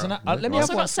 Yeah. Isn't that- Let me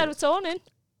Also have got one. serotonin.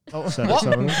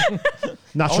 Serotonin. I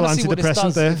Natural wanna see what this antidepressant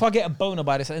does. there. If I get a boner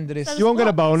by this end of this You won't get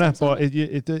a What? boner, Sounds but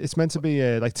it's meant to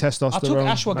be like testosterone.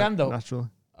 ashwagandha. Natural.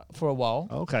 for a while,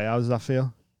 Okay, how does that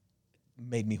feel?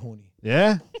 made me horny.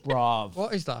 Yeah, Bruv.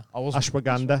 What is that? I was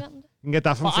ashwagandha. You can get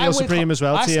that from But I Feel wake Supreme up- as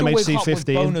well. I still wake TMHC up with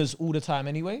 15. boners all the time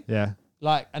anyway. Yeah.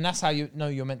 Like, and that's how you know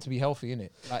you're meant to be healthy, innit?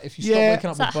 Like, if you stop Yeah. waking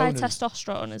up It's that with high boners.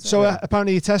 testosterone, is it? So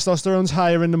apparently your testosterone's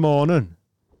higher in the morning.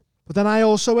 But then I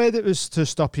also heard it was to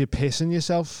stop you pissing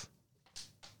yourself.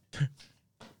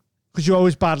 Because you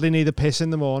always badly need a piss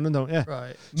in the morning, don't you?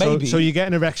 Right. Maybe. So you get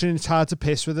an erection, it's hard to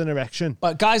piss with an erection.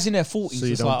 But guys in their 40s, So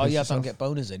you it's don't like, oh piss yeah, I don't yourself. get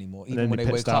boners anymore, And even then when you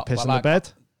they wake start up. But pissing like, the bed.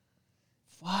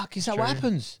 fuck, is that what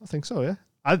happens? I think so,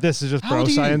 yeah. This is just How bro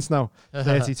do you- science now.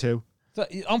 32.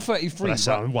 I'm 33. But I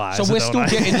sound wise, so we're don't still I?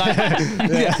 getting like,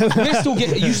 yeah, we're still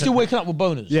getting. Are you still waking up with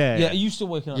boners? Yeah, yeah. Are you still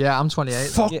waking up? Yeah, I'm 28.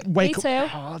 Fuck, Yeah. wake Me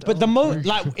up. too. But the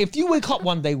like, if you wake up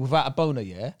one day without a boner,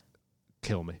 yeah,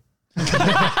 Kill me.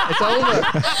 It's over.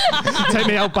 Take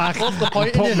me out back. What's the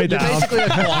point? Put in me you? You're down. basically a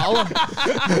koala.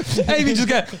 Amy just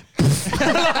go.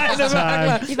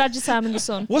 You've had your time in the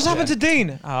sun. What's happened to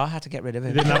Dean? Oh, I had to get rid of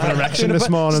him. Didn't have an erection this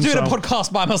morning. Just doing a so-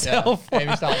 podcast by myself.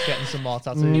 Amy starts getting some more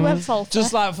tattoos. You went faulty.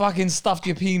 Just like fucking stuffed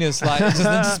your penis, like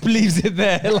just leaves it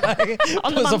there, like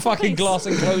On the puts a fucking mantelpiece. glass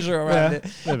enclosure around Yeah,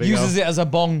 it, there we uses go. it as a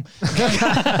bong.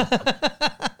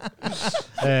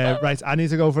 Right, I need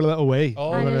to go for a little wee.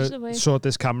 Oh. I'm I need going to wee. to sort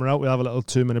this camera out. We'll have a little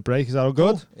 2-minute break. Is that all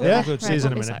good? Cool. Yeah? Good. See you in a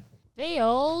Right, minute.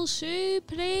 Feel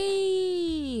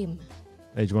supreme.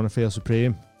 Hey, do you want to feel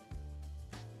supreme?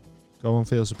 Go on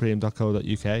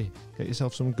feelsupreme.co.uk. Get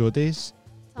yourself some goodies.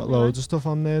 Got loads of stuff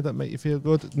on there that make you feel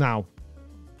good. Now.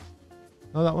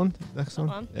 Oh, that one? Next That one?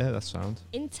 one. Yeah, that's sound.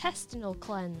 Intestinal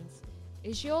cleanse.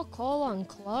 Is your colon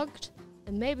clogged?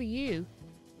 Then maybe you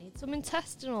need some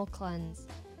intestinal cleanse.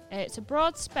 It's a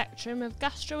broad spectrum of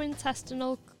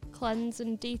gastrointestinal cleanse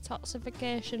and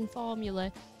detoxification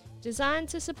formula designed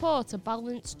to support a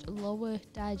balanced lower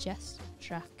digestive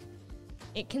tract.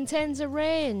 It contains a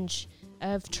range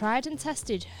of tried and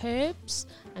tested herbs,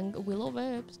 and we love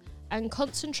herbs, and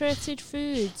concentrated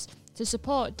foods to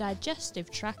support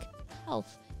digestive tract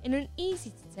health in an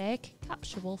easy to take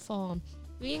capsule form.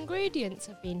 The ingredients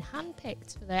have been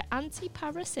handpicked for their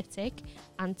anti-parasitic,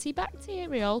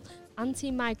 antibacterial,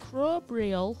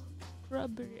 antimicrobial,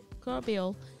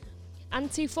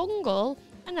 antifungal,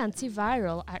 and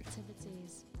antiviral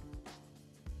activities.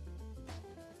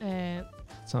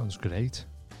 Sounds great.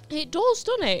 It does,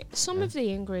 doesn't it? Some of the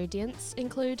ingredients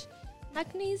include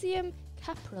magnesium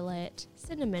caprylate,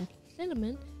 cinnamon,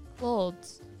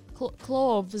 cloves,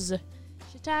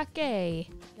 shiitake,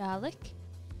 garlic,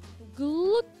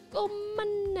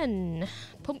 glucomannan,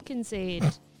 pumpkin seed,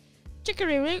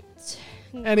 chicory root.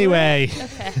 Anyway,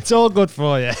 Okay. it's all good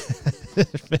for you.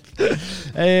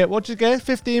 What you get?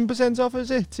 15% off,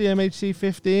 is it? TMHC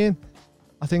 15.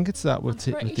 I think it's that with,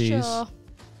 I'm with pretty these. sure.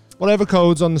 Whatever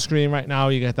code's on the screen right now,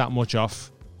 you get that much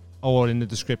off. Or in the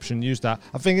description, use that.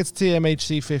 I think it's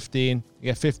TMHC 15.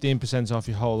 You get 15% off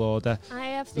your whole order. I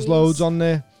have There's these. loads on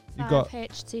there. You've got.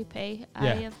 5-HTP. I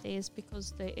Yeah. have these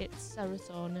because it's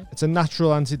serotonin. It's a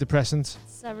natural antidepressant.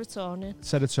 Serotonin.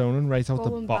 Serotonin right out Go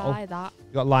the and bottle. buy that.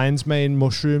 You got lion's mane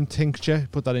mushroom tincture.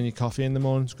 Put that in your coffee in the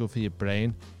morning. It's good for your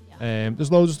brain. Yeah.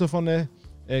 There's loads of stuff on there.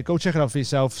 Go check it out for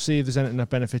yourself. See if there's anything that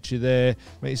benefits you there.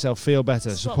 Make yourself feel better.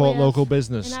 That's what Support we have local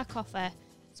business. In our coffee,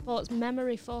 supports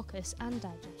memory, focus, and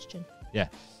digestion. Yeah.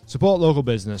 Support local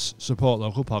business. Support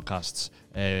local podcasts.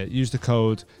 Use the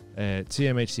code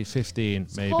TMHC15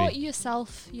 Support maybe.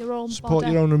 yourself, your own Support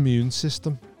body. your own immune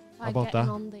system. by How about getting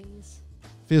that? on these.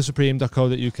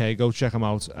 Feelsupreme.co.uk. Go check them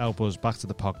out. Help us. Back to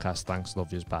the podcast. Thanks.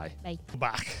 Love yous. Bye. Bye.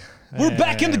 Back. We're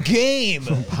back in the game.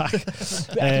 Back.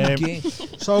 Back in the game.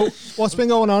 So, what's been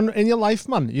going on in your life,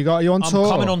 man? You on I'm tour?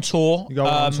 coming on tour. You going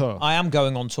on tour? I am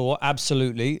going on tour,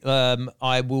 absolutely.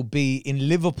 I will be in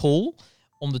Liverpool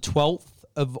on the 12th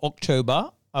of October.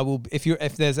 I will.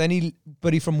 If there's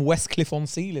anybody from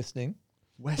Westcliff-on-Sea listening,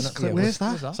 Westcliff. Where's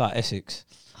that? it's like Essex.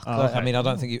 Oh, okay. I mean, I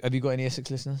don't think have you got any Essex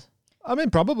listeners? I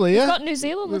mean, probably, We've yeah. got New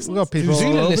Zealand We've listeners. got people New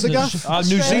Zealand all over the listeners. gaff. New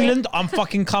Australia. Zealand, I'm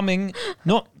fucking coming.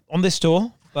 Not on this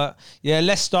tour, but yeah,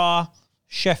 Leicester,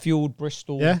 Sheffield,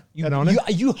 Bristol. Yeah, you, get on it.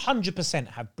 you 100%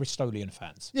 have Bristolian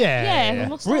fans. Yeah, Yeah. we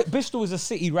must have. Bristol is a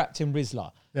city wrapped in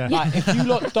Rizla. Yeah. Like, if you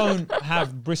lot don't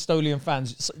have Bristolian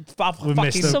fans, We've missed, fucking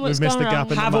the, Something's we've missed the gone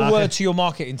gap in have the a market. word to your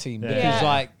marketing team because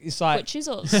Yeah. it's like Which is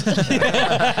us. It's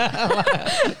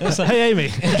like, hey, Amy,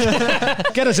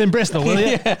 get us in Bristol, will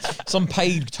you? yeah, some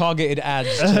paid targeted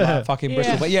ads to like fucking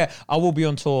Bristol. Yeah. But yeah, I will be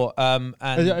on tour. And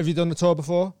Have you done the tour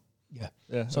before? yeah.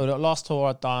 Yeah. So the last tour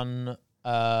I'd done,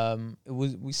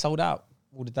 we sold out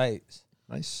all the dates.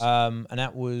 Nice. And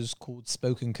that was called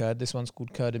Spoken Kurd. This one's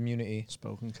called Kurd Immunity.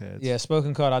 Spoken Kurds. Yeah,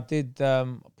 Spoken Kurd. I did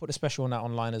put a special on that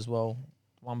online as well.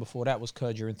 One before that was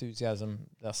Kurd Your Enthusiasm.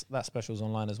 That special's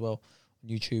online as well on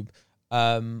YouTube.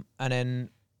 And then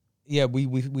yeah,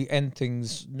 we end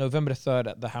things November the 3rd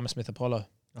at the Hammersmith Apollo.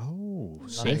 Oh,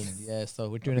 sick. London. Yeah, so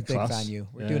we're doing a big Class. venue.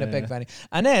 We're Yeah, doing a big yeah. venue.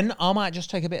 And then I might just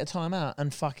take a bit of time out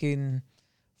and fucking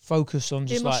focus on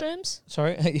Do just like mushrooms?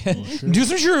 sorry, yeah. Do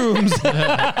some shrooms.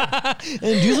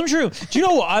 And do some shrooms. Do you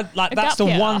know what? I like A that's the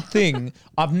gap year. one thing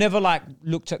I've never like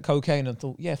looked at cocaine and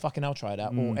thought, yeah, fucking I'll try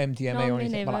that or MDMA No, or me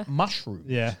anything. But like neither. mushrooms.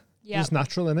 Yeah. Yeah. It's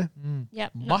natural, innit?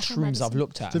 Yep. natural Mushrooms I've medicine.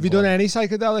 looked at. So have you done any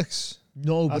psychedelics?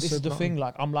 No, but I this is said the not. thing.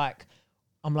 Like, I'm like,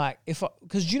 if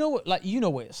because you know what, like, you know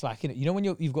what it's like, innit? You know when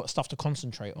you've got stuff to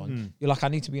concentrate on, you're like, I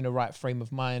need to be in the right frame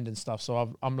of mind and stuff.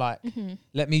 So I'm like,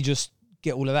 let me just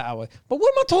get all of that out of the way. But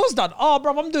when my tour's done, oh,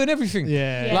 bro, I'm doing everything.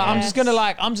 Yeah. Yeah. Like, I'm just gonna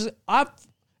like,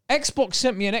 Xbox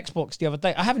sent me an Xbox the other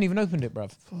day. I haven't even opened it,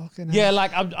 bruv. Fucking hell. Yeah,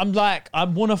 like I'm like I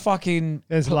want to fucking.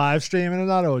 Is live streaming and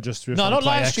that, or just No, not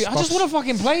live stream. I just want to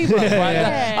fucking play, bro.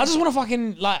 Yeah. I just want to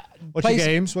fucking like. What's play your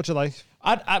games? What you like?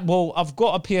 Well, I've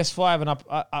got a PS5 and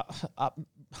I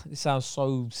it sounds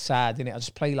so sad, innit? I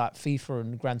just play like FIFA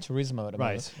and Gran Turismo at the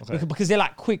moment. Okay. Because they're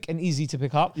like quick and easy to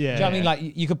pick up. Yeah. Do you know what I mean?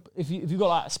 Like you could if you got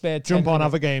like a spare 10 Jump on, minutes-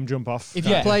 have a game, jump off. If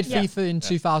Yeah. you played FIFA in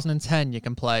 2010, you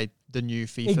can play the new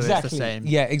FIFA. Exactly. It's the same.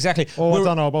 Yeah, exactly. Oh, I We're-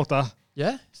 don't know about that.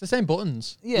 Yeah, it's the same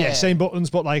buttons. Yeah, same buttons,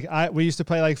 but like we used to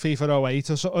play like FIFA 08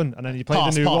 or something, and then you play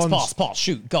pass, the new pass, ones. pass,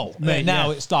 shoot, goal. Mate, Now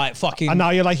yeah. it's like fucking. And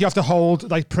now you have to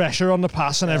hold like pressure on the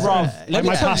pass and everything. Bruv, let Like me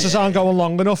my tell passes you- aren't going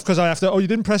long enough because I have to. Oh, you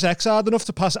didn't press X hard enough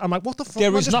to pass it. I'm like, what the fuck?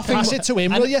 There Man, is just nothing. pass it to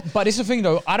him, and- will you? But it's the thing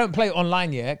though. I don't play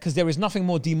online yet because there is nothing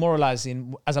more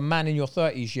demoralizing as a man in your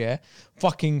 30s. Yeah,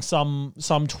 fucking some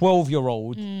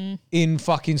 12-year-old in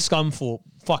fucking Scunthorpe,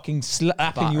 fucking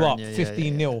slapping you up Battering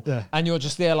you, 15-0, Yeah. and you're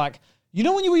just there like. You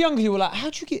know when you were younger, you were like,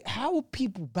 how are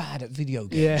people bad at video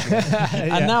games? Yeah.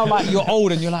 And now like you're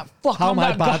old and you're like, fuck, How I'm am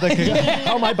I that bad? guy.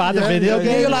 How am I bad at video Yeah,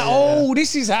 games? you're like, oh,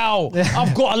 this is how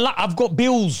I've got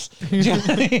bills. Do you know what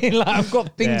I mean? Like I've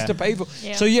got things Yeah. to pay for.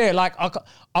 Yeah. So yeah, like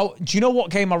do you know what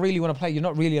game I really want to play? You're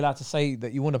not really allowed to say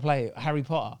that you want to play it. Harry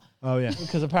Potter. Oh yeah.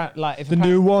 Because apparently, like if The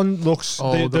new one looks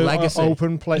Oh, the Legacy.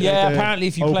 open play. yeah, the apparently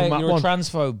if you open play it, map you're one. a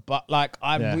transphobe. But like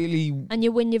I Yeah. really. And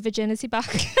you win your virginity back.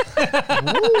 At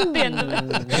the end of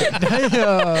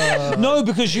it. No,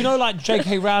 because you know, like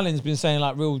J.K. Rowling's been saying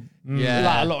like real, Yeah.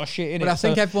 like a lot of shit in it. But I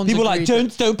think everyone's people like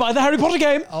agreed don't buy the Harry Potter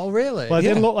game. Oh, really? Well, it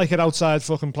didn't Yeah. look like it outside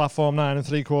fucking platform 9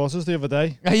 3/4 the other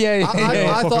day. Yeah, I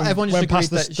fucking thought everyone just went agreed past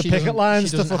that the she picket doesn't, lines she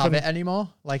to doesn't have fucking- it anymore.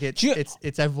 Like Do you-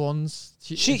 it's everyone's.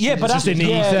 Yeah, but that's just an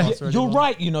ether. you're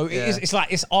right. You know, Yeah. it's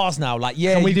like it's ours now. Like,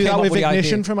 yeah, Can we you do came that up with the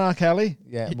Ignition idea. from R. Kelly?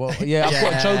 Yeah, well, yeah, I've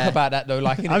got a joke about that though.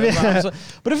 Like, Have you?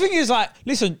 but the thing is, like,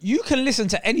 listen, you can listen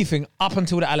to anything up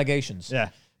until the allegations. Yeah.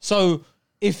 So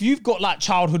if you've got like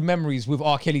childhood memories with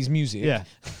R. Kelly's music, Yeah.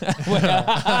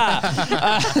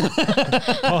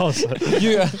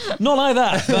 you, not like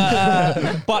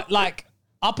that. But like.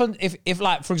 If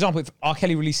like for example, if R.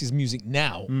 Kelly releases music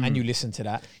now and you listen to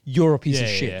that, you're a piece of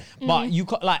Yeah, shit. yeah. But you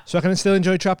got like So I can still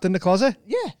enjoy Trapped in the Closet?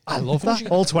 yeah, I love that.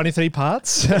 All 23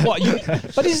 parts. What you?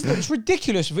 But it's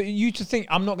ridiculous for you to think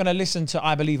I'm not going to listen to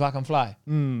 "I Believe I Can Fly."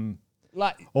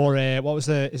 Like Or what was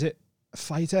is it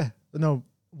Fighter? No,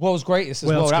 world's greatest as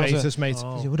World's well. That was Greatest,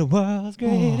 mate. You're the world's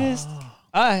greatest.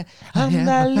 I'm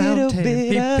that little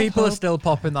bit. of People are hope. still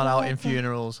popping that out in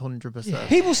funerals, 100%.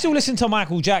 People still listen to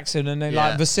Michael Jackson and they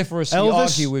like Yeah. vociferously Elvis.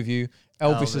 argue with you.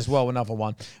 Elvis as well, another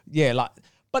one. Yeah, like.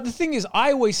 But the thing is,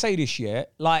 I always say this year,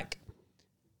 like.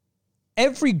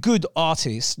 Every good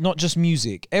artist, not just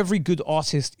music, every good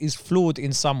artist is flawed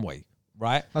in some way,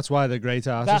 right? That's why they're great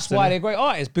artists. That's why innit? they're great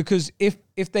artists, because if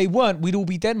they weren't, we'd all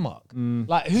be Denmark.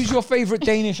 Like, who's your favorite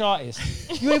Danish artist?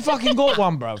 You ain't fucking got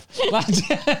one, bruv. Like,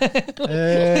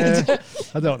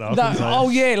 I don't know. oh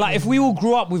yeah, like if we all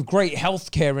grew up with great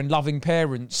healthcare and loving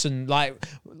parents and like, do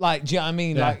you know what I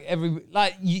mean? Yeah.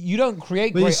 Like you don't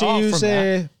create Well, you great see art who's from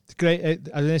that. great. I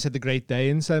think I said the Great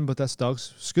Danes then, but that's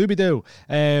dogs. Scooby Doo.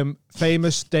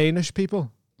 Famous Danish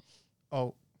people.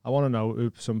 Oh, I want to know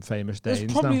who some famous There's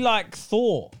Danes probably now. like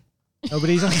Thor. No, but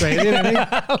he's Australian, isn't he?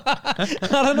 I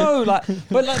don't know, like,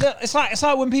 but like it's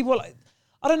like when people like.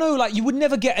 I don't know, like you would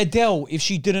never get Adele if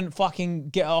she didn't fucking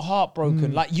get her heart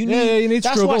broken. Like you need, you need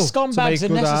that's why struggle to make scumbags are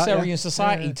good art, necessary yeah. in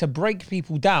society Yeah. to break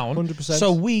people down, 100%.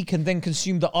 so we can then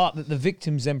consume the art that the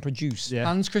victims then produce. Yeah.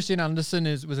 Hans Christian Andersen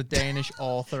was a Danish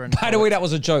author and By the way, that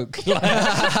was a joke. Like,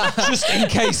 just in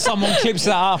case someone clips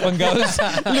that up and goes,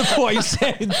 "Look what he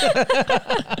said."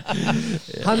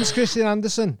 Hans Christian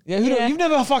Andersen. Yeah, Yeah. you've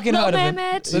never fucking Little heard of him.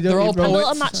 Mermaid. They're all He wrote- A little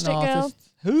poets and matchstick girl. artists.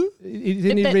 Who? Didn't The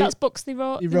he bit, read? that's books they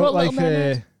wrote. He They wrote Little like.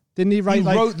 Mermaid. Didn't he write He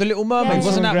like wrote The Little Mermaid. Yeah. Wasn't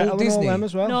Hansel that and Gretel Walt and all Disney? them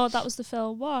as well? No, that was the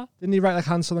film. What? Didn't he write like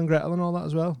Hansel and Gretel and all that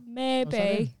as well?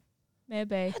 Maybe.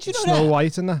 Maybe. How'd you know Snow that?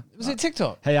 White and that. Was it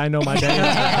TikTok? Hey, I know my day.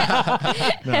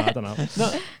 No, I don't know.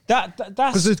 No,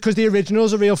 that's Because the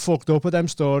originals are real fucked up with them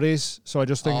stories. So I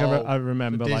just think I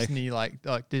remember the like. Disney, like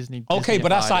Disney. okay, but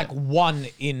that's Disney-ified like it. one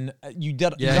in you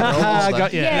did. Yeah, you they're all I Muslim.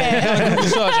 got you. Yeah. Google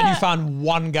search and you found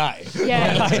one guy.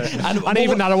 Yeah. and And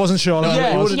even that, I wasn't sure.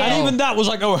 Yeah, It wasn't- and even that was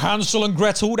like, oh, Hansel and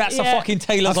Gretel. That's a Yeah. fucking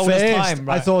tale At as old as first, time.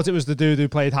 Right? I thought it was the dude who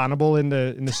played Hannibal in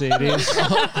the series.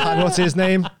 What's his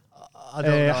name? I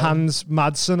don't know. Hans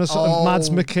Madsen or something. Oh. Mads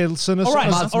Mikkelsen or all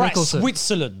right, something. Mads all right, Mikkelsen.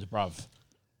 Switzerland, bruv.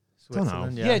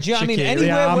 Switzerland, Yeah, do you know what I mean? Shakira. The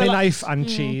Anywhere army where, like, knife and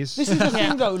cheese. this is the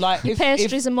thing though, like if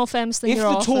Pastries are more famous than if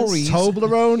your the authors. Tories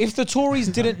Toblerone. if the Tories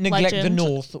didn't neglect the Legend.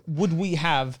 North, would we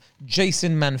have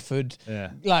Jason Manford?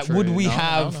 Yeah, Like, true. would we No,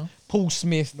 have no. Paul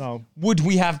Smith? No. Would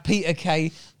we have Peter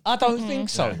Kay? I don't think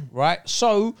so, right?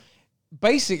 So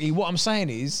basically what I'm saying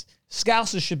is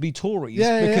Scousers should be Tories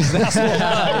because that's what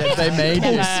Yeah, they made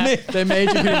you. Smith. They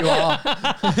made you who you are.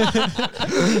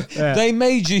 They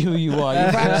made you who you are. You're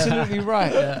absolutely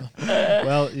right.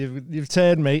 Well, you've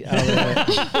turned me. He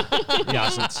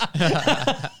hasn't.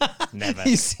 Never.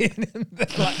 He's seeing him like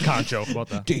Can't joke about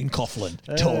that. Dean Coughlin,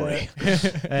 Tory,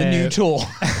 the new Tour.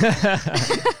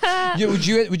 Yeah, would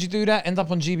you do that? End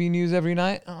up on GB News every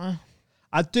night?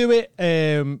 I'd do it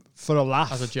for a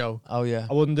laugh. As a joke. Oh yeah.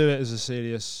 I wouldn't do it as a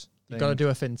serious thing. You've got to do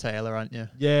a Finn Taylor, aren't you?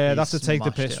 Yeah, He's that's to take the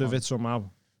smashed piss with on it somehow.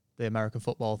 The American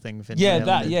football thing. Finn Yeah, Taylor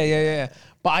that. did. Yeah.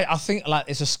 But I think like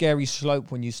it's a scary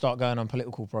slope when you start going on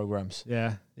political programs.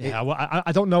 Yeah.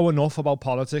 I don't know enough about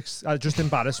politics. I just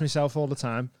embarrass myself all the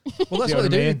time. Well, that's You what know they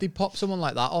do. I mean? They pop someone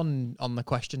like that on the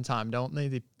question time, don't they?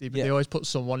 They Yeah. always put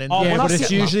someone in. Oh, there when Yeah, I but see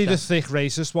it's it- usually the thick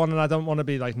racist one, and I don't want to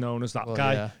be like known as that Well,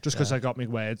 guy yeah, just because yeah. I got my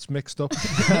words mixed up.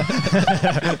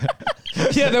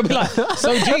 Yeah, they'll be like,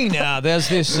 so Gene, there's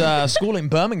this school in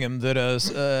Birmingham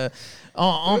that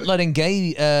aren't letting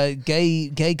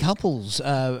gay couples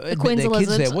admit Queen's their a kids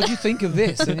lizard. there. What do you think of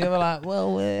this? And you're like,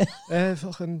 well,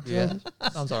 Fucking Yeah,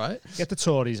 sounds all right. get the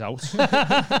Tories out,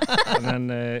 and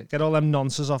then get all them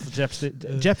nonsense off of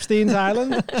Jepstein's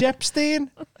Island. Jepstein.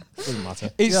 Doesn't matter.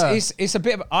 it's a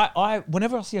bit of I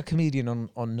whenever I see a comedian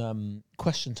on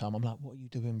Question Time, I'm like, what are you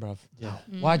doing, bruv? Yeah.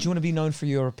 Why do you want to be known for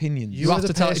your opinions? You have the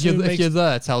to tell if person who you're, makes- if you're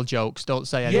there. Tell jokes. Don't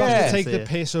say You anything. have Yeah. to take the Yeah.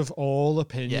 piss of all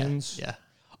opinions. Yeah.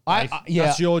 Yeah,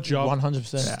 That's your job.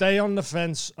 100%. Stay on the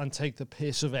fence and take the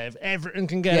piss of everyone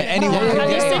can get Yeah, it. anyone Have can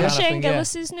you get it. seen kind of Shane thing, yeah.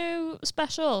 Gillis's new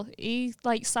special? He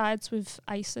like sides with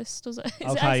ISIS, does it? Is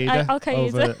Al it Qaeda Al-Qaeda?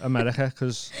 over America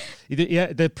because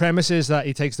the premise is that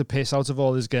he takes the piss out of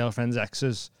all his girlfriend's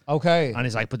exes, Okay. and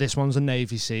he's like, but this one's a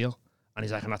Navy SEAL, and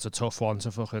he's like, and that's a tough one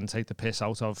to fucking take the piss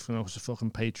out of, it's a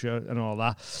fucking patriot and all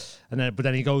that, but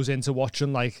then he goes into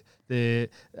watching like the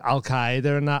Al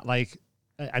Qaeda and that, like,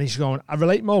 and he's going, I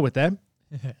relate more with them.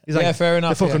 He's Yeah, like, fair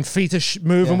enough, The fucking yeah. feet are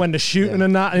moving Yeah. when they're shooting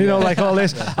and that, and like all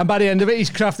this. And by the end of it, he's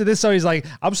crafted this, so he's like,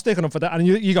 I'm sticking up for that. And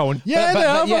you're going,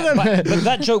 yeah, but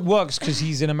that joke works because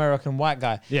he's an American white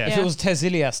guy. Yeah. If it was Tez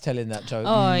Ilias telling that joke,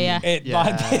 Oh yeah. it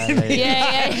Yeah,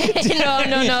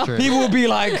 No. True. people would be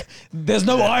like, "There's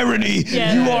no irony.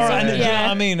 Yeah. You are." And, Yeah. you know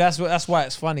what I mean, that's why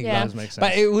it's funny. Yeah. guys. Does make sense.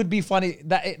 But it would be funny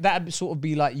that'd sort of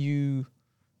be like you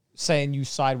saying you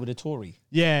side with a Tory.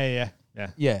 Yeah.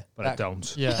 Yeah, But I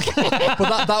don't. Yeah,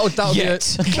 but that would Yet.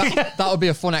 that would be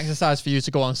a fun exercise for you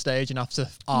to go on stage and have to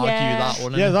argue Yeah. that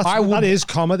one. Yeah, that is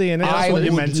comedy, innit? That's I what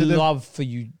you're would meant to do. love for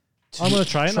you. To I'm gonna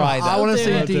try it now. that. I want to do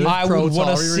see it. Dean I pro would want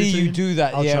to Tory see you routine. do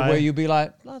that. I'll yeah, try where it. you'd be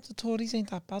like, "Lads, the Tories ain't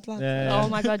that bad, lad." Yeah. Oh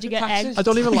my god, you get Taxes. eggs. I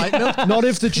don't even like milk. Not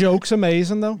if the joke's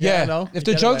amazing though. Yeah, no, if you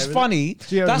the get joke's away with funny,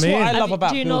 you know what that's I what mean? I love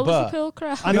about Do you Bill know Burr. Liverpool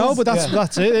crap? I know, but Yeah.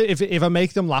 that's it. If I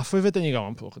make them laugh with it, then you go,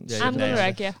 I'm fucking. I'm gonna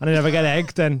egg you. And I never get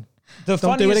egged, then The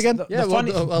Don't do it funniest- again? The, Yeah, the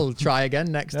funny, we'll try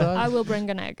again next time. I will bring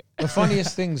an egg. the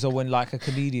funniest things are when like a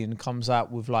comedian comes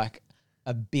out with like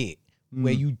a bit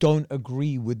where you don't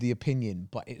agree with the opinion,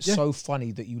 but it's so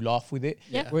funny that you laugh with it.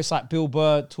 Yeah. Where it's like Bill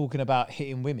Burr talking about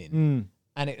hitting women,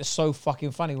 and it is so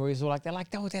fucking funny. Where he's all like, they're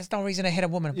like, "No, there's no reason to hit a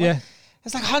woman." Yeah.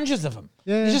 There's like hundreds of them.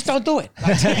 Yeah. You just don't do it.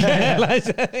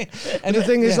 And the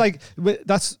thing is, like,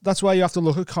 that's why you have to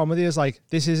look at comedy as like,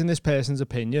 this isn't this person's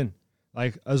opinion.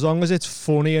 Like, as long as it's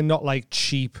funny and not like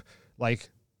cheap, like,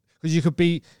 because you could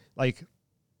be like,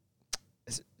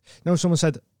 someone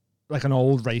said like an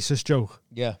old racist joke.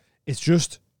 yeah. It's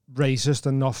just racist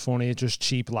and not funny. It's just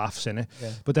cheap laughs in it.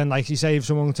 Yeah. But then, like you say, if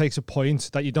someone takes a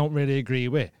point that you don't really agree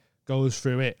with, goes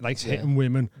through it, like hitting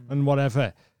women and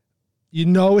whatever, you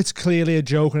know it's clearly a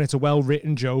joke and it's a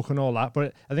well-written joke and all that,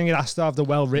 but I think it has to have the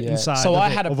well-written side So of I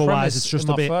it. had a Otherwise, premise it's just in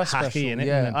a my bit first hacky, special. innit?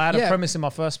 Yeah, I had a Yeah. premise in my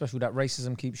first special that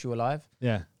racism keeps you alive.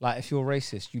 Yeah. Like if you're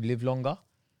racist, you live longer.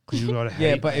 Because you got to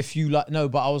Yeah, but if you like, no,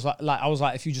 but I was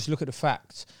like, if you just look at the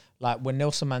facts, like when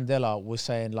Nelson Mandela was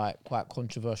saying like quite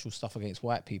controversial stuff against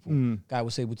white people, guy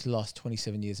was able to last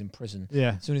 27 years in prison.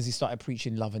 Yeah. As soon as he started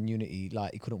preaching love and unity,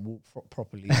 like he couldn't walk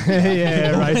properly.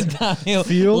 Yeah, right. Went downhill.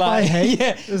 Fueled by hate.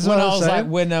 Yeah. Is When what I I'm was like, saying.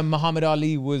 when Muhammad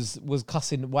Ali was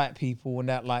cussing white people and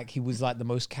that, like he was like the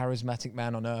most charismatic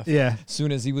man on earth. Yeah. As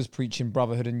soon as he was preaching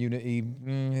brotherhood and unity,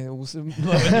 it was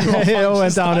It all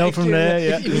went downhill from there,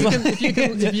 yeah.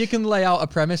 If you can lay out a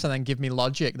premise and then give me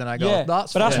logic, then I go, Yeah,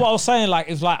 that's but that's fun. what I was saying. Like,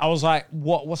 it's like I was like,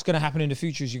 what's going to happen in the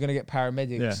future is you're going to get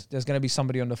paramedics. Yeah. There's going to be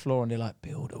somebody on the floor and they're like,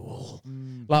 build a wall.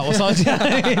 Like, or something.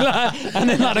 Like, and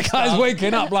then like the guy's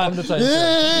waking up like,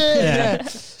 yeah.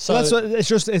 So that's what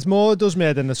it's more does me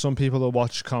head in that some people that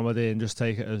watch comedy and just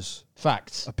take it as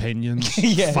facts. opinions.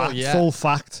 Yeah. Full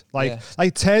fact. Like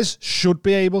Tez should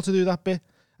be able to do that bit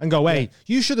and go, hey,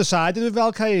 you should have sided with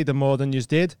Al Qaeda more than you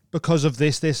did because of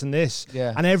this, this, and this.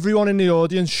 Yeah. And everyone in the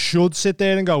audience should sit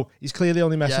there and go, he's clearly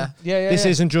only messing. This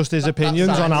isn't just his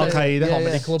opinions on Al Qaeda.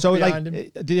 Comedy club So behind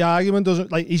like him. the argument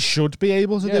doesn't like he should be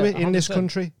able to do it in this 100%.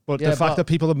 country. But the fact that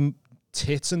people are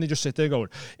tits and they just sit there going,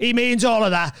 he means all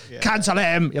of that. Cancel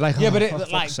him. You're like, Yeah, oh, but for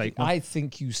fuck's sake, man. I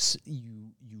think you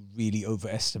really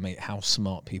overestimate how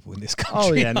smart people in this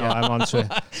country. Oh yeah, no, I'm onto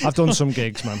it. I've done some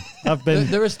gigs, man.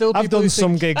 There are still I've people done who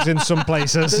some think, gigs in some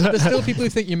places. there's still people who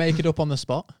think you make it up on the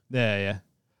spot. Yeah.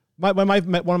 When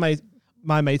one of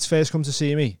my mates first come to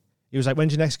see me, he was like,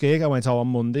 when's your next gig? I went, on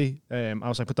Monday. I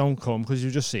was like, but don't come because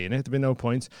you've just seen it. There'd be no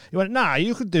point. He went, nah,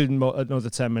 you could do another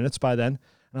 10 minutes by then. And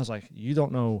I was like, you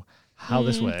don't know how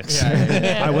this works.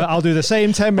 I'll do the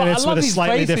same 10 minutes with a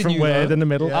slightly different word in the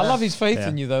middle. I love his faith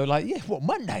in you though. Like, what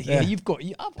Monday? Yeah, you've got.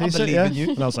 I He said, believe in you.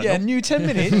 And I was like, yeah, nope. new 10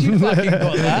 minutes. You fucking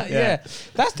got that. Yeah,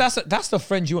 that's the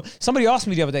friend you want. Somebody asked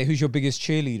me the other day, who's your biggest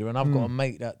cheerleader, and I've got a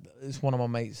mate that it's one of my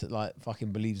mates that like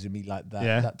fucking believes in me like that.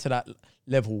 Yeah. That to that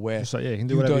level where Just like, you can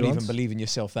do you whatever don't you even want. believe in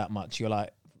yourself that much. You're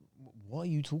like, what are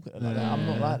you talking like that? I'm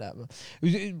not like that.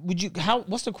 Would you?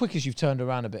 What's the quickest you've turned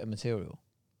around a bit of material?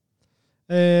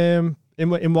 In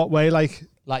what way? Like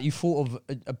you thought of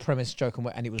a premise joke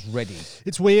and it was ready.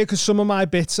 it's weird because some of my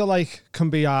bits are like can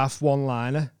be half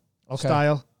one-liner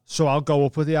style. So I'll go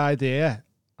up with the idea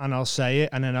and I'll say it,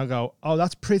 and then I'll go, oh,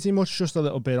 that's pretty much just a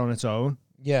little bit on its own.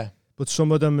 Yeah. But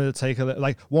some of them will take a little.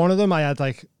 Like one of them, I had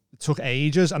like it took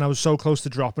ages, and I was so close to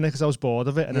dropping it because I was bored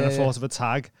of it, and then I thought of a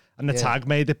tag, and the tag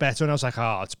made it better, and I was like,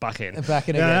 oh, it's back in. Back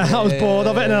in Yeah, again. I was bored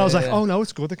of it, and then I was like, yeah. oh no,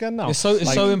 it's good again now. It's so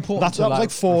important. That was like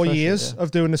 4 refresh it, years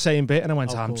of doing the same bit, and I went,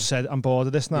 cool. I'm bored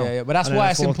of this now. Yeah, but that's And then why I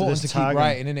it's thought of important this to keep tag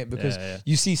writing, isn't it? Because Yeah.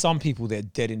 you see some people, they're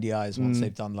dead in the eyes once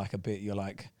they've done like a bit. You're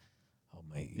like, oh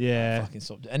mate, you Yeah. fucking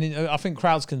stop. And I think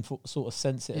crowds can sort of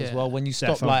sense it as Yeah, well when you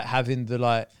stop definitely. like having the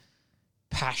like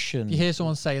passion. You hear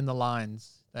someone saying the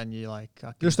lines, then you're like, I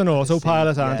can- Just an I can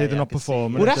autopilot, see- aren't they? yeah, They're I not can see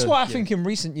performing. it. Well, that's Yeah. why I think in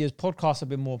recent years podcasts have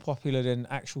been more popular than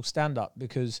actual stand-up,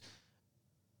 because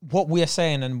what we're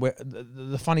saying and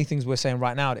the funny things we're saying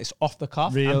right now, it's off the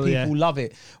cuff Real, and people love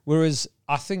it. Whereas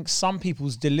I think some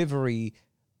people's delivery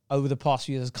over the past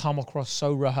few years has come across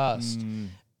so rehearsed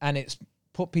and it's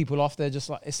put people off. They're just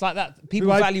like, it's like that. People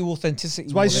Why- value authenticity.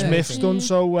 That's why more than Smith's anything. done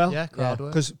so well. Yeah, crowd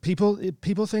work. Because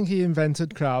people think he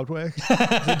invented crowd work.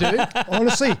 They do it.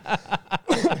 Honestly,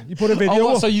 you put a video Oh,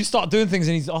 what, up. so you start doing things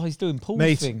and he's doing Paul's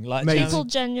Mate, thing. Like, mate. People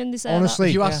genuinely say Honestly,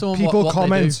 If you ask someone people what they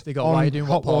comment do, they go, "Why are you on doing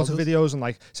hot what Paul water does?" videos and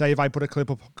like say if I put a clip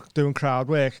up doing crowd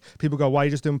work, people go, "Why are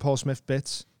you just doing Paul Smith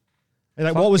bits?" And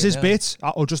like, what was his Fucking hell. bit?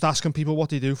 Or just asking people what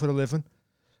they do for a living.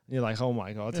 And you're like, oh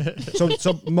my god.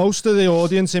 so most of the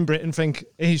audience in Britain think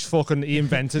he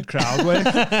invented crowd work.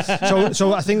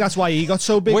 so I think that's why he got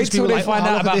so big. Wait 'cause till people they are like, find oh,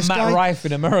 out look at about this Matt guy. Rife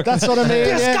in America. That's what I mean.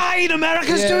 This yeah. guy in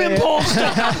America's Yeah, doing yeah. Paul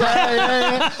stuff.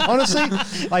 yeah.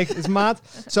 Honestly, like it's mad.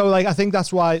 So like I think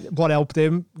that's why what helped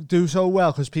him do so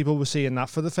well, because people were seeing that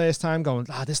for the first time, going,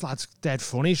 this lad's dead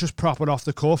funny. He's just proper off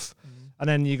the cuff, and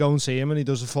then you go and see him, and he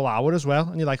does a full hour as well,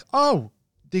 and you're like, oh.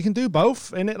 They can do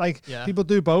both, innit? Like Yeah. people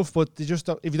do both, but they just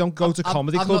don't, if you don't go to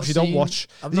comedy I've clubs, not you don't seen- watch.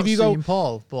 I've If not you go, seen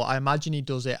Paul, but I imagine he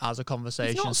does it as a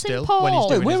conversation not seen still Paul? when he's Wait,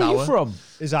 doing Where his are hour. you from?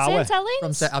 his St. hour.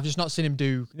 Helens? I've just not seen him do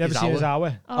You never his seen hour. his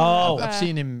hour? Oh, okay. I've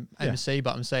seen him Yeah. MC,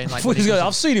 but I'm saying like I thought he was going,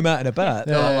 I've seen him out and about.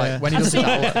 no, Yeah, like yeah. when he does his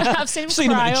hour. I've seen him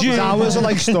Seen him at cry the over gym. His it. hours are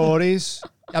like stories.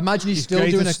 Imagine he's still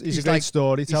great doing as- it. he's a He's great like,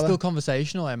 storyteller. He's still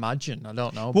conversational, I imagine. I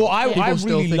don't know. Well, but I people still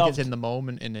really think loved- it's in the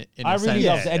moment. In I a really sense.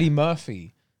 loved Yeah. Eddie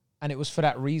Murphy, and it was for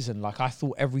that reason. Like I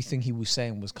thought everything he was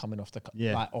saying was coming off the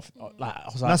Yeah. like off. Like I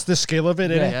was like, That's the skill of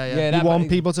it, innit? Yeah, yeah. yeah, You that- want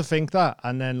people to think that,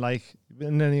 and then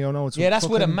you don't know. It's yeah, that's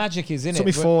where the fucking- magic is, in Took it.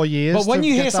 me 4 years. But when to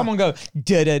you get hear that. someone go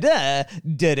da da da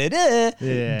da da da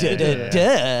Yeah, da da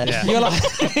yeah. da, you're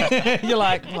like, you're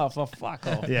like, oh, for fuck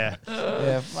off. yeah.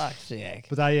 Yeah, fuck shit.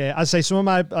 But I'd say some of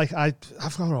my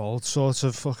I've got all sorts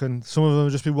of fucking. Some of them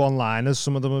would just be one-liners.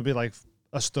 Some of them would be like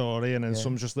a story, and then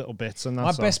some just little bits. And My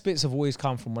that's best bits have always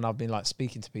come from when I've been like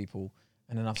speaking to people,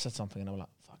 and then I've said something, and I'm like,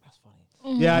 fuck, that's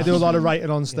funny. Yeah, I do a lot of writing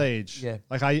on stage. Yeah.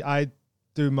 Like I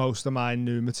do most of my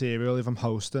new material if I'm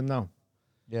hosting now,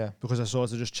 Yeah. because I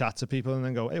sort of just chat to people and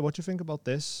then go, hey, what do you think about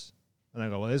this? And I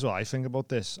go, well, here's what I think about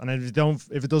this. And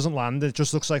if it doesn't land, it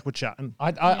just looks like we're chatting.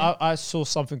 I saw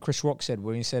something Chris Rock said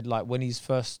where he said like when he's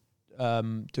first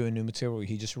doing new material,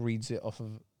 he just reads it off of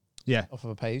Yeah. off of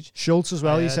a page. Schultz as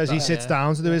well. He says he sits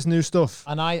down to do his new stuff.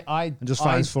 And I just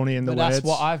finds funny in the but words. That's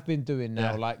what I've been doing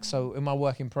now. Yeah. Like, so in my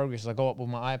work in progress, I go up with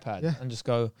my iPad and just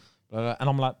go, and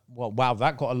I'm like, well, wow,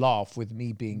 that got a laugh with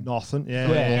me being nothing. Yeah.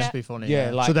 It must be funny.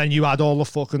 Yeah, like, so then you add all the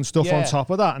fucking stuff on top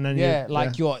of that, and then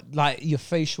your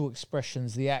facial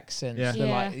expressions, the accents, the,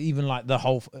 like even like the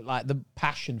whole like the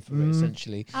passion for it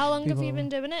essentially. How long have you been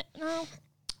doing it now?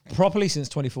 Properly since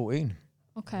 2014.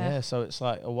 Okay. Yeah, so it's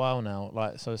like a while now.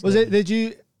 Like, so it's Did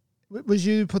you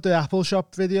put the Apple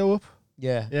Shop video up?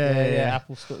 Yeah.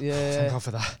 Apple Store. Yeah. Thank God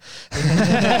for that.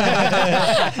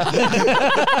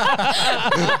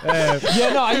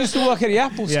 No, I used to work at the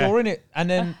Apple Store, innit? And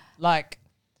then like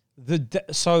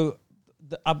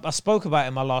I spoke about it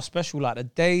in my last special. Like the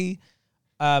day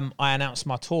I announced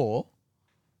my tour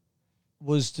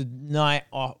was the night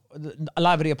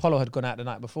Live at the Apollo had gone out the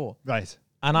night before, right?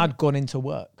 And I'd gone into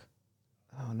work.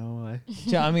 Oh, no way. Do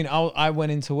you know what I mean? I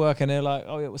went into work and they're like,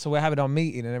 oh, yeah, so we're having our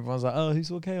meeting and everyone's like, oh, who's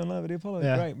okay on Live at the Apollo?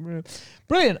 Yeah. Great.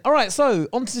 Brilliant. All right, so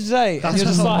on to today. That's and you're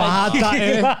just so like,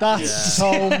 mad. That's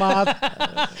so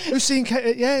mad. Who's seen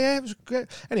Yeah, it was great.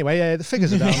 Anyway, the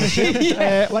figures are down.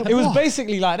 It was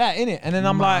basically like that, innit? And then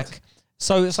I'm like,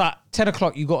 so it's like 10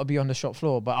 o'clock, you got to be on the shop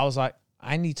floor. But I was like,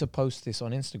 I need to post this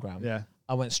on Instagram. Yeah.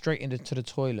 I went straight into the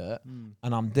toilet and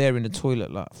I'm there in the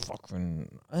toilet like,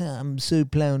 fucking, I'm so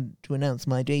proud to announce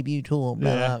my debut tour,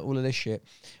 blah, all of this shit.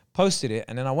 Posted it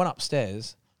and then I went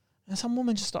upstairs and some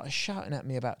woman just started shouting at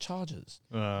me about chargers.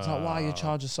 It's like, why are your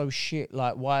chargers so shit?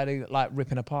 Like, why are they like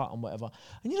ripping apart and whatever?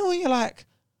 And you know when you're like,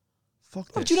 fuck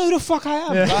this. Do you know who the fuck I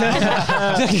am?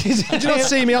 Yeah. Did you not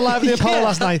see me on Live at the Apollo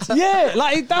last night? Yeah,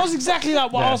 like that was exactly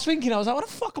like what I was thinking. I was like, what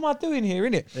the fuck am I doing here,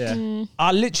 innit? Yeah.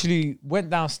 I literally went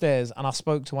downstairs and I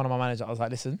spoke to one of my managers. I was like,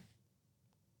 listen,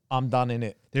 I'm done,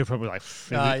 innit? They were probably like,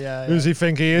 who's he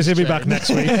think he is? He'll be back next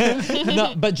week.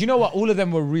 No, but do you know what? All of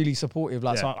them were really supportive.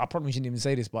 Like, so I probably shouldn't even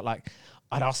say this, but like,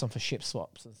 I'd ask them for shift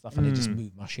swaps and stuff, and they just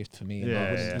moved my shift for me, and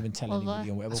I wasn't even telling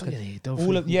anybody or whatever. That's what you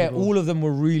need, all of them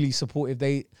were really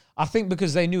supportive. I think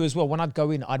because they knew as well, when I'd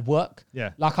go in, I'd work.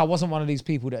 Yeah. Like, I wasn't one of these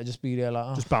people that'd just be there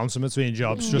like, just bouncing between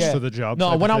jobs, just for the job.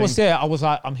 No, when I was there, I was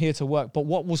like, I'm here to work. But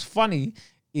what was funny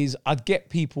is I'd get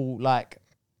people like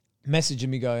messaging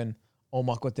me going, oh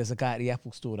my God, there's a guy at the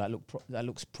Apple store that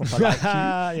looks proper like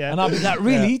you. And I'll be like,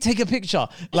 really? Take a picture.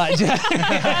 Like,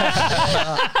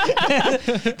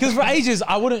 because for ages,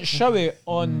 I wouldn't show it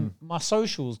on my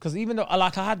socials. Because even though I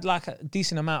had like a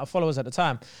decent amount of followers at the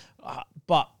time,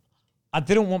 but I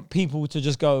didn't want people to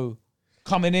just go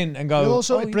coming in and go. And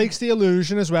also, it breaks the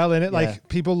illusion as well, innit? Like,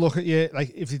 people look at you,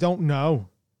 like, if they don't know.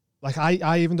 Like,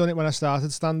 I even done it when I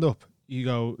started stand-up. You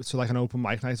go to like an open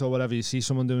mic night or whatever, you see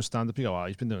someone doing stand-up, you go, oh,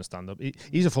 he's been doing stand-up.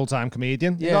 He's a full-time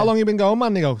comedian. You go, how long you been going,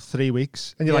 man? They go, 3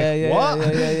 weeks. And you're like,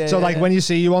 what? So like when you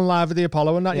see you on Live at the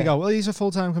Apollo and that, you go, well, he's a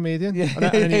full-time comedian. And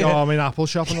then you go, I'm in Apple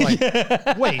Shop. And I'm like,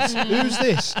 wait, who's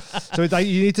this? So like,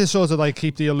 you need to sort of like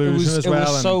keep the illusion as well. It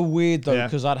was so weird though,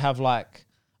 because I'd have like,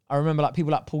 I remember like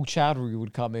people like Paul Chowdhury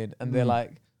would come in and they're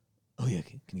like, oh yeah,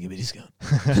 can you give me a discount?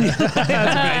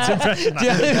 That's a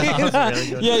great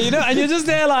impression. Yeah, you know, and you're just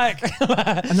there like,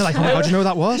 and they're like, oh my God, you know who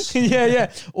that was?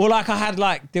 Yeah. Or like I had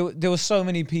like, there were so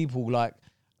many people like,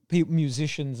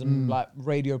 musicians and like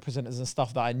radio presenters and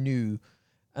stuff that I knew,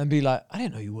 and be like, I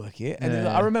didn't know you work here. And then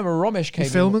I remember Ramesh came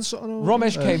in. Filming something?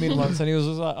 Ramesh came in once and he was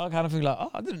just like, I kind of feel like, oh,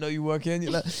 I didn't know you work here. And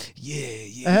you're like,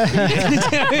 yeah.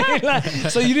 Like,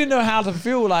 so you didn't know how to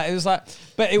feel. Like, it was like,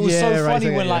 but it was so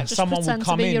funny when like just someone would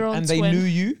come in and they knew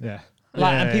you. Yeah.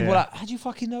 Like, and people were like, how'd you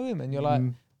fucking know him? And you're like,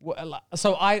 what? Like,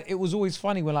 so it was always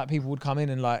funny when like people would come in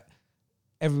and like,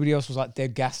 everybody else was like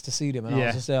dead gassed to see them, and I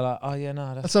was just there like, oh yeah,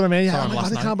 no, that's what I mean. Yeah,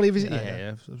 I can't believe he's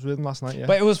I was with him last night. Yeah,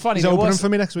 but it was funny. He's opening for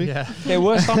me next week. Yeah, there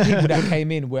were some people that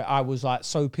came in where I was like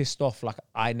so pissed off, like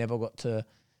I never got to.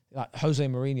 Like Jose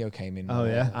Mourinho came in,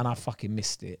 and I fucking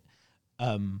missed it.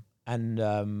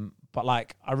 But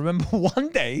like I remember one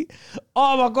day,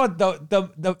 oh my God,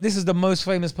 this is the most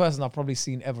famous person I've probably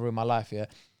seen ever in my life. Yeah.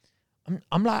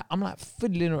 I'm like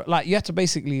fiddling, like you have to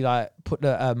basically like put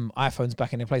the iPhones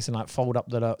back in their place and like fold up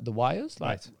the wires, like,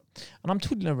 right. And I'm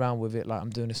twiddling around with it, like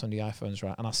I'm doing this on the iPhones,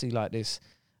 right? And I see like this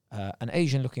an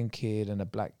Asian looking kid and a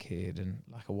black kid and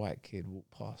like a white kid walk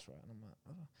past, right? And I'm like,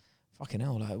 oh, fucking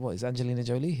hell, like what is Angelina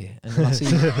Jolie here? And then I see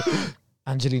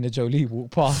Angelina Jolie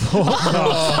walk past. No, I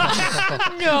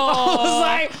was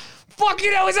like,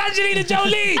 fucking hell, it's Angelina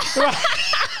Jolie. Right?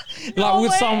 Like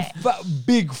with some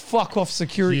big fuck off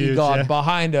security guard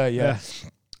behind her,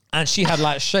 And she had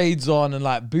like shades on and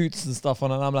like boots and stuff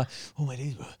on, and I'm like, oh my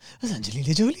days, bro, that's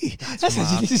Angelina Jolie. That's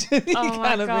Angelina Jolie. Oh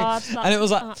my God, And it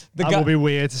was like the That guy. would be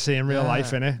weird to see in real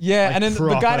life, innit? Yeah, Like and then the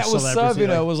proper guy that was celebrity, serving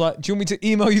her like- was like, "Do you want me to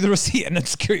email you the receipt?" And then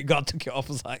security guard took it off.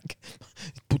 Was like,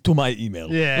 "Put to my email."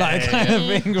 Yeah, like yeah, kind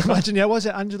of thing. Imagine, yeah, was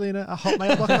it Angelina at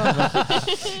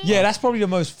hotmail.com? Yeah, that's probably the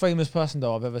most famous person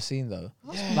though I've ever seen though.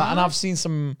 Like, and I've seen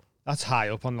some. That's high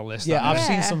up on the list. Yeah, that I've is.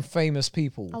 seen some famous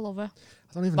people. I love her.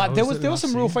 I don't even Like know there who's was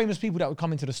some real I've seen. famous people that would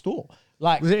come into the store.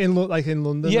 Like Was it in like in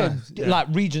London? yeah, though? like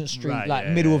Regent Street, Right, like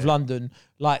yeah, middle of yeah. London.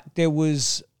 Like there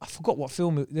was, I forgot what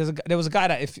film. There was a guy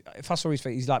that if I saw his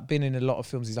face, he's like been in a lot of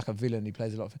films. He's like a villain. He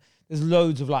plays a lot of. There's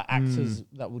loads of like actors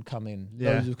that would come in.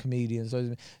 Yeah. Loads of comedians.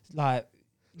 Loads of, like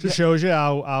Just shows you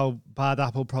how bad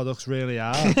Apple products really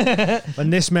are.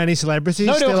 And this many celebrities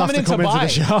no, they were still have coming to in to come into buy. the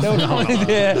shop. They were coming in,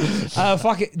 yeah.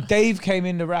 Fuck it. Dave came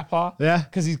in, the rapper. Yeah.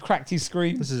 Because he cracked his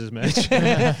screen. This is his match.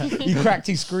 He cracked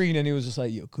his screen and he was just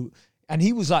like, "Yo, cool." And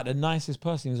he was like the nicest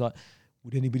person. He was like,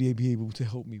 "Would anybody be able to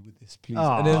help me with this, please?"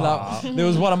 And then like, there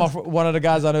was one of the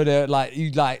guys I know there,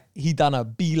 he done a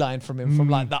beeline from him from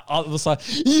like that other side.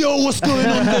 "Yo, what's going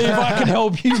on, Dave? I can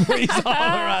help you." Raise arm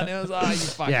around. It was like, "You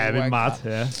fucking Yeah, it'd be mad. wanker."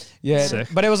 Yeah. Yeah, Sick.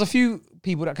 but there was a few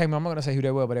people that came in. I'm not gonna say who they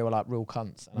were, but they were like real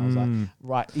cunts. And I was like,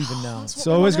 right, even now. It's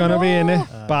always going to be in it.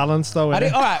 Balance though, I innit?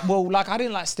 didn't, all right, well, like I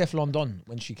didn't like Steph London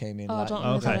when she came in. Oh, I like, don't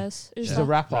know who okay. that is. Who's she's that? a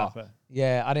rapper. Rapper.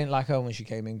 Yeah, I didn't like her when she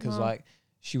came in because like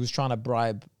she was trying to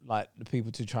bribe like the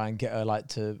people to try and get her like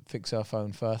to fix her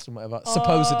phone first and whatever.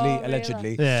 Supposedly, really?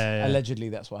 allegedly, Yeah. allegedly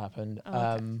that's what happened.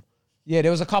 okay. Yeah,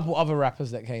 there was a couple other rappers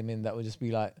that came in that would just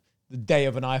be like the day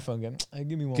of an iPhone going, "Hey,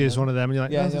 give me one." Gives man." one of them and you're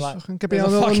like, Yeah, yeah, you're like, fucking could be there's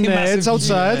on a the fucking nerds massive-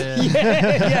 outside.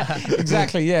 Yeah,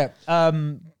 exactly. Yeah.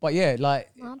 But yeah, like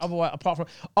otherwise, apart from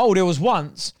there was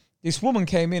once this woman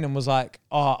came in and was like,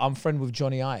 "Oh, I'm friend with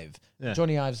Johnny Ive." Yeah.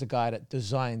 Johnny Ive's the guy that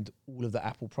designed all of the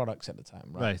Apple products at the time,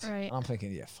 right? Right. Right. And I'm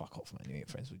thinking, yeah, fuck off, man. You ain't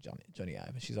friends with Johnny Ive.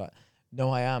 And she's like, "No,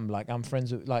 I am. Like, I'm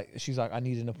friends with." Like, she's like, "I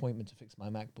need an appointment to fix my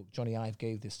MacBook. Johnny Ive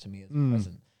gave this to me as a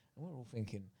present." And we're all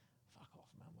thinking, "Fuck off,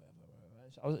 man. Whatever."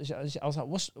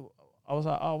 I was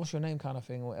like, "Oh, what's your name?" kind of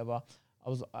thing, or whatever.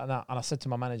 And I said to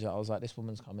my manager, I was like, "This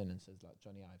woman's come in and says like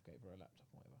Johnny Ive gave her a laptop,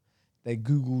 or whatever." They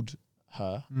Googled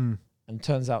her, and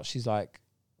turns out she's like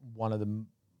one of the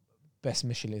best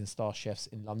Michelin star chefs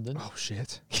in London. Oh,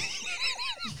 shit.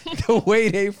 The way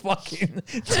they fucking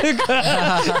took her.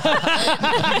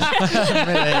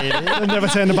 I'll never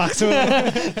turn the back to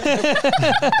it.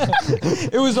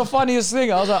 It was the funniest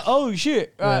thing. I was like, "Oh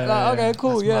shit!" Right, like, okay,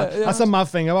 cool, yeah. That's the mad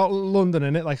thing about London,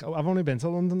 innit? Like, I've only been to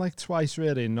London like twice,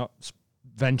 really, and not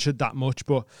ventured that much,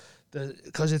 but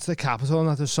because it's the capital and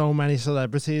that there's so many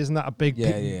celebrities and that are big,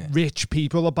 rich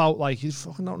people about, like, you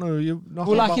fucking don't know who you're not.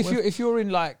 Well, like if you're in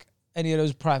like any of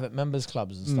those private members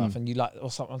clubs and stuff, and you like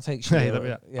or someone takes you,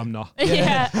 I'm not.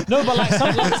 Yeah. No, but like,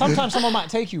 sometimes someone might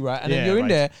take you, right, and then you're in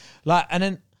there, like, and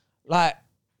then like.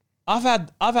 I've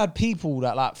had people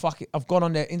that like fuck it. I've gone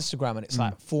on their Instagram and it's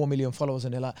like 4 million followers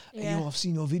and they're like, "Hey, yo, I've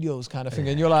seen your videos," kind of thing,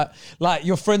 and you're like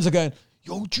your friends are going,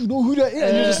 "Yo, do you know who that is?"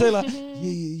 And you just say like,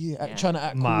 "Yeah," trying to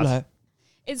act cool, Mad. like.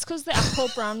 It's because the Apple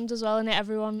brand as well, and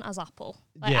everyone has Apple.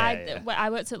 Like I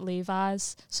worked at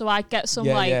Levi's, so I get some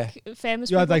famous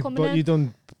You people had like, coming but in. you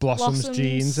done Blossoms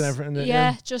jeans and everything.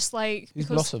 didn't you? Just like Who's because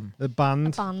Blossom? The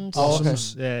band. band. Oh, okay.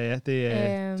 Blossoms.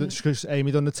 Yeah. Because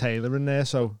Amy done the tailor in there,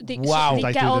 so Wow. They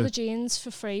Like get do all the- the jeans for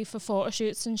free for photo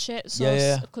shoots and shit. So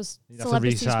Yeah. because You'd have to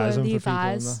celebrities resize wear them for people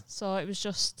and Levi's, that. so it was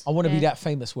just. I want to be that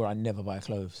famous where I never buy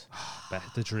clothes.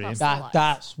 the dream.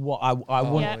 That's what I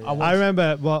want. Yeah. I want. I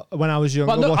remember when I was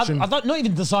younger But no, watching. I not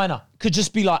even designer. Could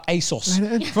just be like ASOS.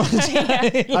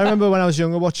 I remember when I was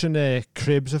younger watching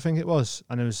Cribs, I think it was,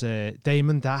 and it was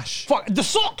Damon Dash. Fuck the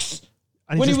socks.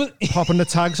 And When he he just popping the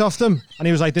tags off them. And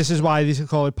he was like, "This is why these are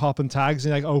called popping tags."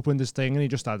 And he like opened this thing and he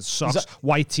just had socks, like-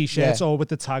 white t-shirts, Yeah. all with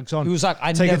the tags on. He was like,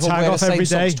 "I Take a never tag wear the off same every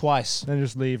socks day. twice." Then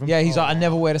just leave them. Yeah, he's like, "I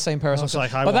never wear the same pair of I was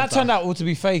socks." like, I but that want turned that. out all to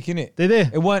be fake, innit? Did it?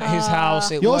 It weren't his house.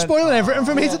 You're spoiling everything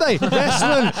for me today.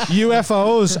 Wrestling,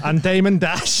 UFOs, and Damon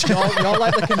Dash. You're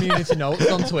like the community notes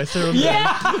on Twitter. And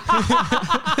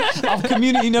I've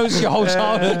community notes your whole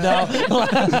childhood now.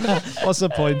 What's the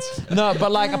point? No,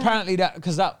 but like apparently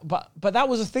but that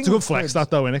was a thing. It's a good with flex, Cribs. that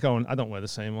though, innit? Going, I don't wear the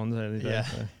same ones any day. Yeah.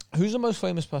 Who's the most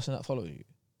famous person that follows you?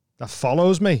 That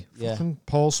follows me. Yeah. Fucking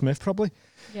Paul Smith, probably.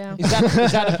 Yeah. Is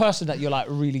that a person that you're like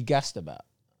really gassed about?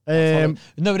 No,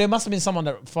 there must have been someone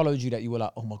that followed you that you were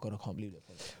like, "Oh my god, I can't believe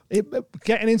that."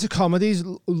 Getting into comedies,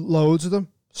 loads of them.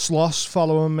 Sloss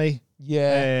following me.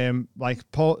 Yeah. Like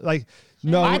Paul, like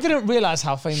no. I didn't realize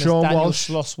how famous Sean Daniel Walsh.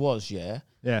 Sloss was. Yeah.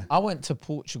 Yeah. I went to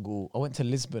Portugal. I went to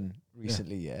Lisbon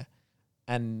recently. Yeah.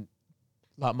 And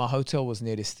like my hotel was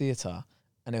near this theatre,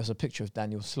 and there was a picture of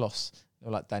Daniel Sloss. They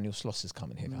were like, Daniel Sloss is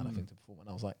coming here, kind of thing to perform. And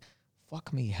I was like,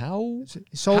 fuck me, how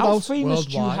sold how out famous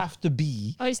do you worldwide. have to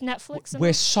be Oh, it's Netflix.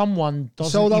 where someone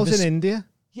doesn't Sold out even in India.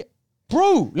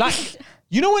 bro, like,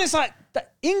 you know when it's like, the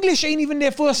English ain't even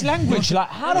their first language. Like,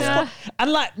 how the fuck?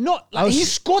 And like, not, like,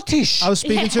 he's Scottish. I was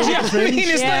speaking to Do you him know at what the I mean? Fringe.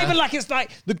 It's not even like it's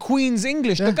like the Queen's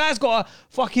English. The guy's got a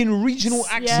fucking regional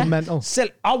accent. Mental.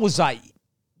 I was like,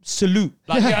 salute.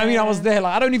 Like, you know what I mean? I was there,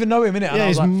 like, I don't even know him, innit? And Yeah, I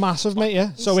was he's like, massive, mate.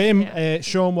 Yeah. So him,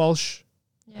 Sean Walsh,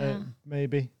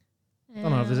 maybe. I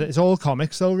don't know. If it's all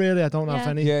comics though. Really, I don't have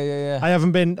any. yeah. I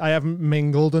haven't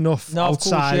mingled enough No, of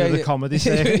course, outside of the yeah. comedy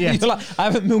circuit yet. You're like, I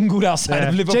haven't mingled outside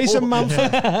of Liverpool. Jason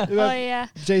Manford. Oh yeah.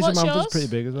 Jason What's Manford's yours? pretty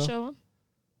big as well. Show 'em.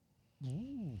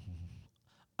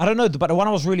 I don't know, but the one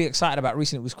I was really excited about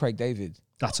recently was Craig David.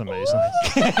 That's amazing.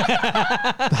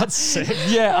 That's sick.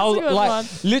 Yeah, I a was good like, one.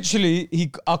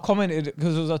 literally, I commented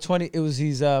because it was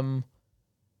his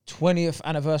 20th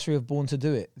anniversary of Born to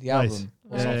Do It, the Right. album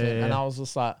or Yeah, something, yeah. and I was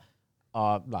just like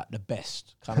the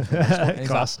best kind of thing. And, he's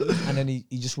Class. like, and then he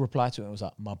just replied to it and was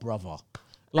like, my brother,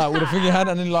 like with a finger hand,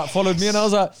 and then like followed me, and I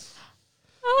was like,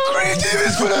 Craig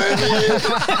David's for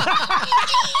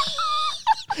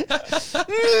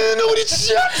nobody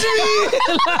chat to me.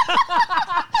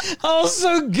 I was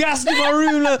so gassed in my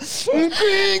room, like, Craig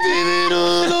David,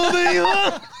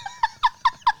 oh,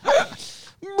 no,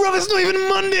 bro, it's not even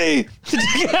Monday.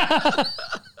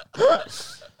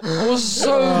 I was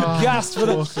so gassed for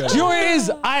the. Do you know what it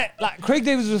is? Craig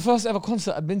David was the first ever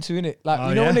concert I'd been to, innit? Like, Oh,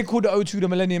 you know yeah? when they called the O2 the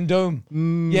Millennium Dome?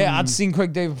 Yeah, I'd seen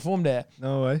Craig David perform there.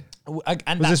 No way.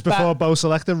 And Was this before Bo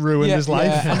Selector ruined his life?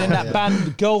 Yeah, and then that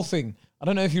band Girl Thing. I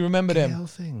don't know if you remember them. Girl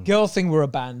Thing. Girl Thing were a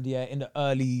band, yeah, in the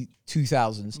early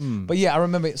 2000s. But yeah, I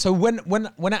remember it. So when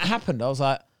that happened, I was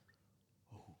like,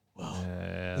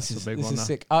 Yeah, this that's is, a big this one. is That.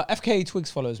 sick. FKA Twigs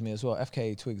follows me as well.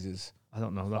 FKA Twigs is I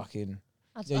don't know that. fucking.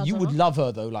 I Yeah, don't you would know. love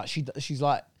her though. Like she's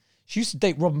like, she used to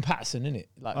date Robin Pattinson, innit?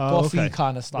 Like Oh, gothy okay.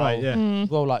 kind of style. Right, yeah.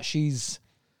 Well, like she's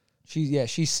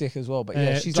sick as well. But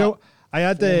yeah, she's Joe, like, I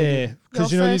had Your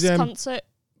because you know first you concert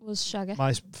was Shaggy.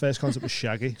 my first concert was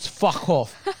Shaggy. fuck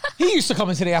off. He used to come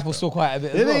into the Apple store quite a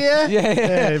bit as Did well. he? Yeah.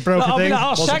 Yeah. It broke Like, a I'll be thing. like, oh,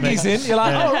 Wasn't Shaggy's me. in. You're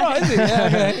like, oh, right, is he?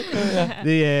 Yeah,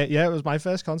 okay. Yeah, it was my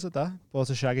first concert. That bought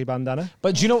a Shaggy bandana.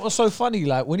 But do you know what's so funny?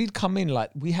 Like when he'd come in,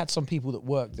 like we had some people that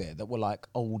worked there that were like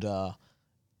older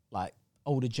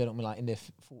gentlemen, like in their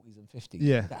 40s and 50s.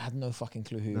 Yeah. That had no fucking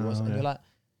clue who he No, was. And yeah. you're like,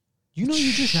 you know,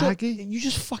 you just Shaggy? you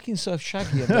just fucking serve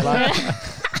Shaggy. And they're like,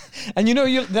 and you know,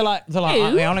 they're like, Who?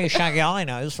 the only Shaggy I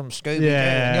know is from Scooby Doo.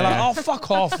 Yeah, And you're like, yeah. oh,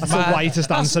 fuck off, That's man. the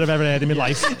whitest answer I've ever heard in my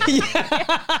life. Fucking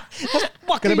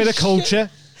Got a bit of shit. culture.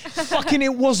 Fucking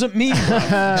it wasn't me. Bro. Do you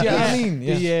know what I mean?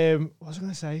 Yeah. The what was I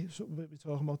going to say? So we were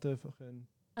talking about the fucking.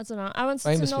 I don't know. I wanted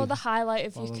Famous to know the people. highlight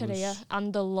of your Followers. career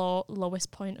and the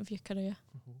lowest point of your career.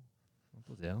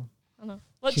 Bloody hell. I know.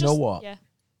 Well, Do you know what? Yeah.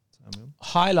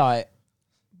 Highlight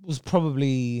was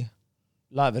probably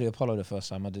Live at the Apollo the first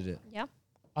time I did it. Yeah.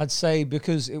 I'd say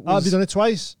because it Oh, have you was. done it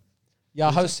twice? Yeah,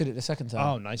 I hosted it the second time.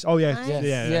 Oh, nice. Oh, yeah. Nice.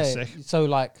 Yeah, that's sick. So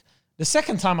like the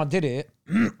second time I did it,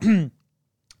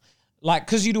 like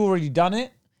because you'd already done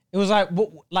it, it was like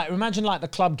what, like imagine like the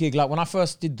club gig. Like when I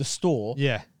first did the store,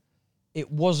 Yeah.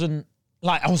 it wasn't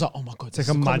like I was like, oh my god, It's this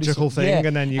like is a comedy magical store. thing,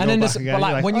 and then you go back this- again, But like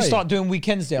you're like, when you "Oi." start doing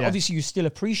weekends there, Yeah. obviously you still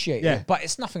appreciate Yeah. it, but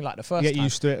it's nothing like the first You get time.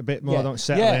 used to it a bit more, don't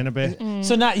settle in a bit.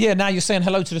 So now you're saying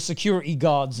hello to the security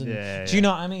guards, and Yeah, do you know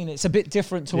what I mean? It's a bit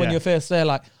different to when Yeah. you're first there,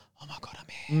 like, oh my god, I'm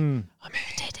here, I'm here.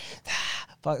 Did it.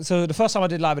 But so the first time I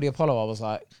did Live at the Apollo, I was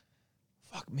like,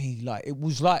 fuck me, like it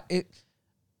was like it.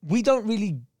 I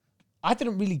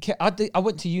didn't really care. I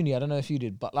went to uni. I don't know if you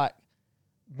did, but like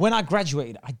when I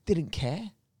graduated, I didn't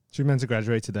care. So you meant to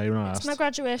graduate today when I It's asked. my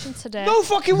graduation today. No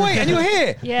fucking way, and you're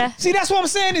here. Yeah. See, that's what I'm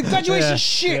saying. Graduation Yeah.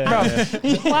 shit, Yeah, bro.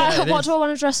 yeah. What do I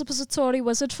want to dress up as a Tory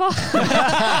wizard for?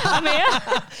 I'm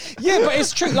here. Yeah, but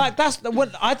it's true. Like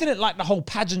when I didn't like the whole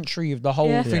pageantry of the whole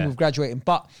Yeah. thing Yeah. with graduating,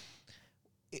 but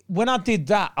when I did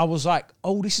that, I was like,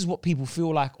 oh, this is what people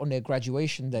feel like on their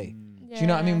graduation day. Do you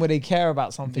know what I mean? Where they care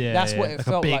about something. Yeah, That's yeah. what it like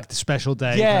felt a big like. special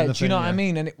day. Yeah, kind of do you know thing, what I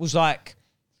mean? And it was like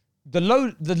the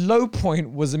low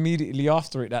point was immediately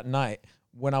after it that night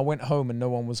when I went home and no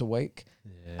one was awake,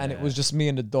 and it was just me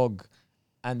and the dog,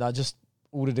 and I just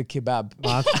ordered a kebab.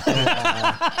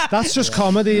 That's just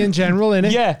comedy in general,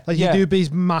 innit? Yeah, Like yeah. you do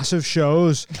these massive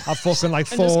shows of fucking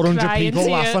like And just 400 cry people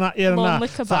into laughing your at you and lonely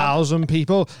that kebab. 1,000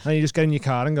 people, and you just get in your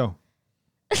car and go,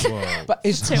 whoa. But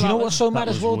do 2 you know hours. what's so mad That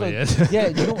as was well weird. though? Yeah,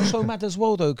 do you know what's so mad as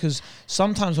well though? Because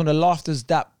sometimes when the laughter's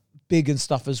that big and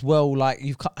stuff as well. Like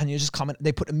and you're just coming.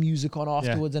 They put the music on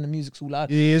afterwards, and the music's all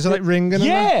loud. Your ears are like ringing.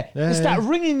 Yeah, it's that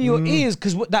ringing in your ears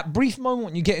because that brief moment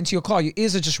when you get into your car, your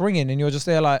ears are just ringing, and you're just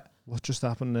there like, what just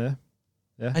happened there?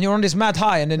 Yeah, and you're on this mad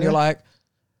high, and then you're like,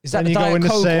 is that then the Diet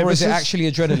Coke or is it services.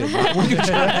 actually adrenaline? Like, what are you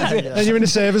trying to do? And you're in the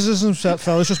services and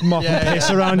fellas just mopping piss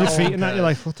around your feet and that. You're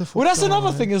like, what the fuck? Well, that's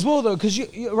another thing as well, though, because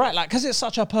you're right, like, because it's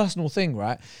such a personal thing,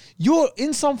 right? You're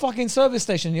in some fucking service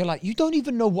station, you're like, you don't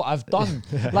even know what I've done.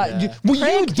 Like, were you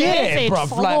Craig there, David bruv?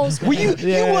 follows Like, were you?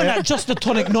 Yeah. You weren't at Just a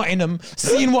Tonic Nottingham,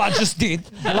 seeing what I just did.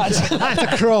 Like, I had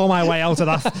to crawl my way out of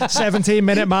that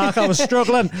 17-minute mark. I was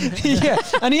struggling. yeah,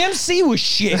 and the MC was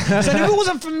shit. So if it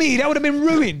wasn't for me, that would have been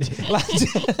ruined. Like,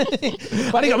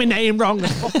 But he got my name wrong.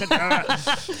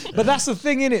 but that's the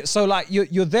thing, innit? So like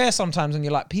you're there sometimes, and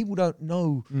you're like, people don't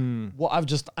know what I've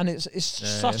just, and it's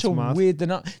such it's a mad. weird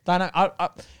dynamic.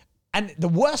 And the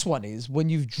worst one is when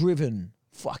you've driven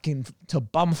fucking to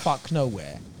bumfuck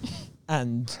nowhere,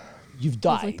 and you've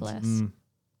Lovely died, place.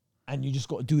 and you just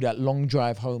got to do that long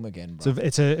drive home again, bro.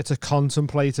 It's a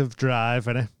contemplative drive,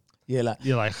 innit? Yeah, like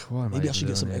You're like, what am maybe I even should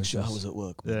get some doing extra here? hours at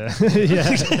work. Yeah. Yeah.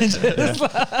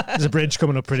 There's a bridge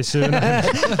coming up pretty soon.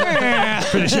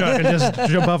 Pretty sure I can just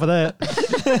jump over there.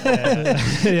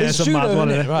 Yeah, it's a true mad though, one,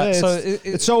 isn't it? innit? Right, Yeah, so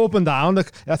it's so up and down.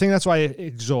 Like, I think that's why it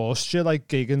exhausts you, like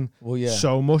gigging Well, yeah.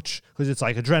 so much, because it's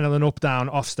like adrenaline up, down,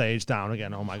 off stage, down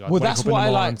again. Oh my god! Well, Wake that's up in the why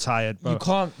I morning like. tired, You but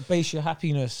can't base your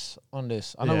happiness on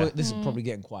this. I know Yeah. this is probably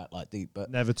getting quite like deep, but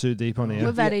never too deep on here.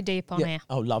 We're very deep on yeah. here.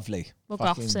 Oh, lovely. We're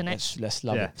Fucking goths, innit? Let's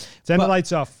love Yeah, it. turn the But-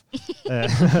 lights off.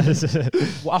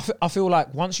 Well, I feel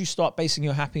like once you start basing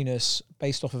your happiness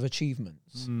based off of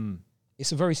achievements,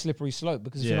 it's a very slippery slope,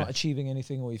 because if you're Yeah. not achieving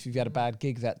anything, or if you've had a bad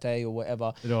gig that day or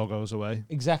whatever, It all goes away.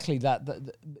 exactly that.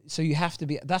 So you have to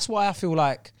be. That's why I feel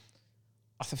like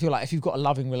if you've got a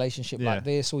loving relationship Yeah. like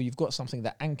this, or you've got something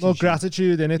that anchors Well, you,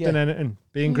 gratitude in it Yeah. than anything.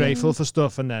 Being grateful for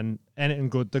stuff, and then anything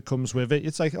good that comes with it.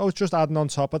 It's like, oh, it's just adding on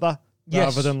top of that.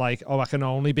 Yes. Rather than like, oh, I can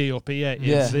only be up here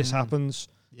Yeah. if this happens.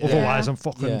 Yeah. Otherwise, I'm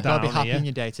fucking Yeah. You gotta down be happy in here.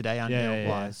 your day to day, and Yeah, yeah,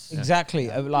 otherwise. Exactly,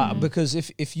 like because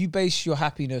if you base your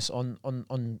happiness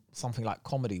on something like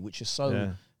comedy, which is so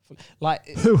Yeah. like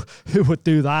Who would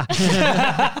do that?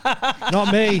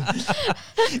 Not me.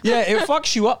 yeah, it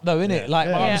fucks you up though, innit? Like,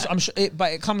 Yeah. I'm sure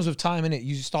but it comes with time, innit?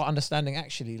 You start understanding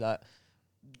actually, like,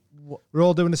 We're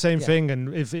all doing the same Yeah. thing,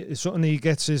 and if something he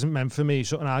gets isn't meant for me,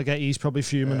 something I get, he's probably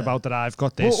fuming about that I've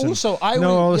got this. well, also, I know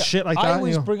always, all the yeah, shit like I that.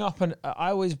 always you know?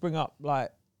 bring up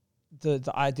like the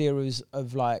idea is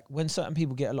of like when certain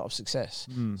people get a lot of success,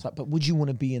 it's like, but would you want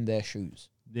to be in their shoes?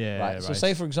 Yeah, Right. So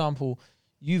say for example,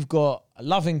 you've got a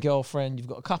loving girlfriend, you've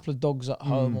got a couple of dogs at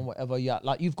home or whatever. Yeah,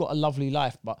 like you've got a lovely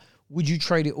life, but would you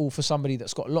trade it all for somebody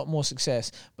that's got a lot more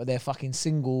success, but they're fucking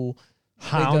single?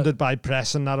 hounded by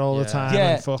press and that all the time.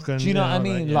 Yeah. And fucking, Do you know what I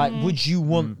mean? Like, Mm. would you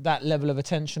want that level of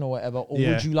attention or whatever, or Yeah.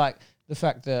 would you like the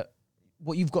fact that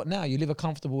what you've got now, you live a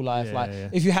comfortable life? Yeah, like, yeah.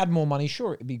 if you had more money,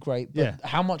 sure, it'd be great. But Yeah.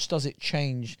 how much does it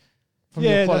change from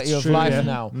Yeah, your quality that's of true, life yeah.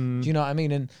 now? Do you know what I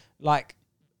mean? And like,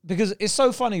 because it's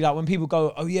so funny, like when people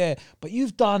go, "Oh yeah, but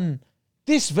you've done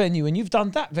this venue and you've done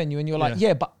that venue," and you're like, Yeah.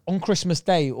 "Yeah, but on Christmas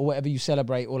Day or whatever you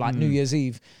celebrate, or like New Year's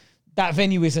Eve, that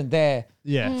venue isn't there."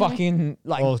 Yeah. Fucking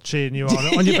like, All cheering you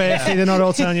on your birthday. They're not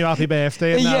all telling you happy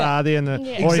birthday and that, Yeah. are they? And Yeah.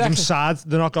 or even Exactly. sad,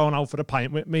 they're not going out for a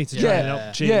pint with me to try Yeah.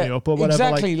 and cheer you up or whatever.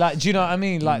 exactly. Like, Like, do you know what I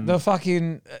mean? Like the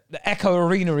fucking the Echo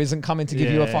Arena isn't coming to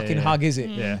give you a Yeah, fucking yeah. hug, is it?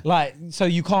 Yeah. Like, so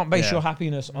you can't base Yeah. your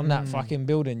happiness on that fucking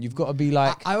building. You've got to be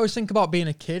like, I always think about being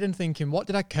a kid and thinking, what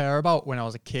did I care about when I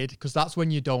was a kid? Because that's when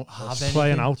you don't have anything.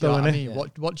 playing out Do you know though, what I innit? mean?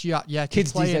 What do you? Yeah, Kids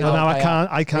kids these playing days but don't out. now play out.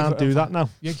 I can't do that now.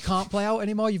 You can't play out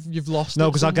anymore. You've lost. No, it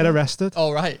because I get somewhere. arrested.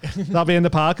 Oh right. They'll be in the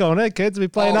park going, "Hey kids, we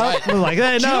playing Oh, out." right. And I'm like,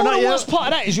 "Hey, do you no, know not the yet." worst part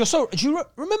of that is you're so. Do you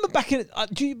remember back in?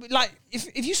 Do you like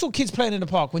if you saw kids playing in the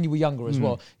park when you were younger as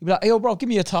well? You'd be like, "Hey, yo, bro, give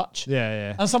me a touch." Yeah,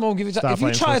 yeah. And someone will give you a touch. Start If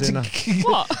you try playing to footy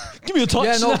what? Give me a touch.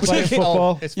 Yeah, no, Playing it's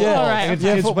football. It's Yeah. football. All right. If Yeah,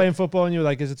 kids football. playing football and you're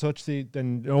like, "Is it touch?"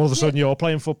 Then all of a sudden you're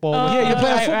playing football. Oh, Yeah, you're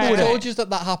playing right, football right, with I it. told you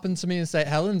that happened to me in St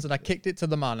Helens, and I kicked it to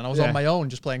the man, and I was Yeah. on my own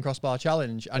just playing crossbar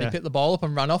challenge, and Yeah. he picked the ball up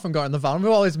and ran off and got in the van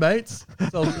with all his mates.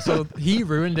 So he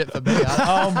ruined it for me.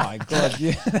 Oh my god!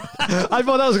 Yeah. I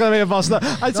thought that was going to be a boss.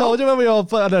 I told you when we all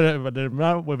played.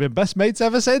 We've been best mates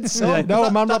ever since. Like, no,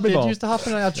 a man that robbed me did ball. used to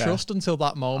happen. I had trust until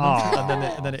that moment, Oh, and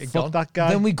then it had Fuck gone. that guy.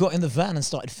 Then we got in the van and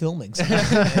started filming. So it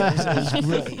was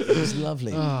great. It was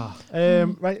lovely. Right,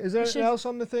 is there anything should- else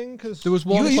on the thing? Because There was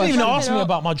You one didn't even question. ask me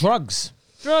about my drugs.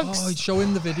 Drugs. Oh, he'd show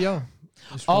in the video.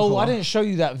 Oh, I didn't show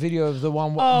you that video of the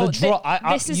one. Oh, The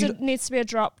drop. needs to be a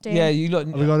drop, Dean. Yeah, you look.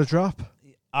 have we got a drop?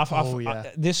 Oh,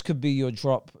 yeah. This could be your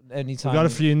drop We've anytime. got a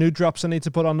few new drops I need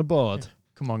to put on the board.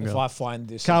 Come on, if girl. I find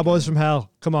this. Cowboys from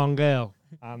Hell. Come on, girl.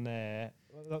 And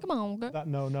Come on, go.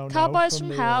 no. Cowboys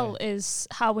from Hell is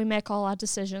how we make all our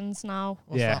decisions now.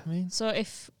 What's that mean? So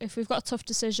if we've got a tough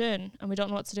decision and we don't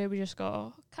know what to do, we just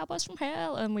go Cowboys from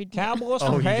Hell, and we Cowboys Oh,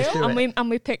 from you just Hell. do it. and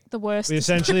we pick the worst. we've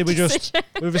essentially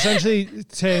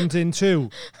turned into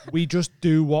we just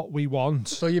do what we want.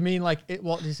 So you mean like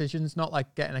what decisions? Not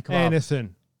like getting a kebab.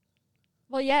 Anything.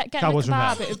 Well, yeah, getting Cowboys the from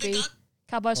kebab, Hell. it would be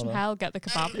Cowboys from Hell, get the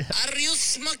kebab. Are you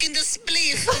smoking the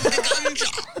spliff of the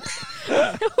ganja?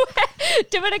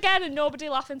 Do it again and nobody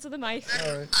laugh into the mic.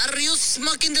 Are you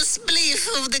smoking the spliff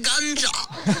of the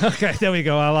ganja? Okay, there we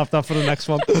go. I'll have that for the next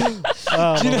one.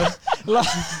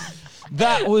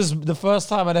 That was the first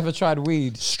time I'd ever tried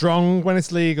weed. Strong when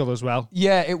it's legal as well.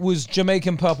 Yeah, it was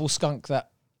Jamaican purple skunk that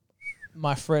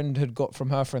my friend had got from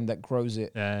her friend that grows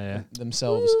it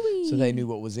themselves. Ooh-wee. So they knew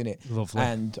what was in it. Lovely.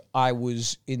 And I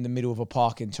was in the middle of a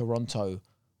park in Toronto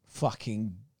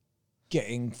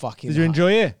getting fucking Did you high.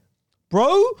 enjoy it?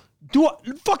 Bro, do I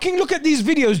fucking look at these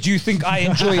videos? Do you think I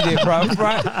enjoyed it, bruv?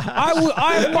 Right?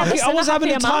 I was having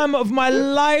the time of my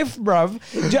life, bruv.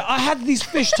 I had these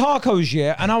fish tacos,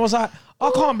 yeah, and I was like,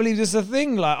 I can't believe this is a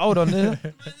thing. Like, hold on. Oh,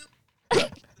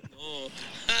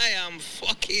 I am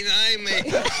fucking high,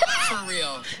 mate. For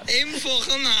real. I'm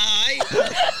fucking high.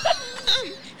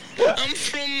 I'm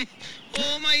from...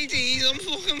 Oh my days, I'm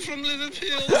fucking from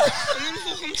Liverpool. I'm in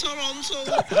fucking Toronto.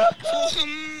 Fucking...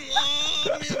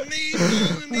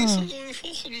 me are going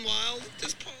fucking wild.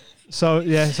 This part. So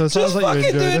it sounds like you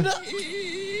enjoyed it.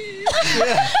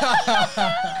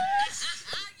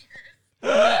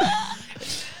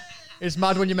 It's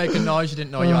mad when you make a noise you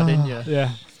didn't know you had in you.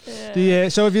 Yeah.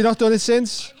 So have you not done it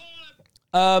since?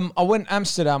 I went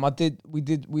Amsterdam. We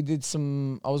did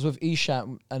some. I was with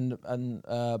Eshat and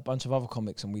a bunch of other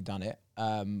comics, and we done it.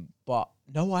 But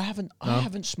no, I haven't. I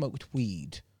haven't smoked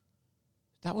weed.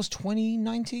 That was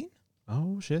 2019.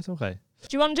 Oh shit! Okay.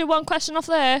 Do you want to do one question off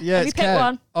there? Yeah, Have you it's picked Kev.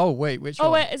 one? Oh wait, which one?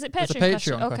 Oh wait, is it Patreon? It's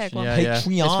a Patreon Okay, question. go on. Yeah, yeah. It's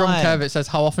from Patreon. Kev. It says,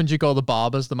 "How often do you go to the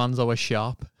barbers? The man's always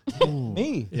sharp."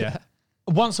 Me? Yeah.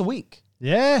 Once a week.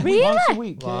 Yeah. Really? Once a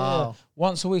week. Wow. Yeah.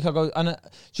 Once a week I go. And do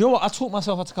you know what? I taught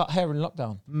myself how to cut hair in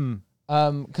lockdown.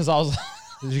 Because I was.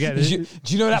 Did you get do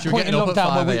you know that You were point in getting up at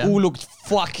lockdown 5 where we a.m.? all looked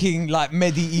fucking like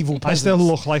medieval I peasants? still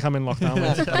look like I'm in lockdown.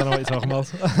 Mate. I don't know what you're talking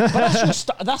about. But that's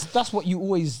your that's what you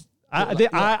always.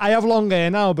 I have long hair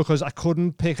now because I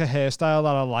couldn't pick a hairstyle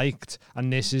that I liked,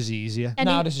 and this is easier. And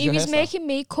Nah, this is he your was hairstyle. making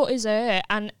me cut his hair,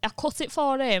 and I cut it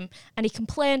for him, and he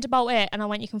complained about it, and I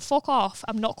went, "You can fuck off.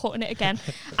 I'm not cutting it again."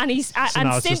 And now it's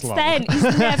since just long. then he's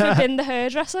never been the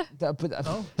hairdresser. But,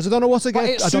 Because I don't know what to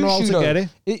get. I don't know how to get it.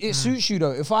 It suits you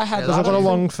though. If I had, Because I've got a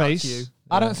long face. you.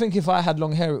 I don't think if I had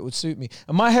long hair it would suit me.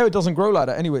 And my hair doesn't grow like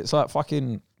that anyway. It's like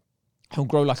fucking, it'll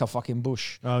grow like a fucking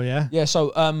bush. Oh yeah. Yeah.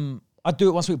 So I do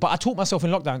it once a week, but I taught myself in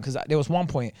lockdown because there was one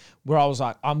point where I was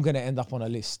like, I'm gonna end up on a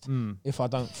list if I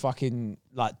don't fucking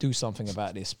like do something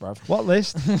about this, bruv. What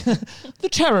list? The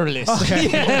terror list.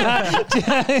 Yeah.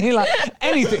 Like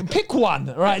anything. Pick one,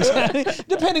 right?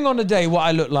 Depending on the day, what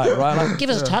I look like, right? Like, give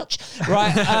us a touch,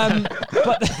 right?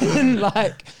 But then,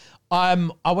 like,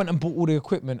 I went and bought all the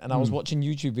equipment and I was watching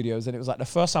YouTube videos and it was like the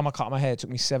first time I cut my hair, it took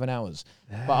me 7 hours.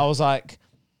 But I was like,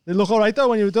 They look all right though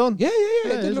when you were done. yeah, it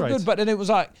it did is look right. good. But then it was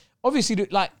like, obviously,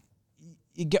 like,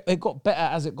 it got better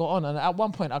as it got on. And at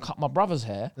one point, I cut my brother's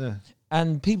hair. Yeah.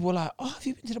 And people were like, "Oh, have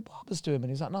you been to the barber's to him?"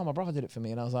 And he's like, "No, my brother did it for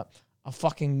me." And I was like, "I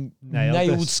fucking Nailed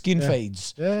nailed this. skin Yeah.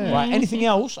 fades. Yeah. Right? Anything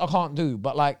else, I can't do."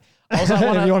 But like, I was like,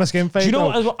 If you want a skin fade, do you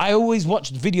know though. what? I always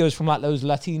watched videos from like those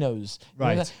Latinos. You know,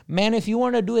 Right. like, man, if you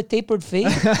want to do a tapered fade,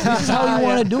 this is how you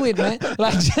want to do it, man.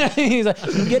 Like, he's like,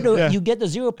 you get the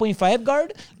 0.5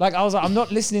 guard. Like, I was like, I'm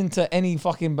not listening to any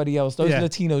fucking buddy else. Those Yeah.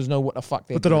 Latinos know what the fuck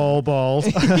they're But they're doing. all bald.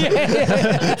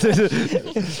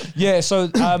 Yeah, so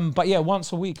but yeah,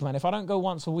 once a week, man. If I don't go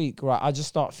once a week, right, I just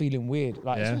start feeling weird.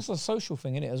 Like Yeah. it's just a social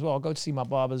thing in it as well. I'll go to see my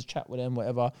barbers, chat with them,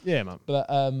 whatever. Yeah, man. But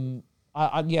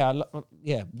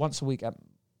once a week. How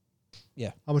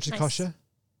much it Nice. cost you?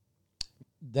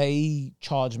 They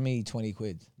charge me 20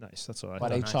 quid, Nice, that's all right. but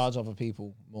they charge other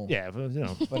people more. Yeah, but you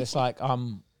know. But it's like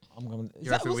I'm going.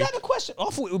 You're every Was that a question? I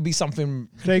thought it would be something.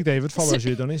 Craig David follows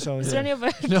you, doesn't he? So Is yeah. there any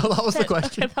other? No, that was the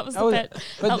question. that was That the was- bit.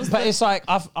 But, That was but the- it's like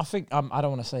I think I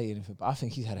don't want to say anything, but I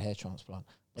think he's had a hair transplant.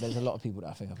 But there's a lot of people that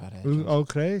I think have had a hair Ooh, transplant. oh,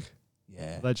 Craig,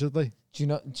 Yeah. allegedly. Do you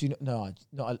know? No,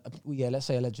 not. Yeah, let's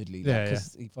say allegedly. Yeah,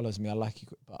 Because he follows me. I like you,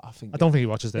 but I think I don't think he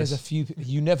watches there's this. a few.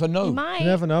 You never know. You might. You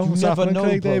never know. You What's never happening, know,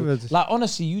 Craig bro. David? Like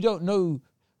honestly, you don't know.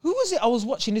 Who was it? I was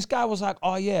watching. This guy was like,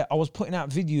 "Oh yeah, I was putting out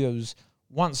videos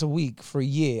once a week for a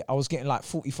year, I was getting like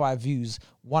 45 views.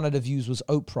 One of the views was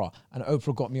Oprah, and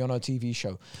Oprah got me on her TV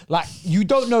show. Like, you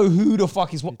don't know who the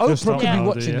fuck is what. Just Oprah could don't be know,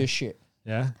 watching do you? this shit.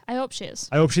 Yeah. I hope she is.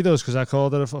 I hope she does, because I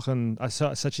called her a fucking. I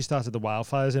said she started the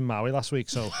wildfires in Maui last week.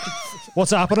 So, what's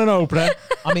happening, Oprah?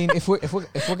 I mean, if we're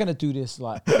gonna do this,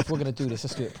 like, let's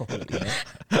do it properly. Yeah?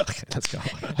 Okay, let's go.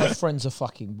 Her friends are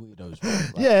fucking weirdos, bro.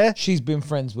 Like, Yeah. she's been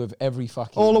friends with every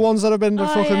fucking. All the ones that have been Oh,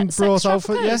 fucking sex brought out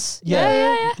for traffickers.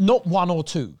 yeah. Not one or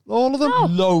two. All of them. No.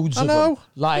 Loads I of know. them.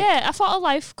 Like, Yeah, I thought a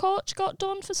life coach got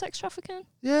done for sex trafficking.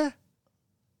 Yeah.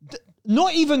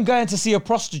 not even going to see a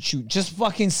prostitute, just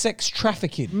fucking sex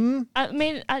trafficking. I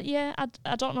mean, I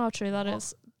don't know how true that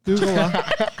is. Google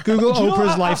that. Google Do you know,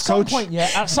 Oprah's at life some coach. point,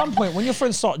 at some point, when your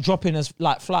friends start dropping as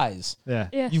like flies, Yeah.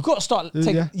 Yeah. you've got to start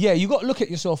Yeah. you got to look at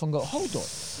yourself and go, hold on.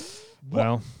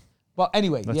 Well, But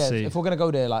anyway, Let's see. if we're gonna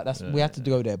go there, like we have to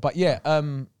go there. But I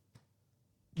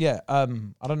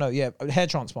don't know. Yeah, hair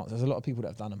transplants. There's a lot of people that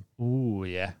have done them. ooh,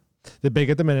 yeah. They're big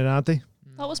at the minute, aren't they?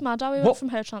 That was mad how we What? went from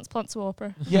hair transplant to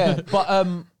Oprah. Yeah, but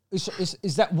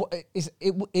is that what it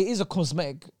is a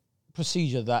cosmetic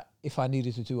procedure that if I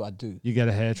needed to do, I'd do. You get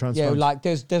a hair Yeah, transplant. like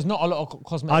there's not a lot of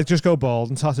cosmetic. I'd just go bald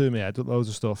and tattoo my head with loads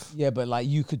of stuff. Yeah, but like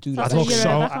you could do That's that. what you're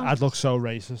right back on. I'd look so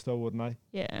racist though, wouldn't I?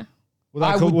 Yeah. Would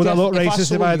I I, would would I look if I racist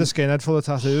saw if I had you a skinhead full of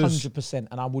tattoos? 100%,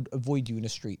 and I would avoid you in the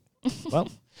street. Well,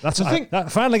 that's The thing- I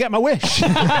finally get my wish. But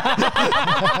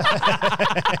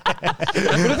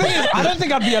the thing is, I don't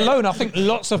think I'd be alone. I think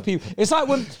lots of people. It's like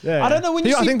when I don't know when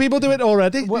you I see. think people do it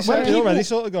already. When They people- already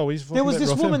sort of go. He's There was fucking a bit this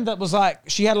rough, him. woman that was like,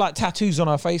 she had like tattoos on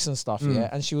her face and stuff,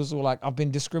 and she was all like, "I've been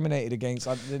discriminated against.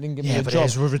 They didn't give me a but job." it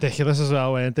is ridiculous as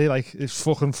well, weren't they? Like it's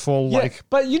fucking full. Yeah, Like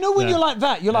but you know when Yeah. you're like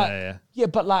that, you're like, yeah. yeah,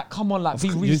 but like, come on, like, be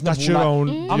You- reasonable. that's your like, own.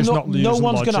 I'm You're not. not No using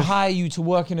one's logic. gonna hire you to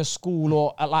work in a school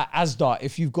or at like ASDA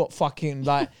if you've got fucking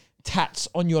like tats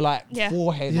on your like Yeah.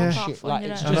 forehead Yeah. and Half shit. on Like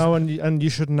your it's head. I just know, and you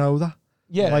should know that.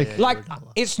 yeah, like- like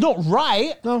it's not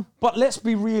right. No. But let's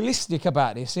be realistic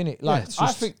about this, innit? Like it's I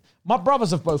just- think my brothers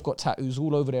have both got tattoos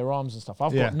all over their arms and stuff.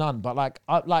 I've Yeah. got none, but like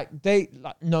they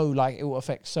know like it will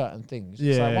affect certain things.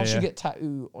 It's Yeah, like once yeah. you get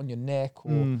tattoo on your neck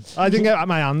or I didn't get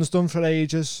my hands done for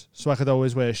ages, so I could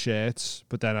always wear shirts.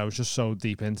 But then I was just so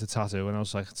deep into tattoo, and I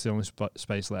was like, it's the only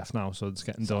space left now, so it's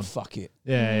getting done. fuck it.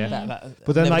 Yeah, yeah. But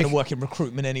But then, never like- gonna work in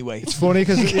recruitment anyway. It's funny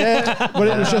because but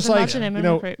it was just like Imagine him in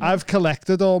recruitment. I've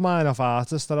collected all mine off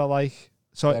artists that I like.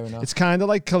 So Fair enough. it's kind of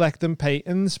like collecting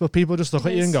paintings, but people just look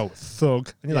It at you and is. go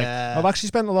thug, and you're Yeah. like, I've actually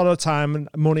spent a lot of time and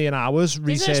money and hours These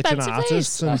are researching expensive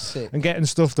artists days. That's it. and getting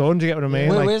stuff done. Do you get what I mean?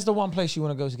 Like, Where's the one place you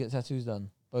want to go to get tattoos done?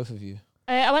 Both of you.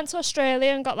 I went to Australia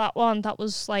and got that one. That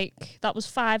was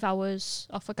 5 hours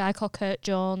off a guy called Kurt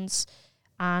Jones.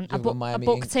 And Do you have a Miami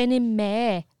booked in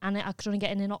May, and I could only get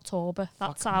in October.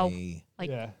 That's Fuck how, me. like,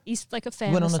 Yeah. he's like a You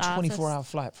famous went on a artist. 24-hour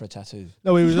flight for a tattoo.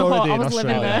 no, he was No, already I in was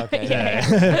living Australia. there.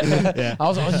 Okay. Yeah. I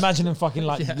was imagining fucking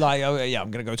like, oh yeah, I'm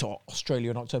gonna go to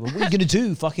Australia in October. What are you gonna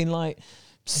do? Fucking like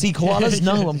see koalas?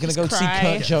 No, I'm gonna go see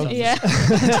Cry. Kurt Jones. Yeah.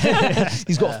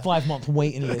 He's got a 5-month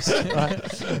waiting list. Right?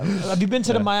 Have you been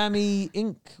to the Miami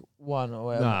Ink one or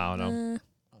whatever? No.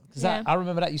 'Cause Yeah. I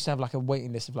remember that used to have like a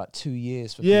waiting list of like 2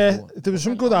 years for Yeah, people. there was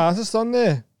some good artists on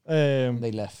there.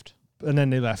 They left. And then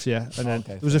they left, yeah. And then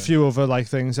Okay, there was a fair few other like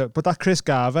things. But that Chris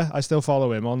Garver, I still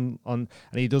follow him on, and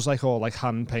he does like all like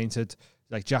hand painted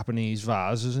like Japanese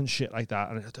vases and shit like that.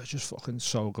 And they're just fucking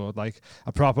so good. Like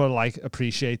I proper like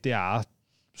appreciate the art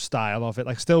style of it.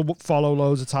 Like still follow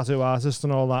loads of tattoo artists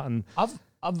and all that. And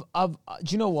Do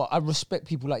you know what? I respect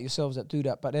people like yourselves that do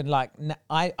that, but then like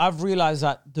I've realized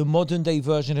that the modern day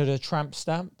version of the tramp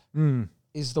stamp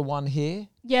is the one here.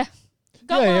 Yeah.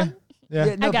 Got yeah, one. yeah. Yeah,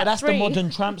 no, I got but that's 3. the modern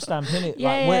tramp stamp, innit? Yeah,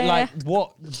 like, where, yeah, like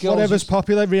what girls Whatever's used-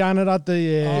 popular. Rihanna had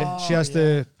the. She has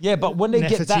the. Yeah, but when they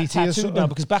get that Nefertiti or tattooed something. now,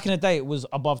 because back in the day it was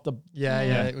above the Yeah,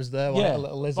 it was there. yeah A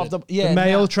little lizard. above the, The yeah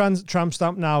male now- tramp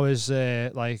stamp now is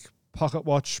like pocket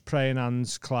watch, praying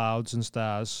hands, clouds, and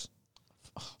stars.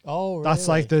 Oh, really?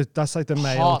 That's like the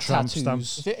male Heart tramp tattoos.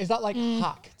 stamp. Is that like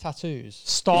hack tattoos?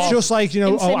 star. It's just like, you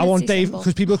know, oh, I want Infinity Dave, symbol.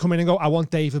 because people come in and go, I want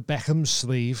David Beckham's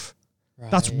sleeve.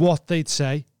 That's Right. what they'd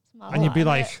say. And you'd be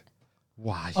Alright. like,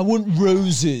 why? I want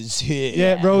roses here.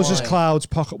 Yeah, roses, Why? clouds,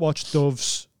 pocket watch,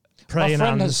 doves, My praying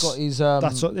friend hands. has got his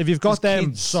That's what, if you've got his them,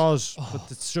 kids. soz,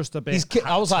 but it's just a bit. His kid,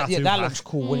 I was like, yeah, tattoo that hack. looks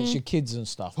cool when it's your kids and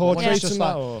stuff. But when Portraits it's just and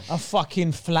like that, or- a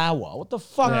fucking flower. What the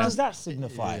fuck Yeah. does that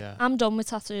signify? Yeah. I'm done with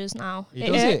tattoos now. It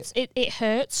Does hurts. It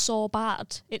hurts so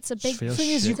bad. It's a big feels Thing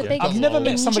is, shit, you yeah. big I've never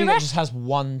met somebody injury. that just has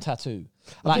one tattoo.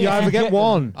 Like You if either get them-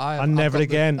 one I've and never got the-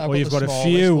 again, I've or got you've the got a smallest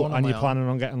few one on and my you're arm. planning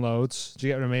on getting loads. Do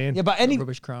you get what I mean? Yeah, but any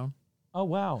Rubbish crown. Oh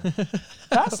wow,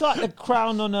 that's like the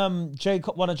crown on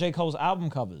one of J. Cole's album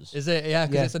covers. Is it? Yeah,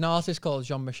 because Yeah. it's an artist called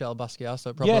Jean-Michel Basquiat, so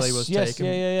it probably was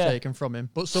taken from him.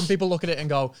 But some people look at it and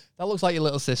go, "That looks like your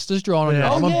little sister's drawn on your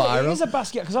arm on it viral." is a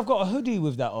Basquiat because I've got a hoodie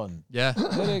with that on. Yeah,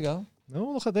 There you go. No,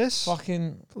 look at this.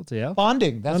 Fucking Bloody hell.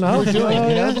 bonding. That's I know. what we're doing. Oh,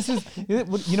 You know, yeah. this is.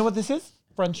 You know what this is?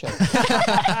 Friendship.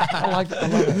 I like it. I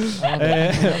love it. I love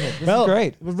it. This is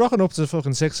great. We're rocking up to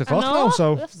fucking 6 o'clock I now, know,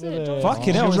 so that's it,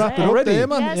 Fucking hell, just is wrap that it up already? there,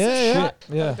 man. Yes, Yeah. shit.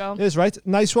 Yeah. Go. It's right.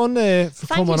 Nice one for Thank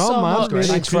coming you so on, man. much. Really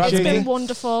Thanks for appreciate having It's me. been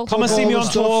wonderful. Come and see me on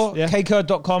stuff. tour, Yeah.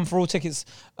 kkurd.com for all tickets.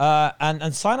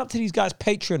 And sign up to these guys'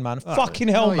 Patreon, man. Fucking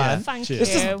hell, man. Thank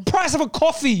It's you. the price of a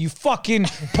coffee, you fucking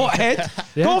pothead.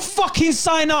 Yeah. Go fucking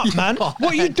sign up, man. What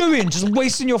are you doing? Just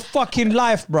wasting your fucking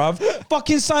life, bruv.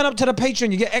 Fucking sign up to the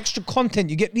Patreon. You get extra content.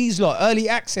 You get these lot, early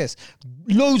access.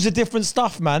 Loads of different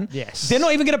stuff, man. Yes. They're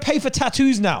not even going to pay for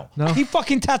tattoos now. No. He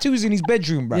fucking tattoos in his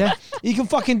bedroom, bruv. Yeah. He can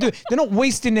fucking do it. They're not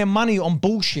wasting their money on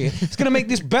bullshit. It's going to make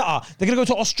this better. They're going to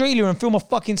go to Australia and film a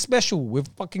fucking special with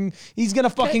fucking... He's going to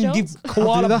fucking give Jones. I'll do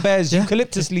koala that. bears Yeah.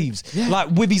 eucalyptus leaves, like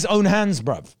with his own hands,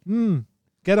 bruv.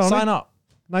 Get on Sign it. up.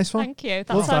 Nice one. Thank you. Love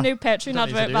That's our that. new Patreon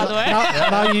advert, do by the way.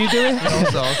 Now you do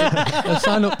it.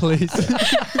 sign up, please.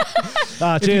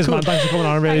 Cheers, man. Thanks for coming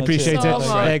on. I really appreciate so it.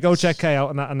 much. Go check Kay out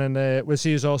and that, and then we'll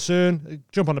see you all soon.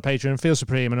 Jump on the Patreon, feel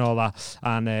supreme and all that.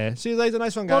 And see you later.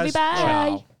 Nice one, Love guys. you, bye.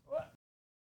 Ciao.